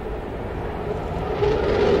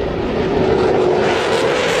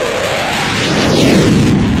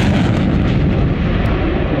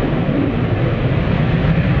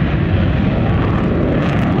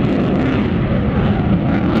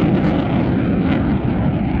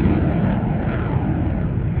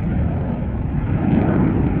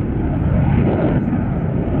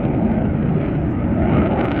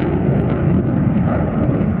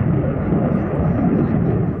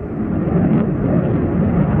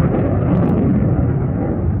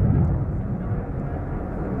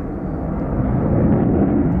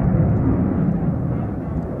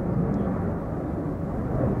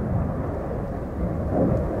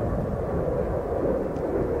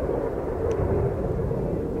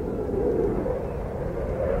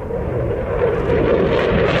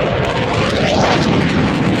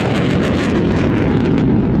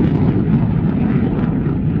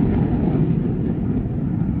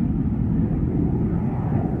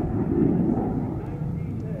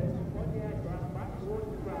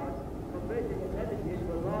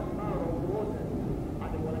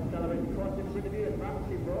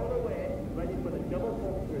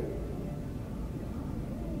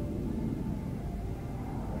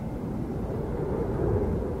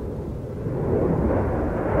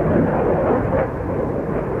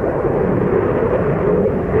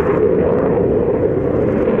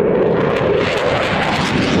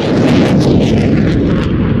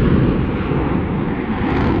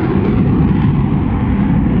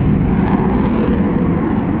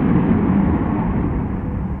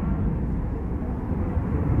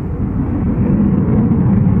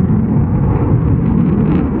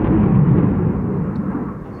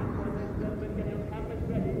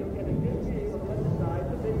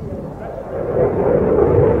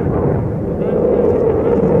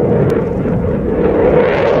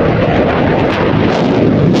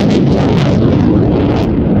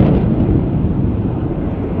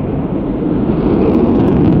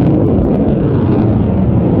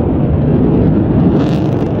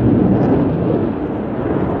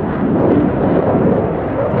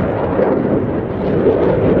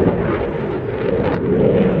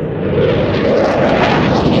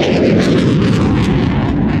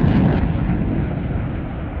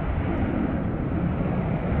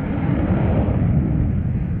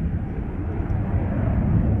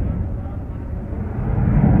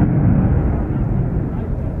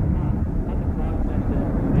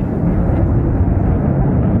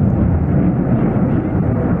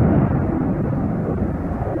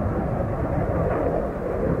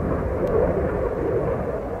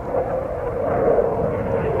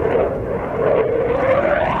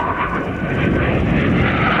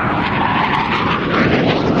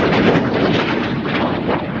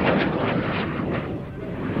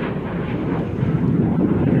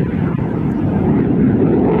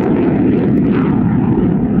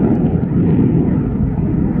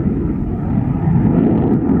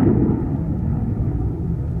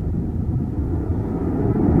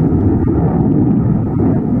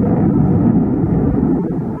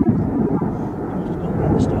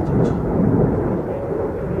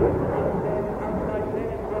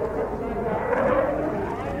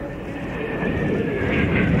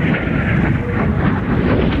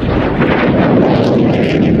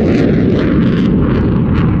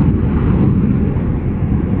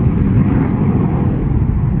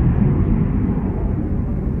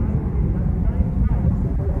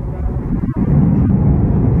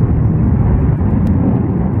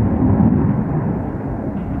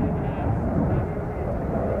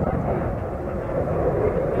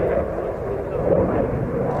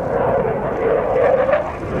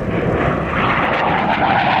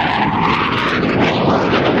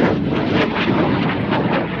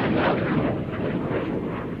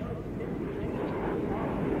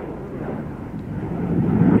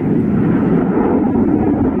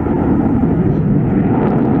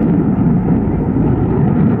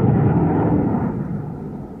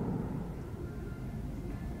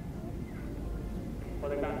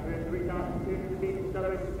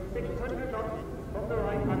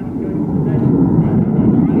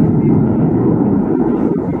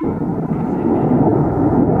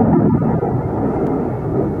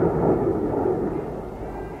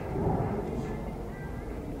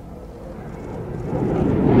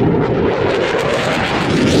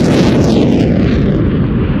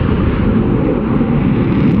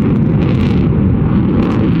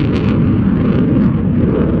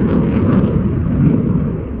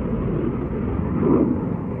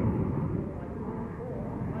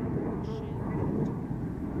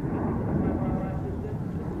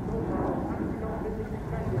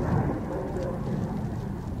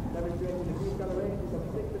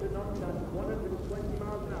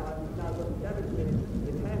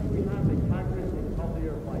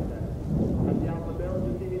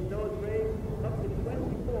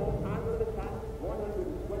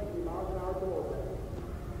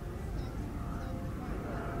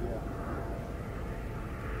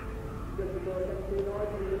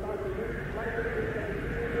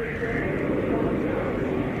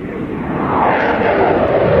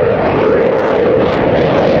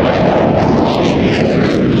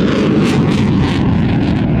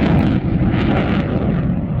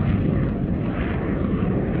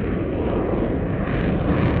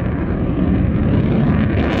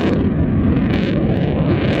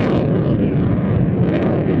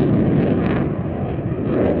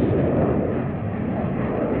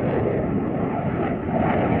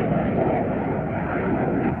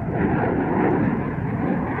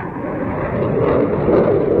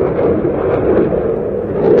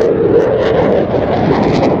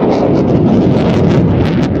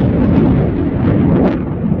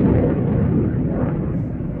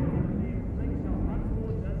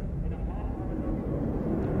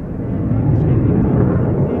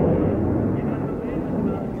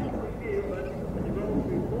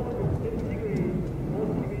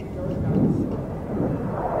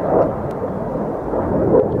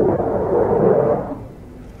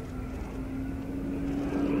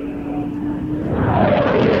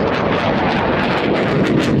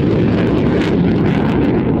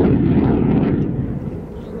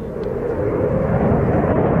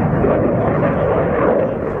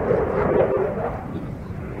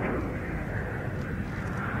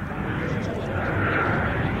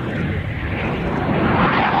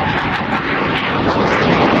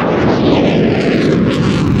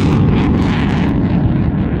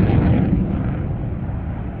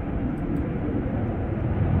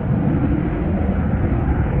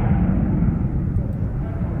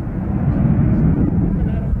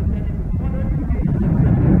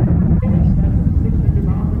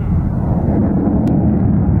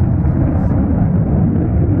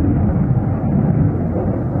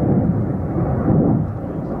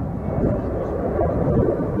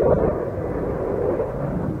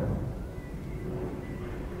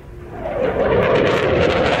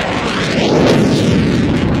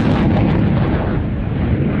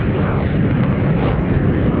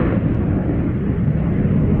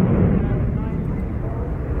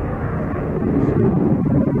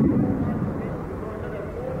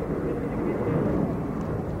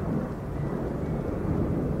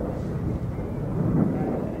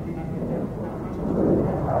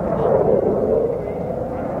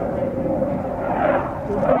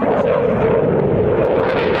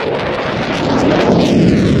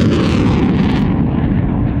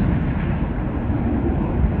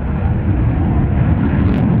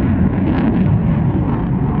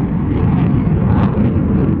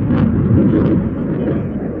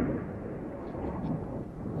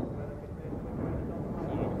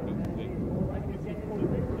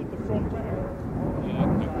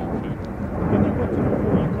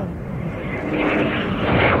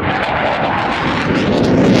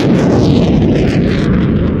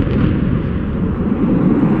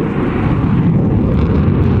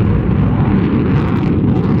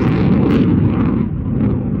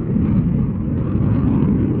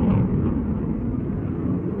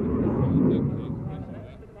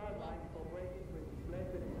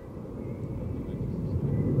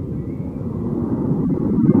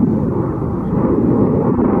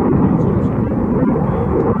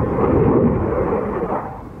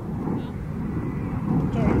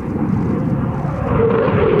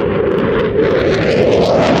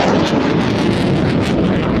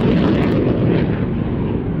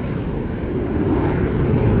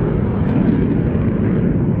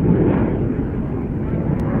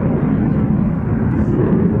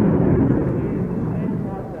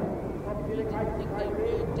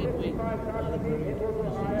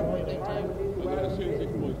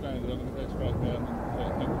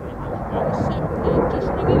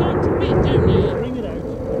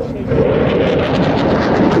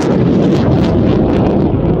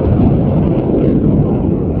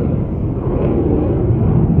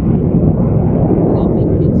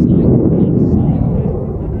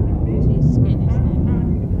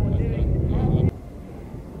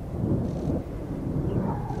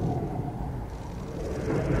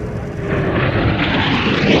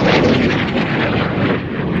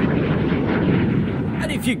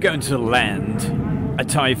 going to land a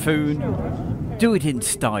Typhoon, do it in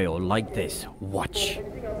style like this. Watch.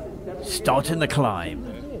 Starting the climb.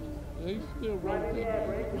 He's still rolling.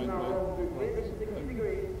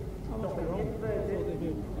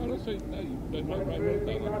 Honestly, no, they won't roll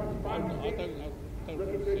down. I don't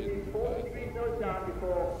really see it.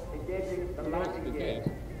 The rest of the gears,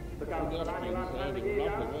 all the other ones, they were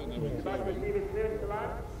lovely, weren't they?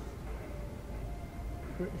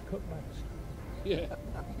 British cutbacks. Yeah,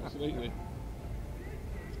 absolutely.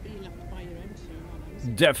 You'll have to buy your own soon,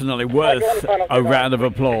 aren't Definitely worth a round of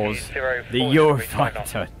applause. The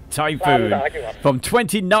Eurofighter Typhoon from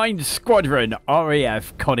 29 Squadron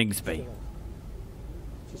RAF Coningsby.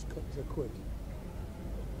 Just cut so quick.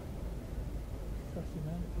 That's the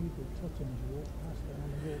amount of people touching as you walk past down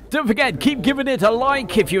the road. Don't forget, keep giving it a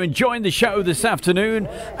like if you're enjoying the show this afternoon.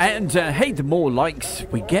 And hey, the more likes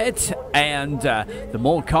we get and the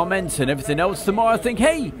more comments and everything else, the more I think,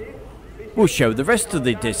 hey, we'll show the rest of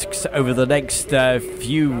the discs over the next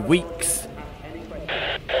few weeks.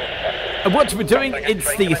 And what we're doing,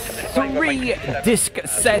 it's the 3-disc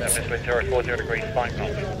set.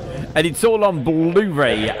 And it's all on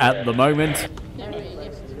Blu-ray at the moment.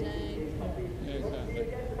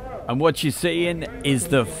 And what you're seeing is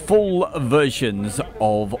the full versions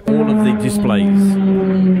of all of the displays.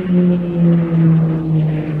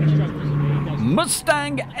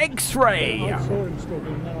 Mustang X-Ray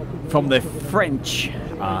from the French.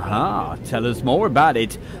 Tell us more about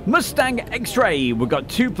it. Mustang X-Ray. We've got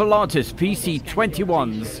 2 Pilatus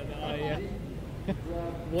PC-21s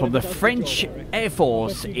from the French Air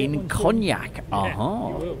Force in Cognac.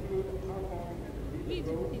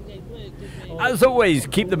 As always,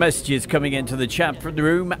 keep the messages coming into the chat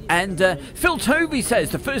room. And Phil Tovey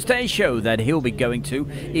says the first air show that he'll be going to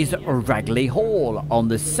is Ragley Hall on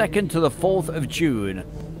the 2nd to the 4th of June.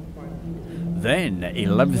 Then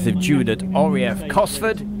 11th of June at RAF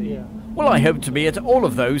Cosford. Well, I hope to be at all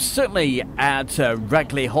of those, certainly at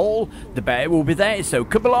Ragley Hall. The bear will be there, so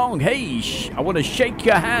come along. Hey, I want to shake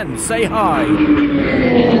your hand, say hi.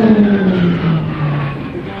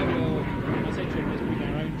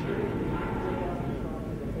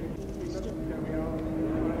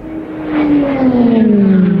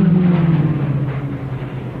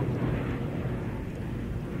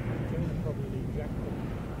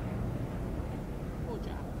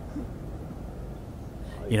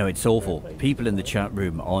 You know, it's awful. People in the chat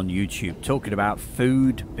room on YouTube talking about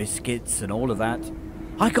food, biscuits and all of that.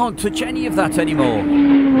 I can't touch any of that anymore.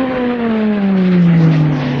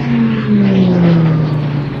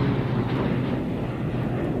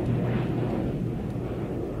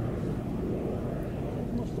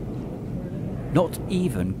 Not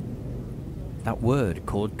even that word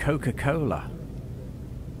called Coca-Cola.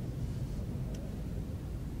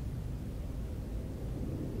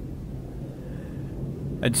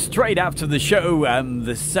 And straight after the show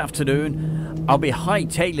this afternoon, I'll be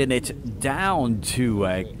hightailing it down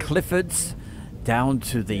to Clifford's, down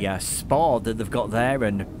to the spa that they've got there,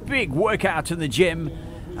 and a big workout in the gym,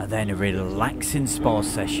 and then a relaxing spa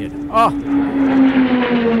session. Oh!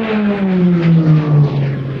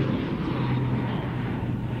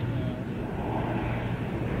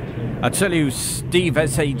 I tell you, Steve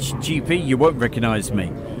SHGP, you won't recognise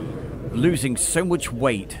me. Losing so much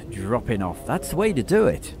weight, dropping off. That's the way to do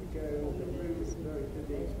it.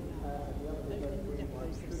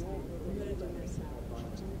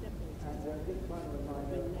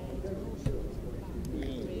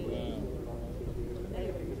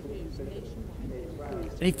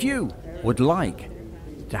 And if you would like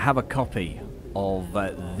to have a copy of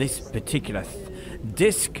this particular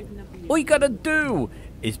disc, all you gotta do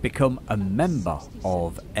is become a member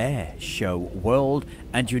of Air Show World,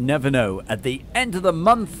 and you never know, at the end of the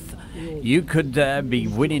month you could be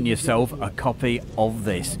winning yourself a copy of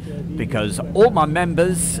this, because all my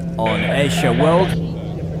members on Air Show World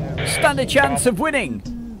stand a chance of winning.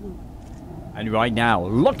 And right now,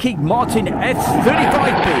 Lockheed Martin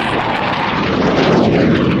F-35B.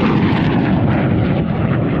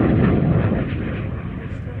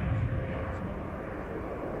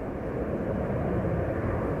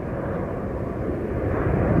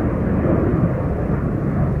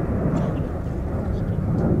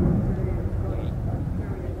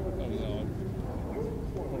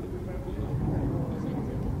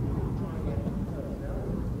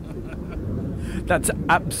 That's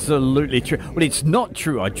absolutely true. Well, it's not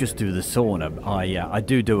true. I just do the sauna. I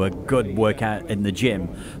do a good workout in the gym.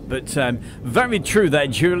 But very true there,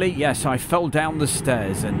 Julie. Yes, I fell down the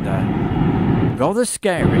stairs and rather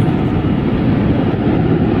scary.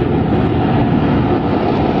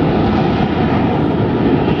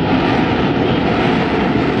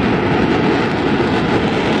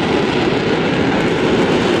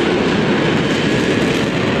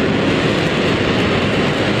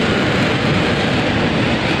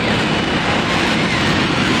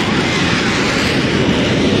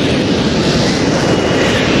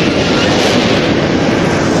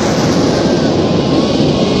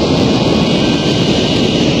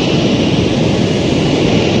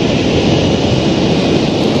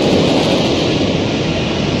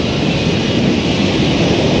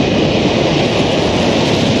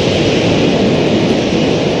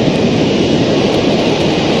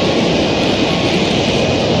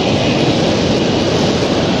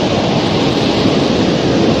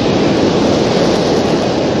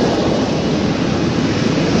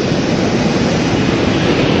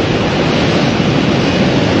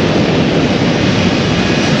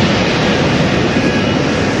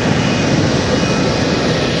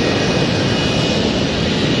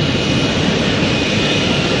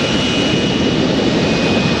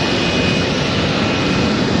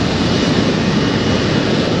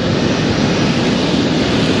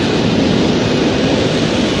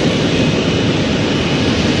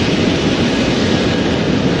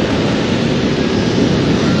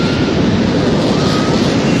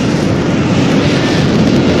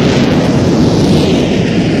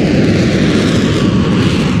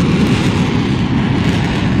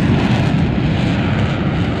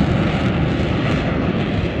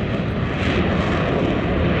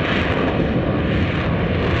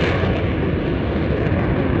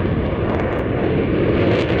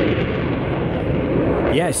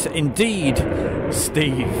 Yes, indeed,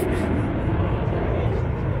 Steve.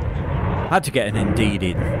 Had to get an indeed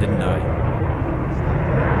in, didn't I?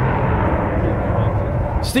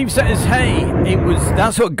 Steve says, hey,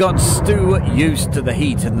 that's what got Stu used to the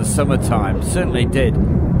heat in the summertime. Certainly did.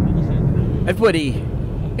 Everybody,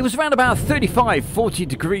 it was around about 35, 40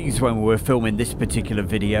 degrees when we were filming this particular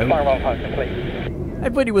video.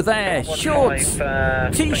 Everybody were there, shorts,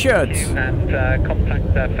 t-shirts.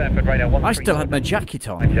 I still had my jacket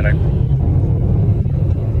on.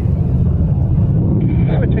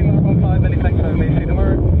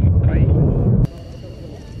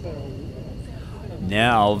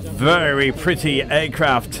 Now, very pretty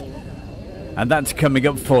aircraft. And that's coming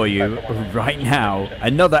up for you right now.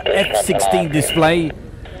 Another F-16 display.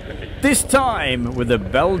 This time with a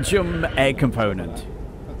Belgium air component.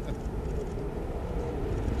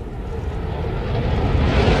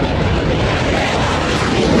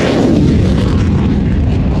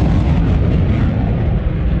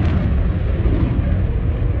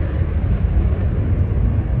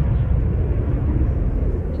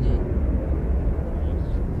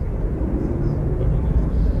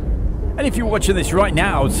 And if you're watching this right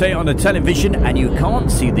now, say on a television, and you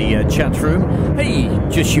can't see the chat room, hey,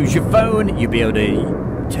 just use your phone, you'll be able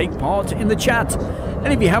to take part in the chat.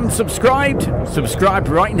 And if you haven't subscribed, subscribe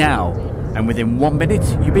right now. And within 1 minute,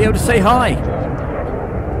 you'll be able to say hi.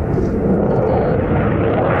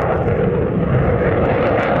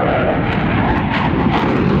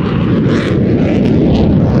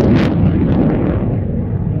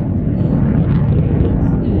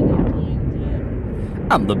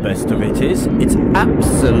 And the best of it is, it's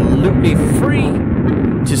absolutely free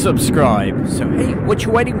to subscribe. So hey, what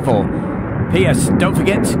you waiting for? P.S. Don't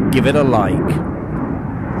forget, give it a like.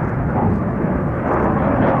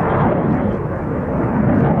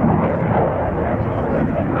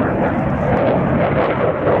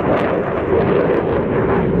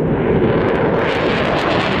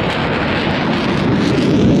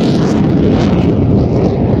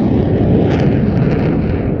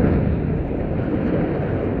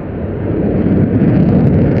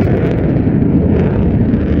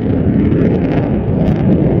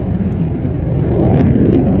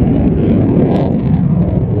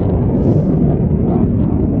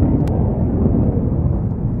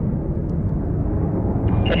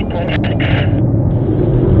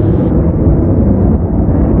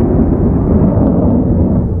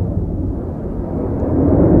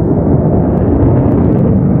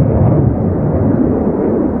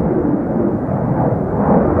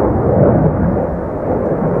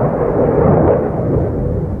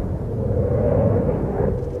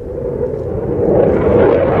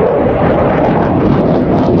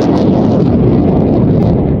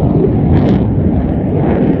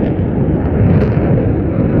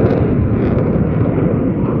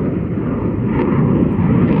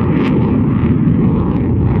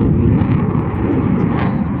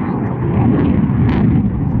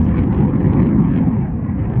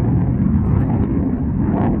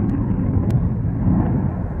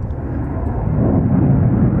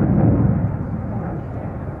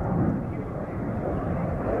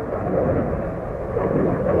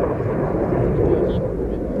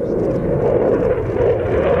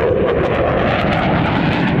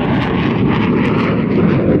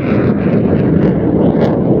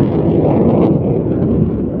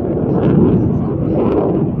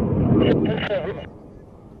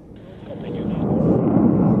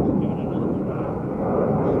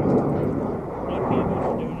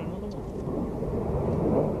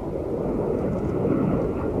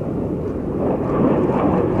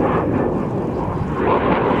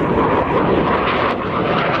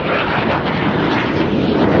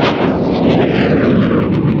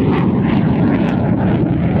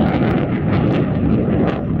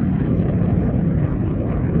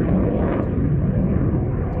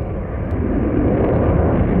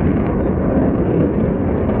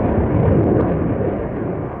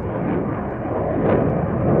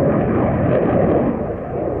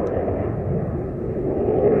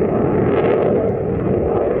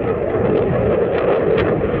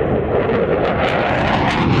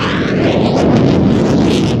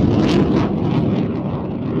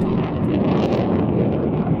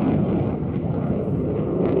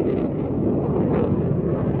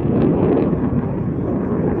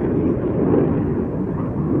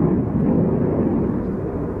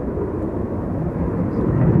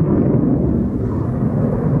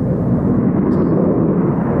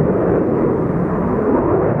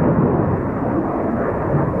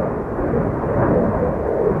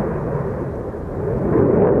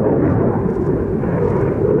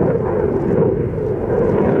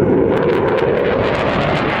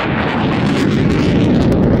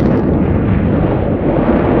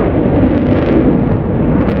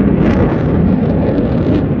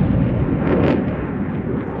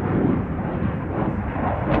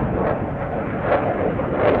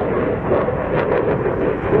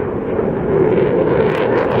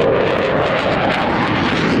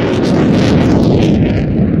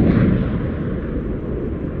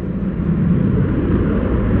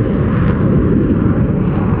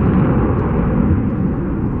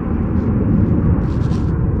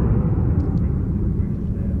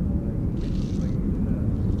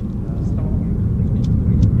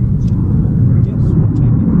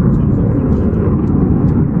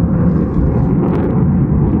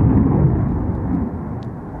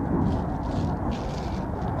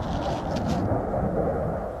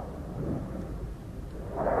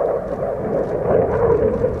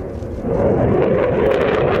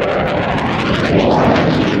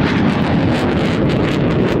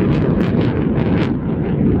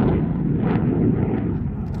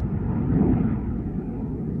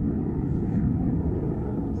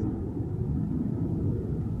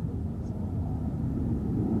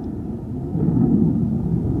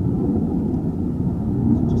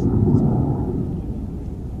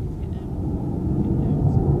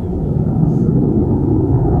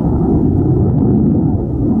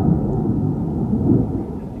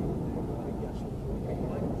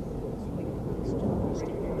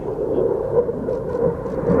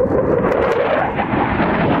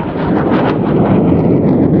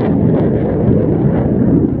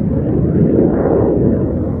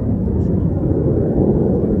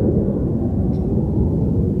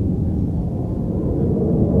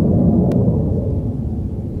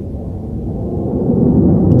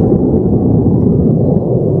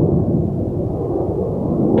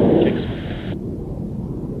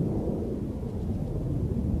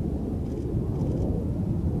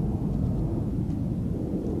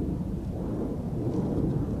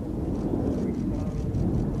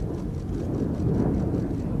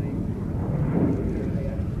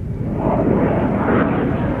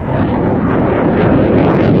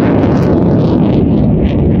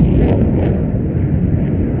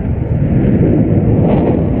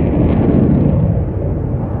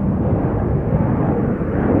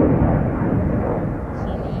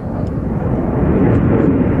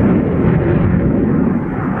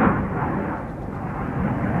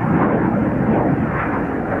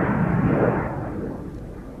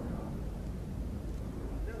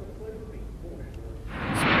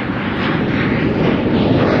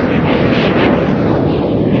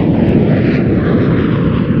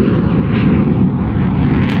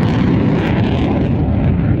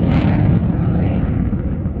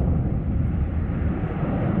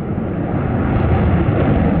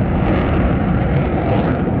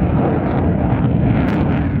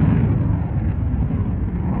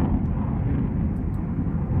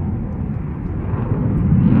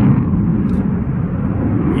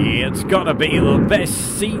 gotta be the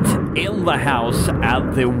best seat in the house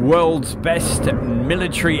at the world's best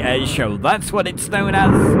military air show. That's what it's known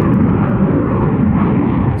as.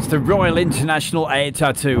 It's the Royal International Air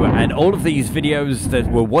Tattoo, and all of these videos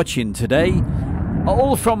that we're watching today are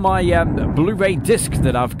all from my Blu-ray disc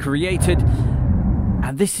that I've created,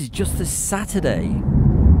 and this is just the Saturday.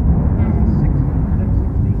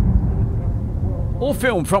 All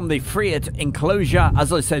filmed from the Friat enclosure.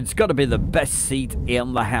 As I said, it's got to be the best seat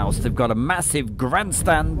in the house. They've got a massive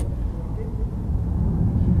grandstand.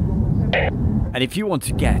 And if you want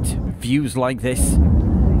to get views like this,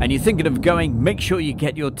 and you're thinking of going, make sure you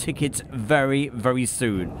get your tickets very, very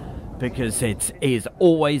soon, because it is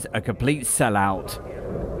always a complete sellout.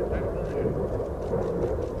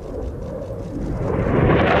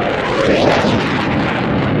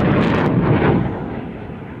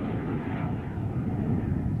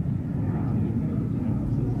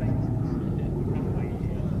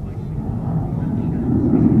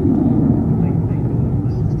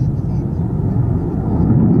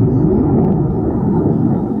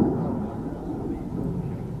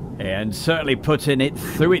 And certainly putting it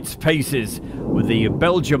through its paces with the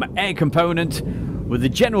Belgium air component with the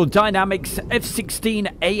General Dynamics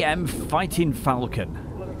F-16AM Fighting Falcon.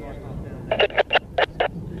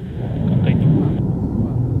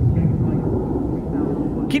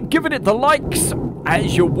 Keep giving it the likes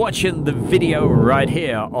as you're watching the video right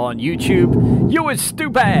here on YouTube. You're with Stu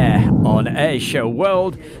Bear on Airshow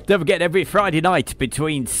World. Don't forget, every Friday night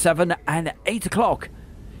between 7 and 8 o'clock,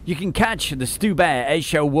 you can catch the Stu Bear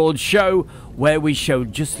Airshow World show, where we show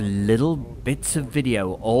just little bits of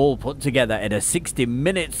video all put together in a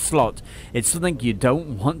 60-minute slot. It's something you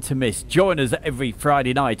don't want to miss. Join us every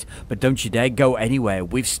Friday night, but don't you dare go anywhere.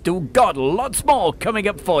 We've still got lots more coming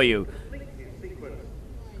up for you.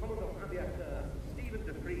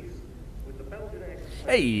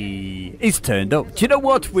 Hey, he's turned up. Do you know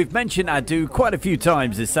what? We've mentioned Adu quite a few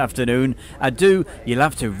times this afternoon. Adu, you'll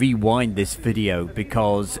have to rewind this video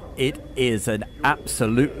because it is an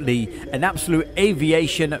absolute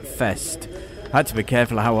aviation fest. I had to be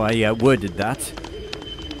careful how I worded that.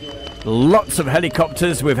 Lots of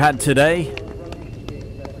helicopters we've had today.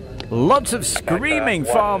 Lots of screaming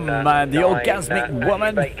from the orgasmic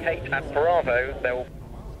woman.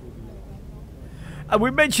 And we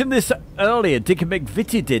mentioned this earlier, Dick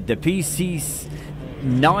McVitie did, the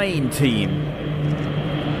PC-9 team.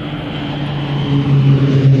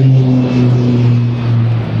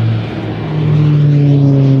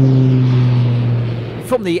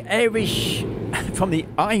 From the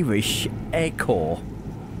Irish Air Corps.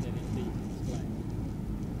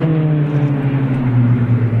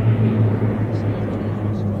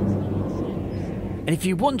 And if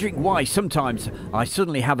you're wondering why sometimes I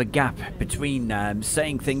suddenly have a gap between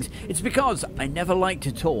saying things, it's because I never like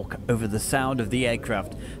to talk over the sound of the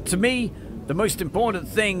aircraft. To me, the most important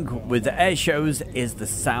thing with air shows is the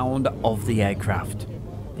sound of the aircraft.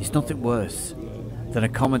 There's nothing worse than a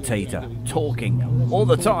commentator talking all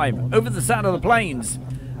the time over the sound of the planes.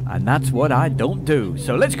 And that's what I don't do.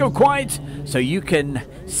 So let's go quiet so you can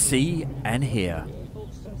see and hear.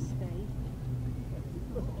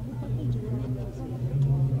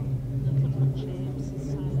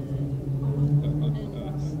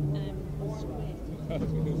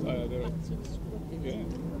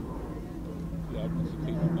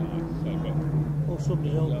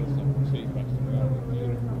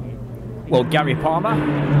 Well, Gary Palmer.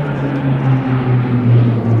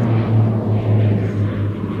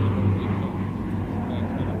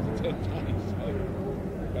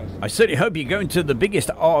 I certainly hope you're going to the biggest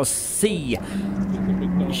RC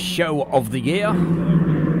show of the year.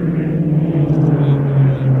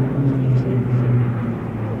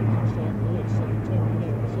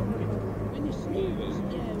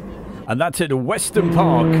 And that's at Western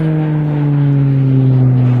Park.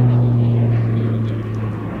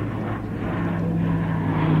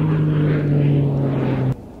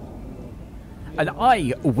 And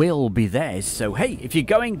I will be there, so hey, if you're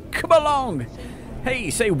going, come along. Hey,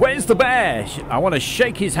 say, where's the bear? I want to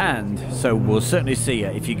shake his hand, so we'll certainly see you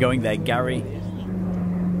if you're going there, Gary.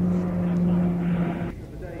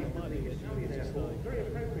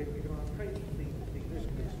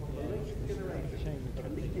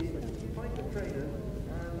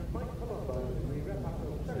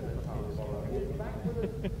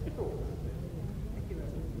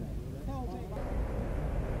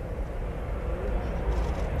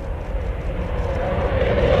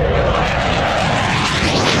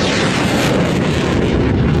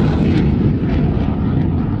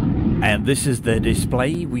 And this is the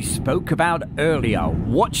display we spoke about earlier.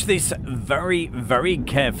 Watch this very, very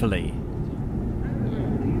carefully.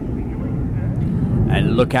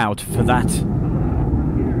 And look out for that,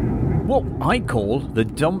 what I call the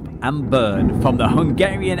dump and burn from the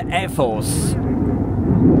Hungarian Air Force.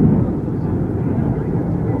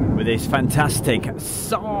 With this fantastic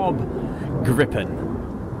Saab Gripen.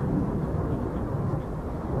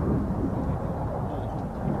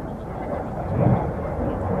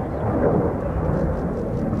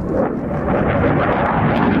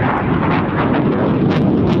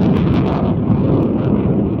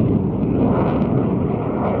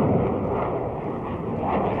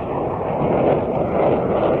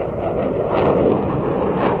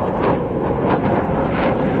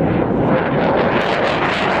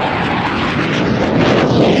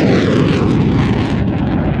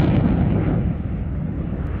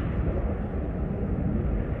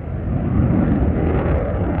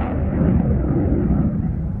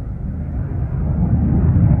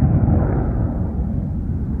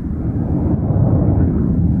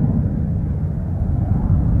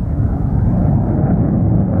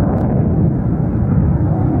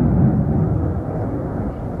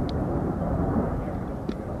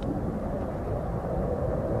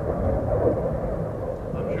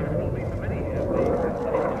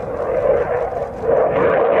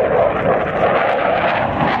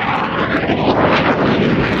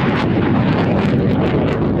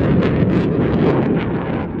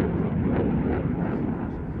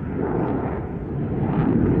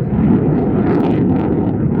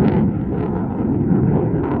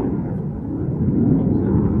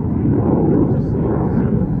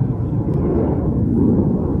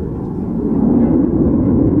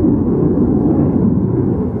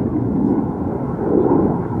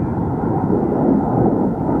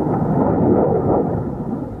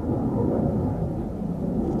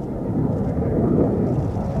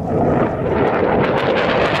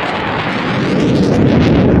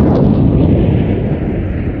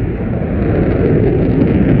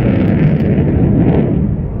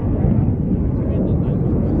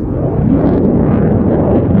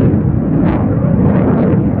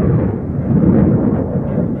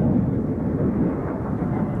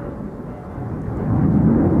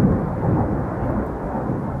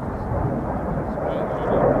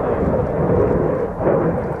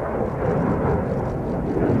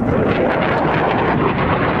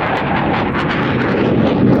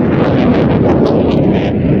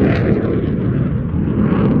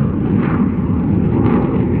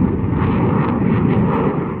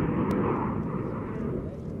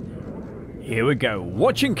 Here we go.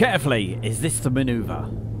 Watching carefully. Is this the maneuver?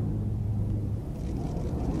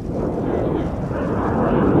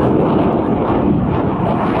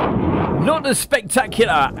 Not as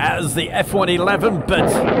spectacular as the F111, but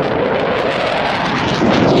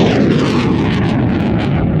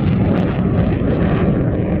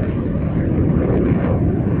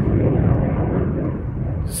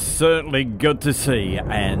certainly good to see.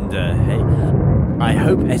 And hey, I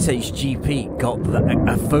hope SHGP got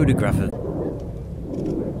a photograph of.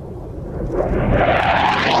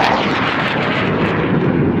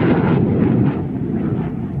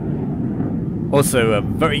 Also, a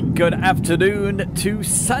very good afternoon to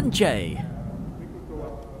Sanjay.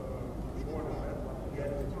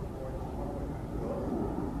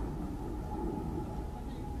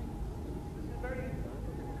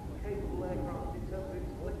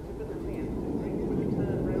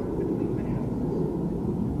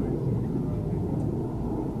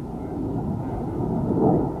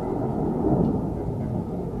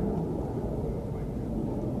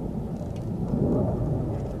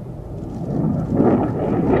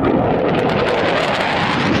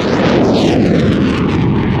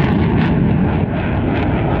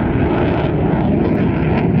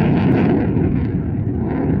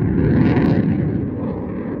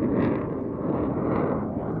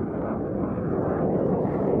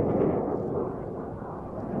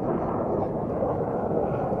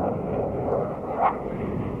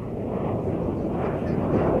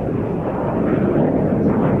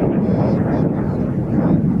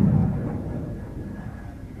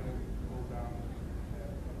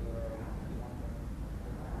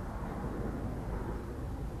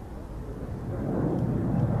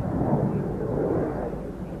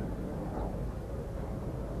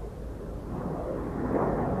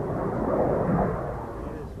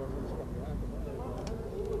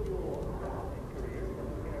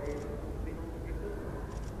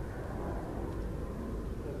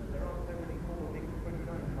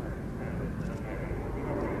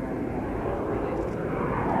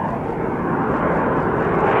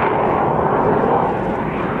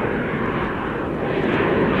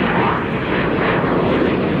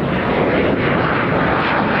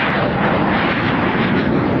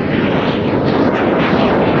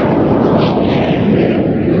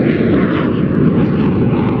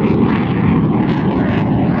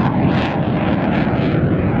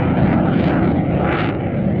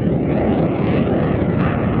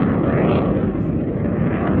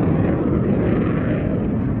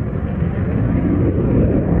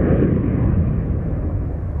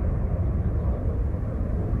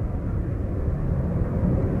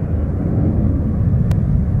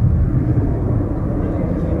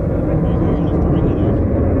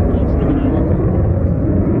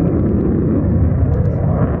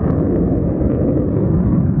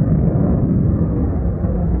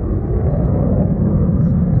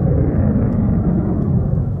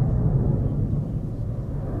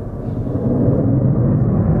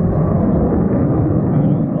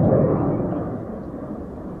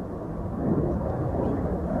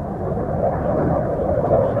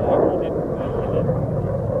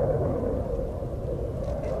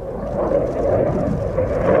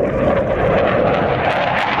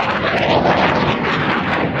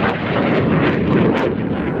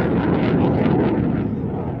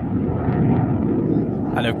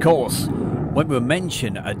 course, when we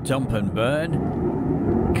mention a dump and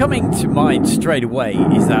burn, coming to mind straight away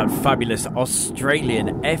is that fabulous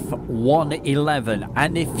Australian F111.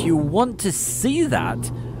 And if you want to see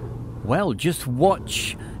that, well, just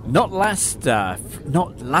watch not last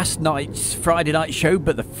night's Friday night show,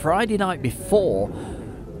 but the Friday night before,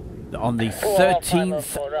 on the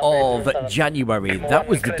 13th of January. That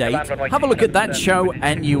was the date. Have a look at that show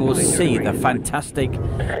and you will see the fantastic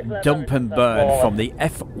dump and burn from the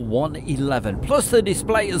F111, plus the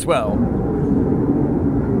display as well.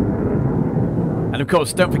 And of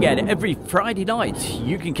course, don't forget, every Friday night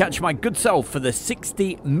you can catch my good self for the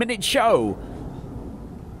 60-minute show,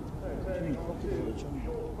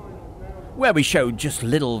 where we show just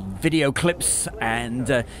little video clips,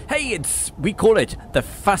 and hey, we call it the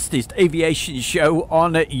fastest aviation show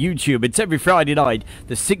on YouTube. It's every Friday night,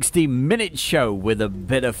 the 60-minute show, with a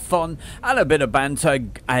bit of fun and a bit of banter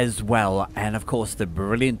as well, and of course the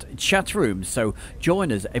brilliant chat room. So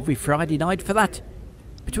join us every Friday night for that,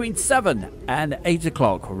 between 7 and 8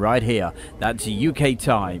 o'clock right here. That's UK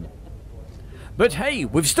time. But hey,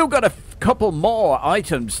 we've still got a couple more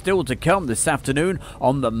items still to come this afternoon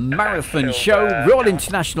on the Marathon Show, Royal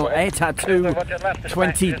International Air Tattoo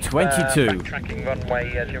 2022. Tracking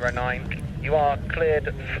runway 09. You are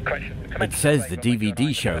cleared for correction. It says the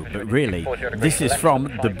DVD show, but really, this is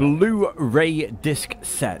from the Blu-ray disc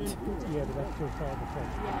set. Yeah, but that's still part of the process.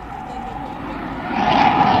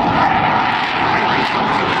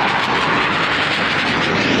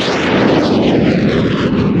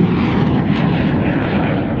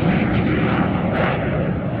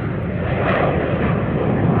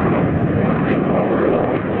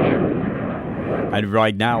 And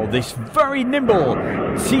right now, this very nimble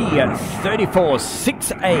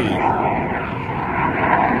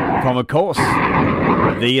T-34-6A from, of course,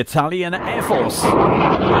 the Italian Air Force. You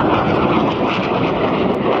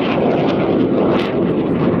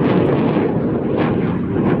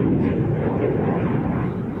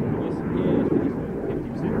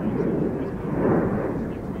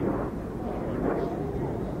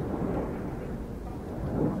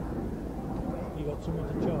got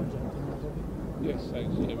someone to charge that? Yes,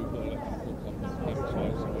 actually, yeah, we've got electrical company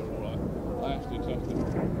inside, so we're all right. I actually just have to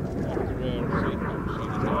wear a seatbelt so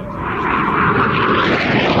the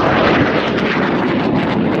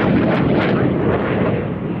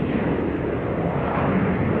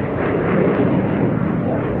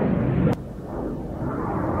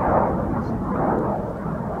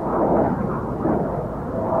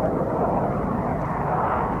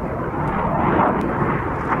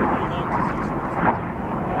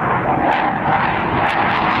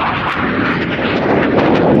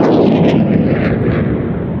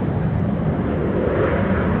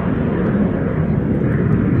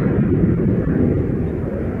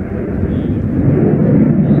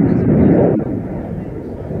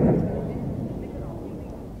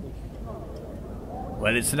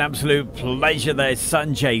Well, it's an absolute pleasure there,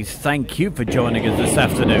 Sanjay. Thank you for joining us this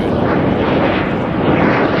afternoon.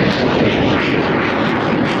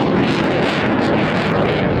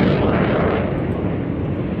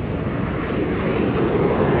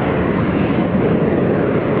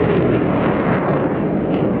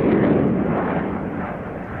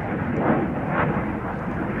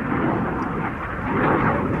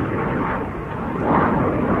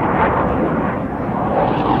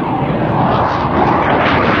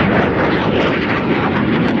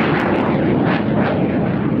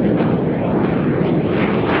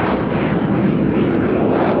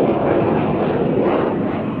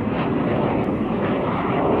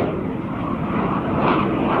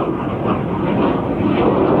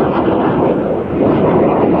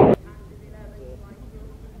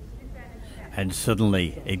 And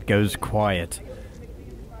suddenly it goes quiet.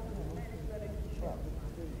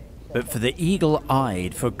 But for the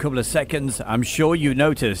eagle-eyed, for a couple of seconds, I'm sure you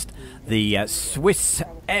noticed the Swiss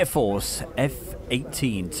Air Force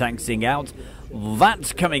F-18 taxiing out.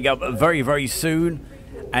 That's coming up very, very soon.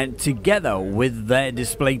 And together with their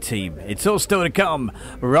display team. It's all still to come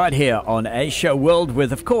right here on Airshow World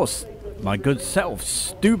with, of course, my good self,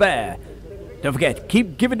 Stu Bear. Don't forget,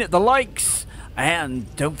 keep giving it the likes.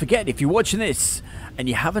 And don't forget, if you're watching this and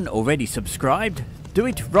you haven't already subscribed, do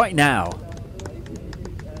it right now.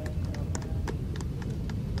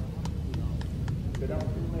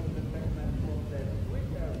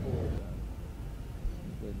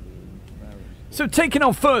 So taking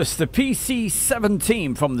on first the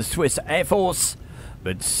PC-17 from the Swiss Air Force,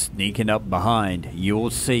 but sneaking up behind, you'll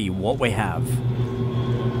see what we have.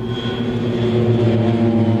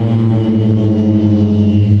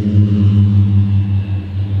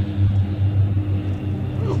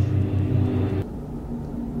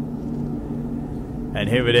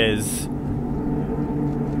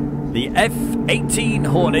 18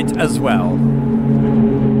 Hornet as well.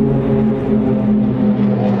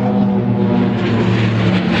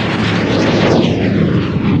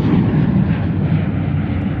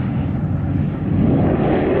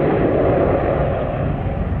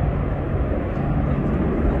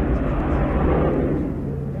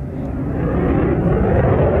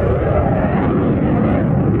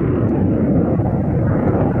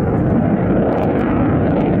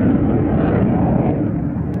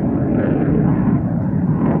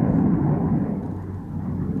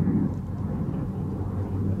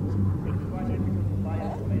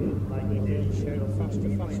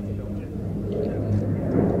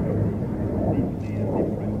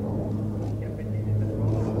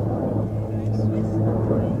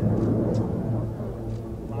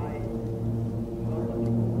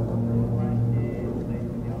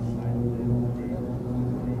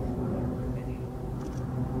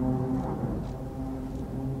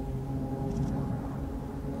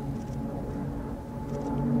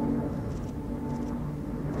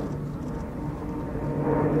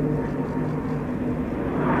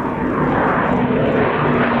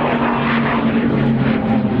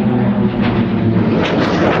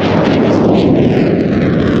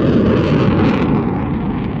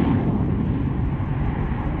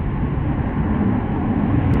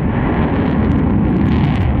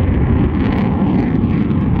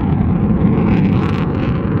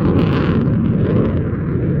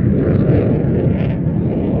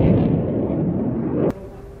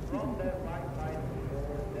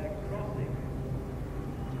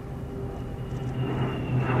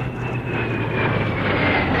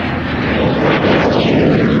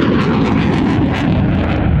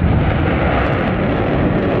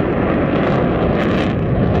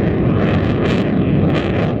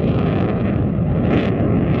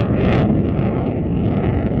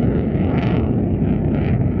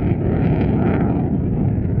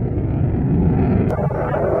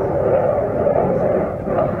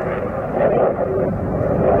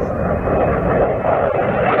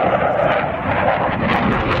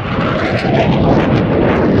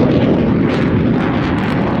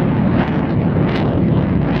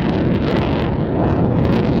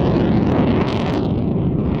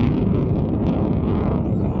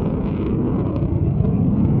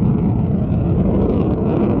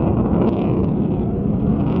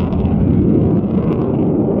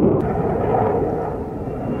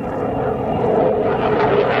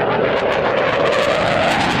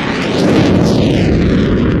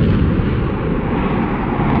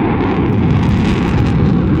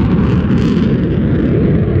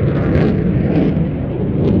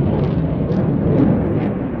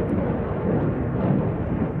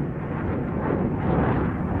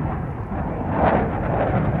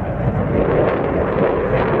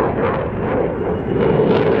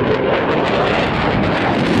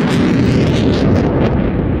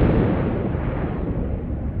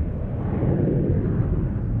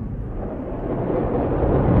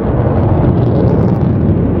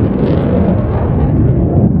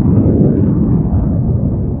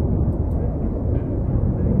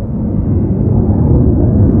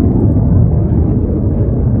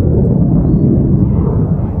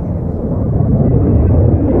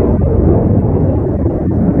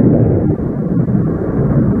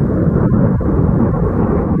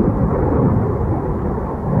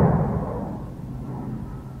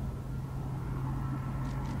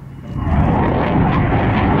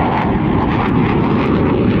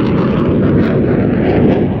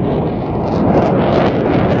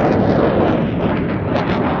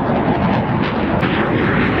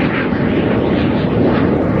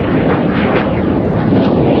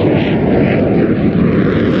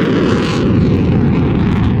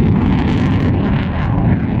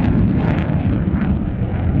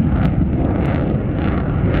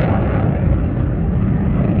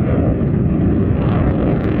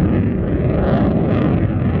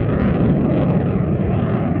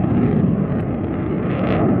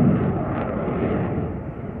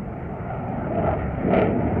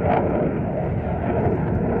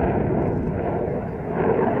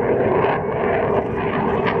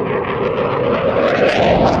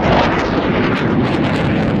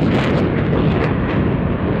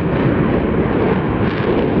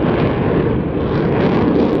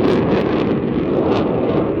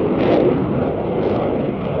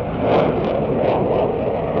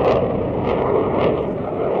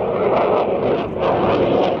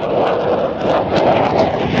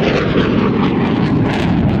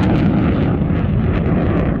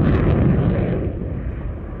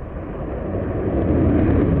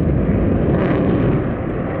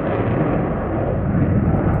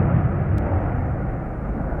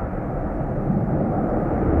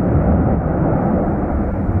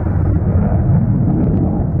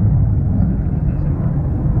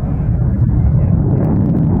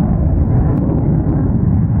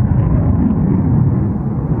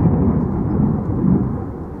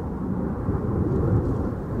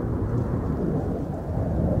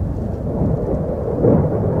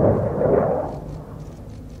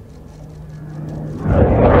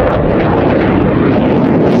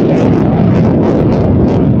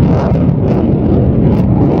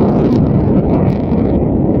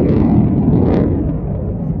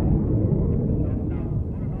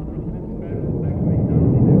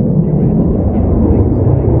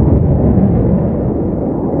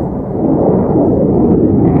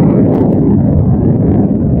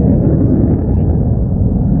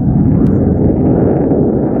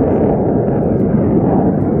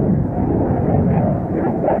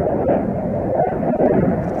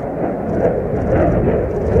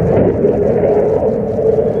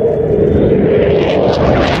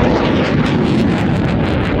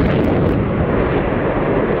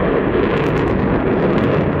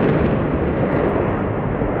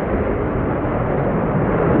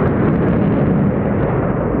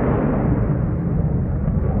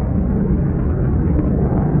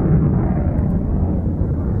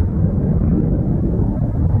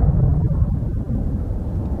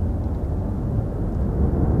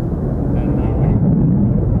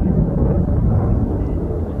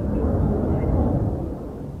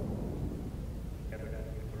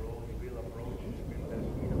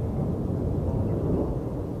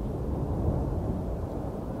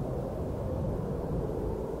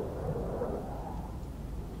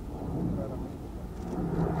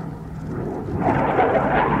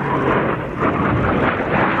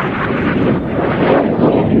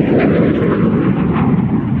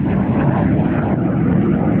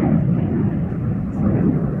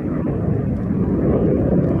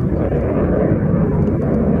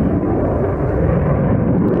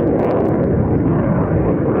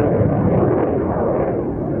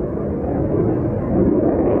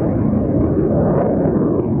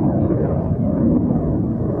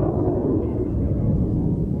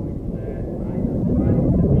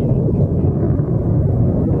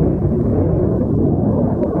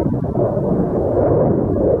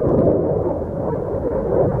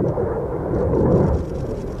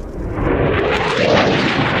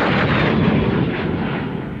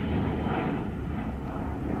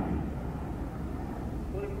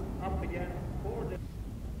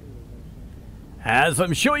 As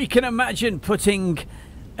I'm sure you can imagine, putting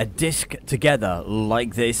a disc together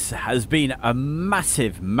like this has been a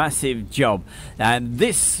massive, massive job, and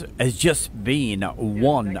this has just been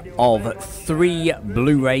one of 3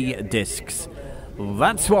 Blu-ray discs.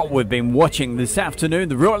 That's what we've been watching this afternoon,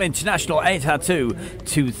 the Royal International ETA 2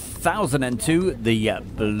 2002, the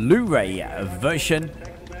Blu-ray version.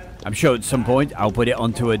 I'm sure at some point I'll put it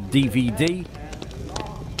onto a DVD,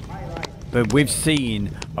 but we've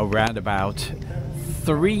seen around about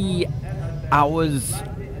 3 hours,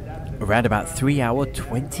 around about 3 hour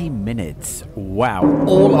 20 minutes. Wow,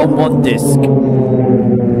 all on one disc.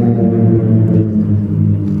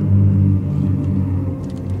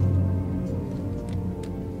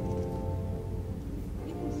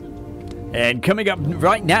 And coming up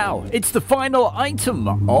right now, it's the final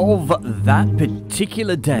item of that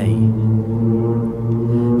particular day.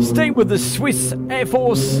 Staying with the Swiss Air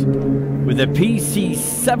Force with the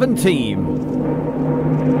PC-17.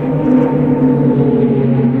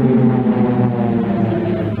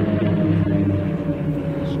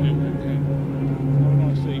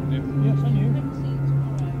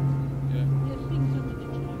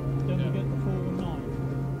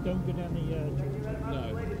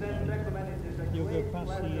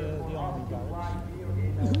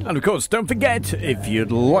 And of course, don't forget, if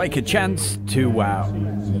you'd like a chance to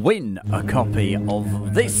win a copy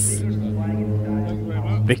of this,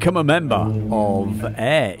 become a member of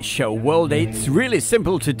Air Show World. It's really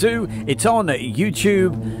simple to do. It's on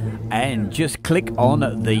YouTube, and just click on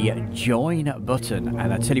the join button,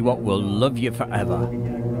 and I tell you what, we'll love you forever.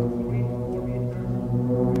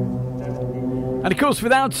 And of course,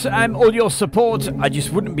 without all your support, I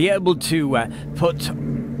just wouldn't be able to put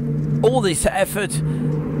all this effort,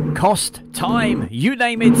 cost, time, you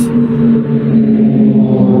name it,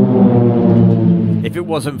 if it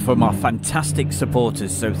wasn't for my fantastic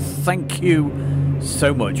supporters. So thank you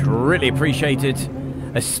so much, really appreciate it.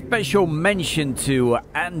 A special mention to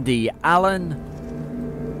Andy Allen,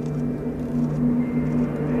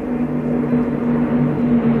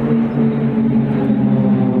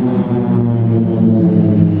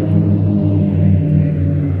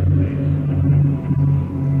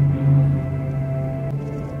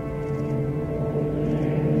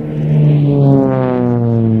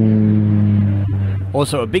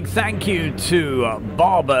 also a big thank you to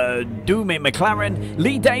Bob Doomy McLaren,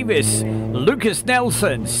 Lee Davis, Lucas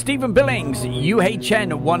Nelson, Stephen Billings,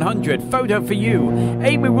 UHN 100, Photo for You,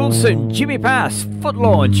 Amy Wilson, Jimmy Pass, Foot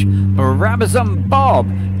Launch, Brabazon Bob,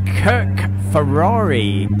 Kirk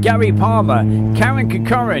Ferrari, Gary Palmer, Karen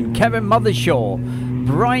Kokorin, Kevin Mothershaw,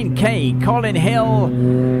 Brian K, Colin Hill,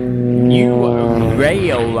 New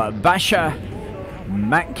Rail Basher,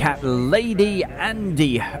 Matt Cat Lady,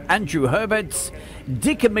 Andrew Herberts,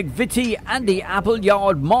 Dick McVitie, Andy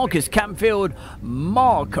Appleyard, Marcus Campfield,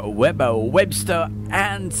 Mark Webster,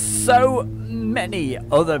 and so many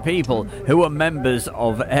other people who are members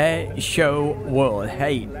of Air Show World.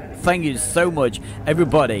 Hey, thank you so much,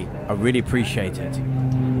 everybody. I really appreciate it.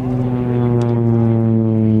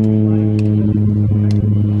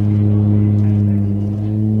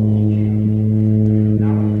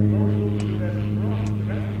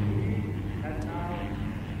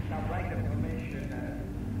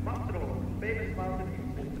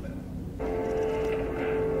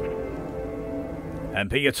 And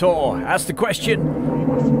Peter asked the question,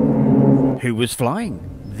 who was flying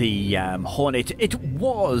the Hornet? It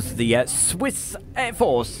was the Swiss Air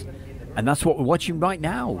Force, and that's what we're watching right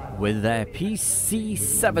now with their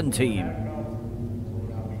PC-17.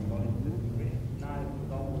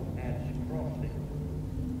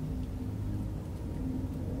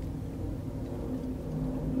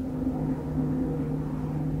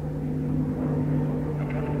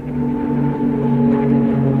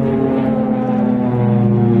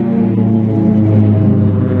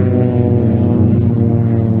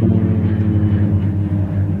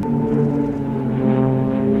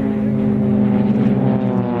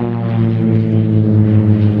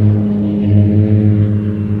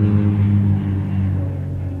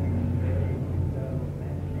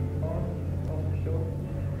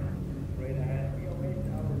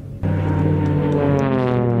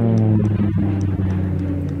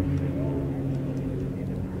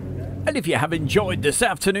 And if you have enjoyed this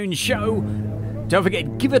afternoon's show, don't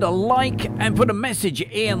forget, give it a like and put a message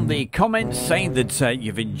in the comments saying that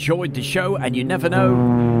you've enjoyed the show, and you never know,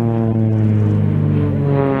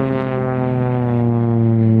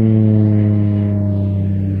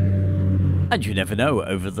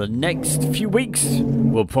 over the next few weeks,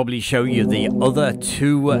 we'll probably show you the other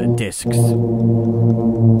 2 discs.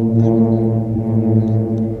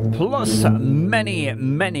 Plus plus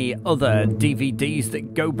many other DVDs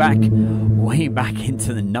that go back way back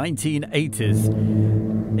into the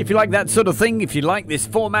 1980s. If you like that sort of thing, if you like this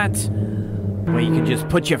format where you can just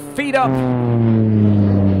put your feet up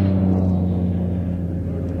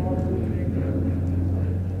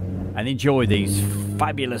and enjoy these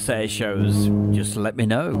fabulous air shows, just let me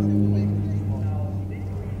know.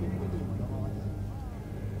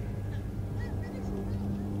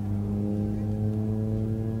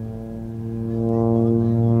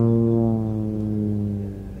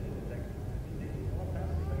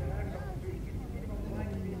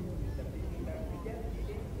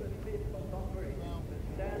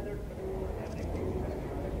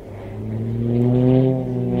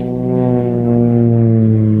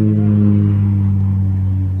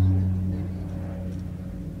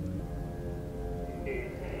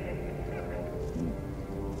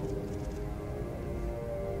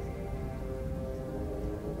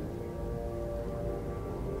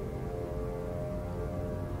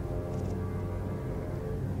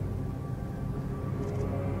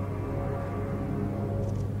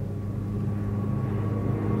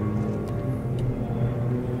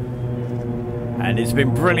 And it's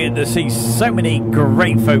been brilliant to see so many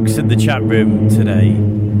great folks in the chat room today.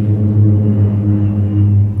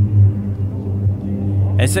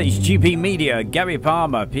 SHGP Media, Gary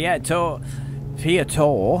Palmer, Pietro,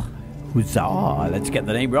 huzzah, let's get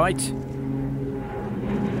the name right.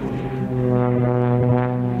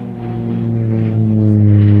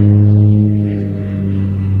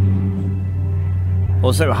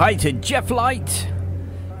 Also, hi to Jeff Light,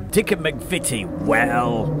 Dick and McVitie.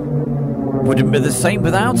 Well, wouldn't be the same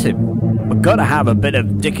without him. We've got to have a bit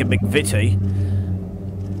of Dick and McVitie.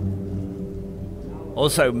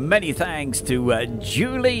 Also, many thanks to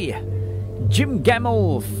Julie, Jim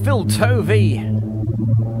Gemmell, Phil Tovey,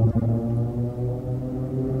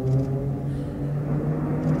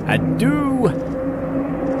 Adu,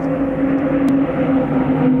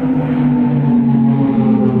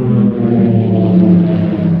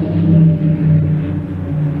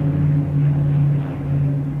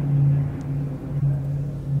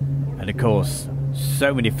 and of course,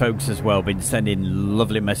 so many folks as well been sending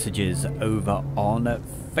lovely messages over on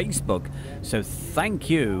Facebook. So thank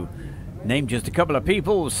you. Name just a couple of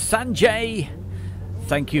people. Sanjay,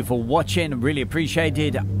 thank you for watching. Really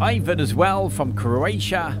appreciated. Ivan as well from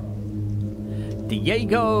Croatia.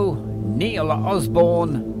 Diego, Neil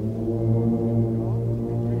Osborne,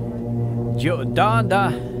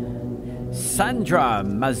 Giordanda, Sandra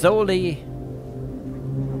Mazzoli,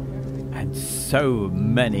 and so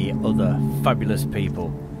many other fabulous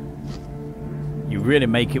people. You really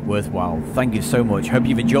make it worthwhile. Thank you so much. Hope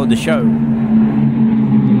you've enjoyed the show.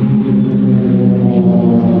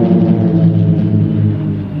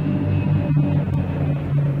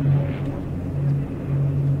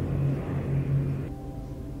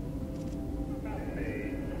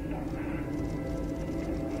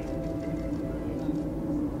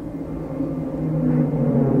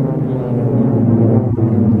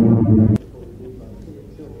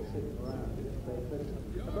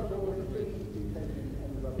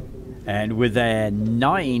 And with their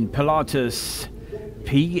 9 Pilatus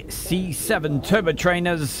PC-7 turbo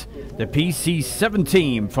trainers, the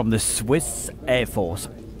PC-17 from the Swiss Air Force.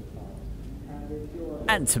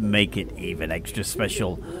 And to make it even extra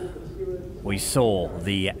special, we saw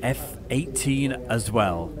the F-18 as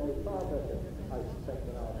well.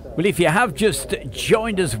 Well, if you have just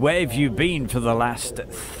joined us, where have you been for the last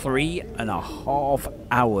 3.5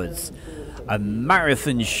 hours? A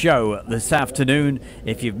marathon show this afternoon.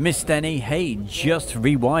 If you've missed any, hey, just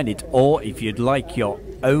rewind it. Or if you'd like your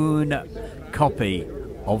own copy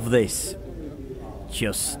of this,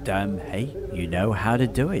 just, hey, you know how to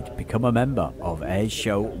do it. Become a member of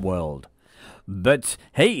Airshow World. But,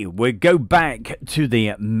 hey, we'll go back to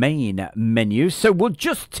the main menu. So we'll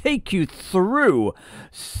just take you through.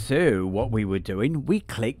 So what we were doing, we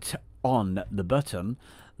clicked on the button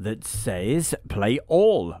that says play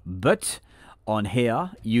all. But on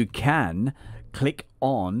here, you can click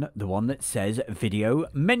on the one that says video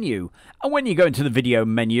menu. And when you go into the video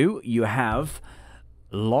menu, you have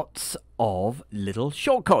lots of little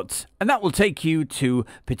shortcuts. And that will take you to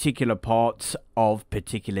particular parts of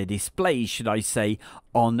particular displays, should I say,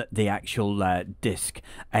 on the actual disc.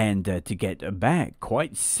 And to get back,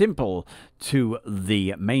 quite simple, to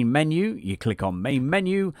the main menu. You click on main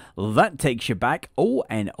menu, that takes you back. Oh,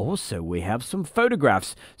 and also we have some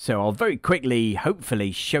photographs, so I'll very quickly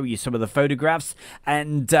hopefully show you some of the photographs.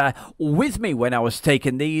 And with me when I was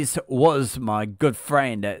taking these was my good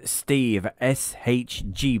friend Steve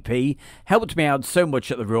SHGP. Helped me out so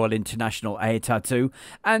much at the Royal International Air Tattoo.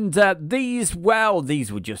 And these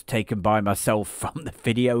were just taken by myself from the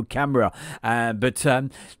video camera. But the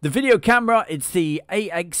video camera, it's the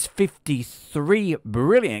AX53,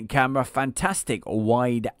 brilliant camera, fantastic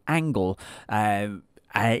wide angle.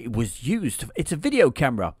 It was used, it's a video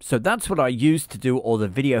camera, so that's what I used to do all the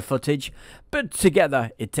video footage, but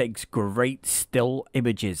together it takes great still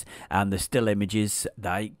images, and the still images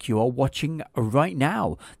that you are watching right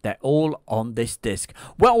now, they're all on this disc.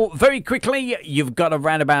 Well, very quickly, you've got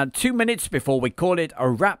around about 2 minutes before we call it a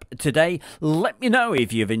wrap today. Let me know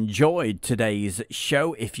if you've enjoyed today's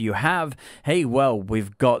show. If you have, hey, well,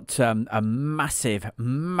 we've got a massive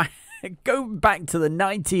go back to the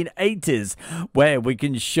 1980s where we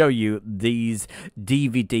can show you these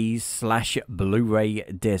DVDs / Blu-ray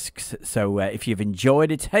discs. So if you've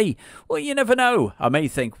enjoyed it, hey, well, you never know. I may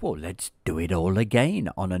think, well, let's do it all again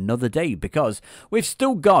on another day, because we've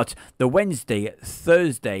still got the Wednesday,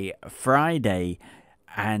 Thursday, Friday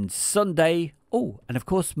and Sunday. Oh, and of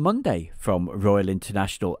course Monday from Royal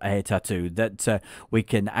International Air Tattoo that we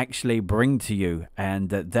can actually bring to you. And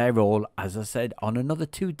they're all, as I said, on another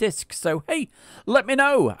 2 discs. So, hey, let me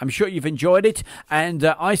know. I'm sure you've enjoyed it. And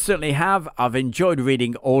I certainly have. I've enjoyed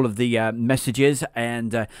reading all of the messages,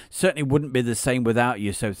 and certainly wouldn't be the same without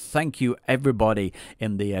you. So thank you, everybody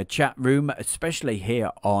in the chat room, especially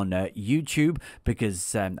here on YouTube,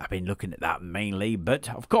 because I've been looking at that mainly. But,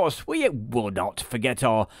 of course, we will not forget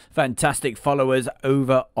our fantastic followers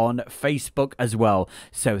over on Facebook as well.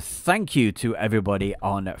 So thank you to everybody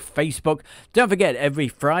on Facebook. Don't forget, every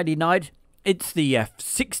Friday night, it's the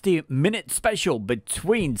 60-minute special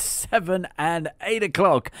between 7 and 8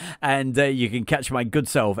 o'clock. And you can catch my good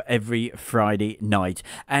self every Friday night.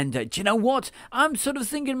 And do you know what? I'm sort of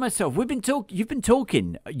thinking to myself, you've been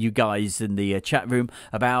talking, you guys in the chat room,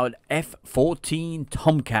 about F-14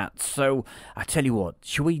 Tomcats. So I tell you what,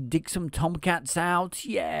 should we dig some Tomcats out?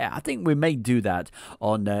 Yeah, I think we may do that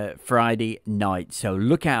on Friday night. So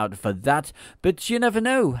look out for that. But you never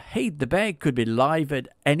know. Hey, the Bear could be live at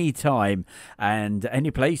any time. And any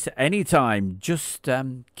place, anytime. Just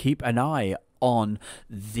keep an eye on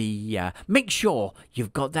the make sure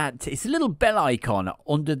you've got that, it's a little bell icon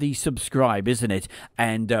under the subscribe, isn't it?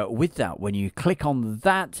 And with that, when you click on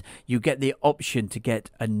that, you get the option to get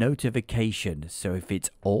a notification. So if it's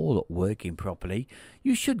all working properly,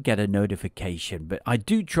 you should get a notification. But I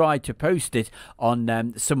do try to post it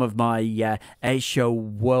on some of my Airshow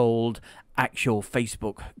World actual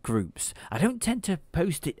Facebook groups. I don't tend to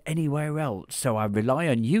post it anywhere else, so I rely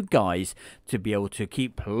on you guys to be able to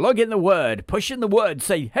keep plugging the word, pushing the word,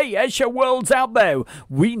 say, hey, Airshow World's out there,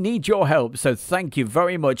 we need your help. So thank you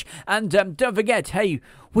very much. And don't forget, hey,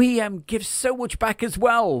 we give so much back as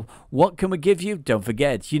well. What can we give you? Don't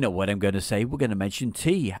forget, you know what I'm going to say. We're going to mention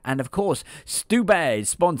tea. And of course, Stu Bear is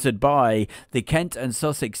sponsored by the Kent and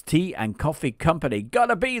Sussex Tea and Coffee Company.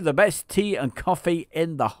 Gotta be the best tea and coffee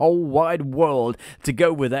in the whole wide world to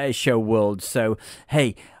go with Airshow World. So,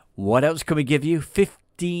 hey, what else can we give you?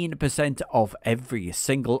 15% off every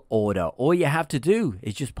single order. All you have to do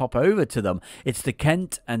is just pop over to them. It's the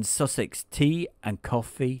Kent and Sussex Tea and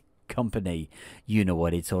Coffee Company. You know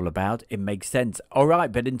what it's all about. It makes sense. All right,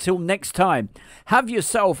 but until next time, have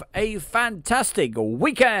yourself a fantastic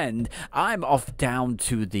weekend. I'm off down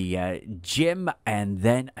to the gym and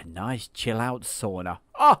then a nice chill out sauna.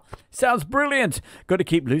 Oh, sounds brilliant. Got to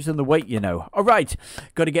keep losing the weight, you know. All right,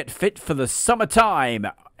 got to get fit for the summertime.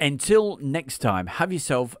 Until next time, have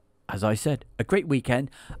yourself, as I said, a great weekend.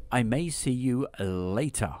 I may see you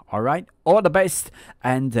later. All right, all the best,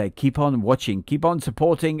 and keep on watching, keep on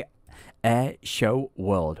supporting Airshow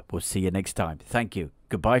World. We'll see you next time. Thank you.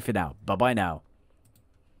 Goodbye for now. Bye-bye now.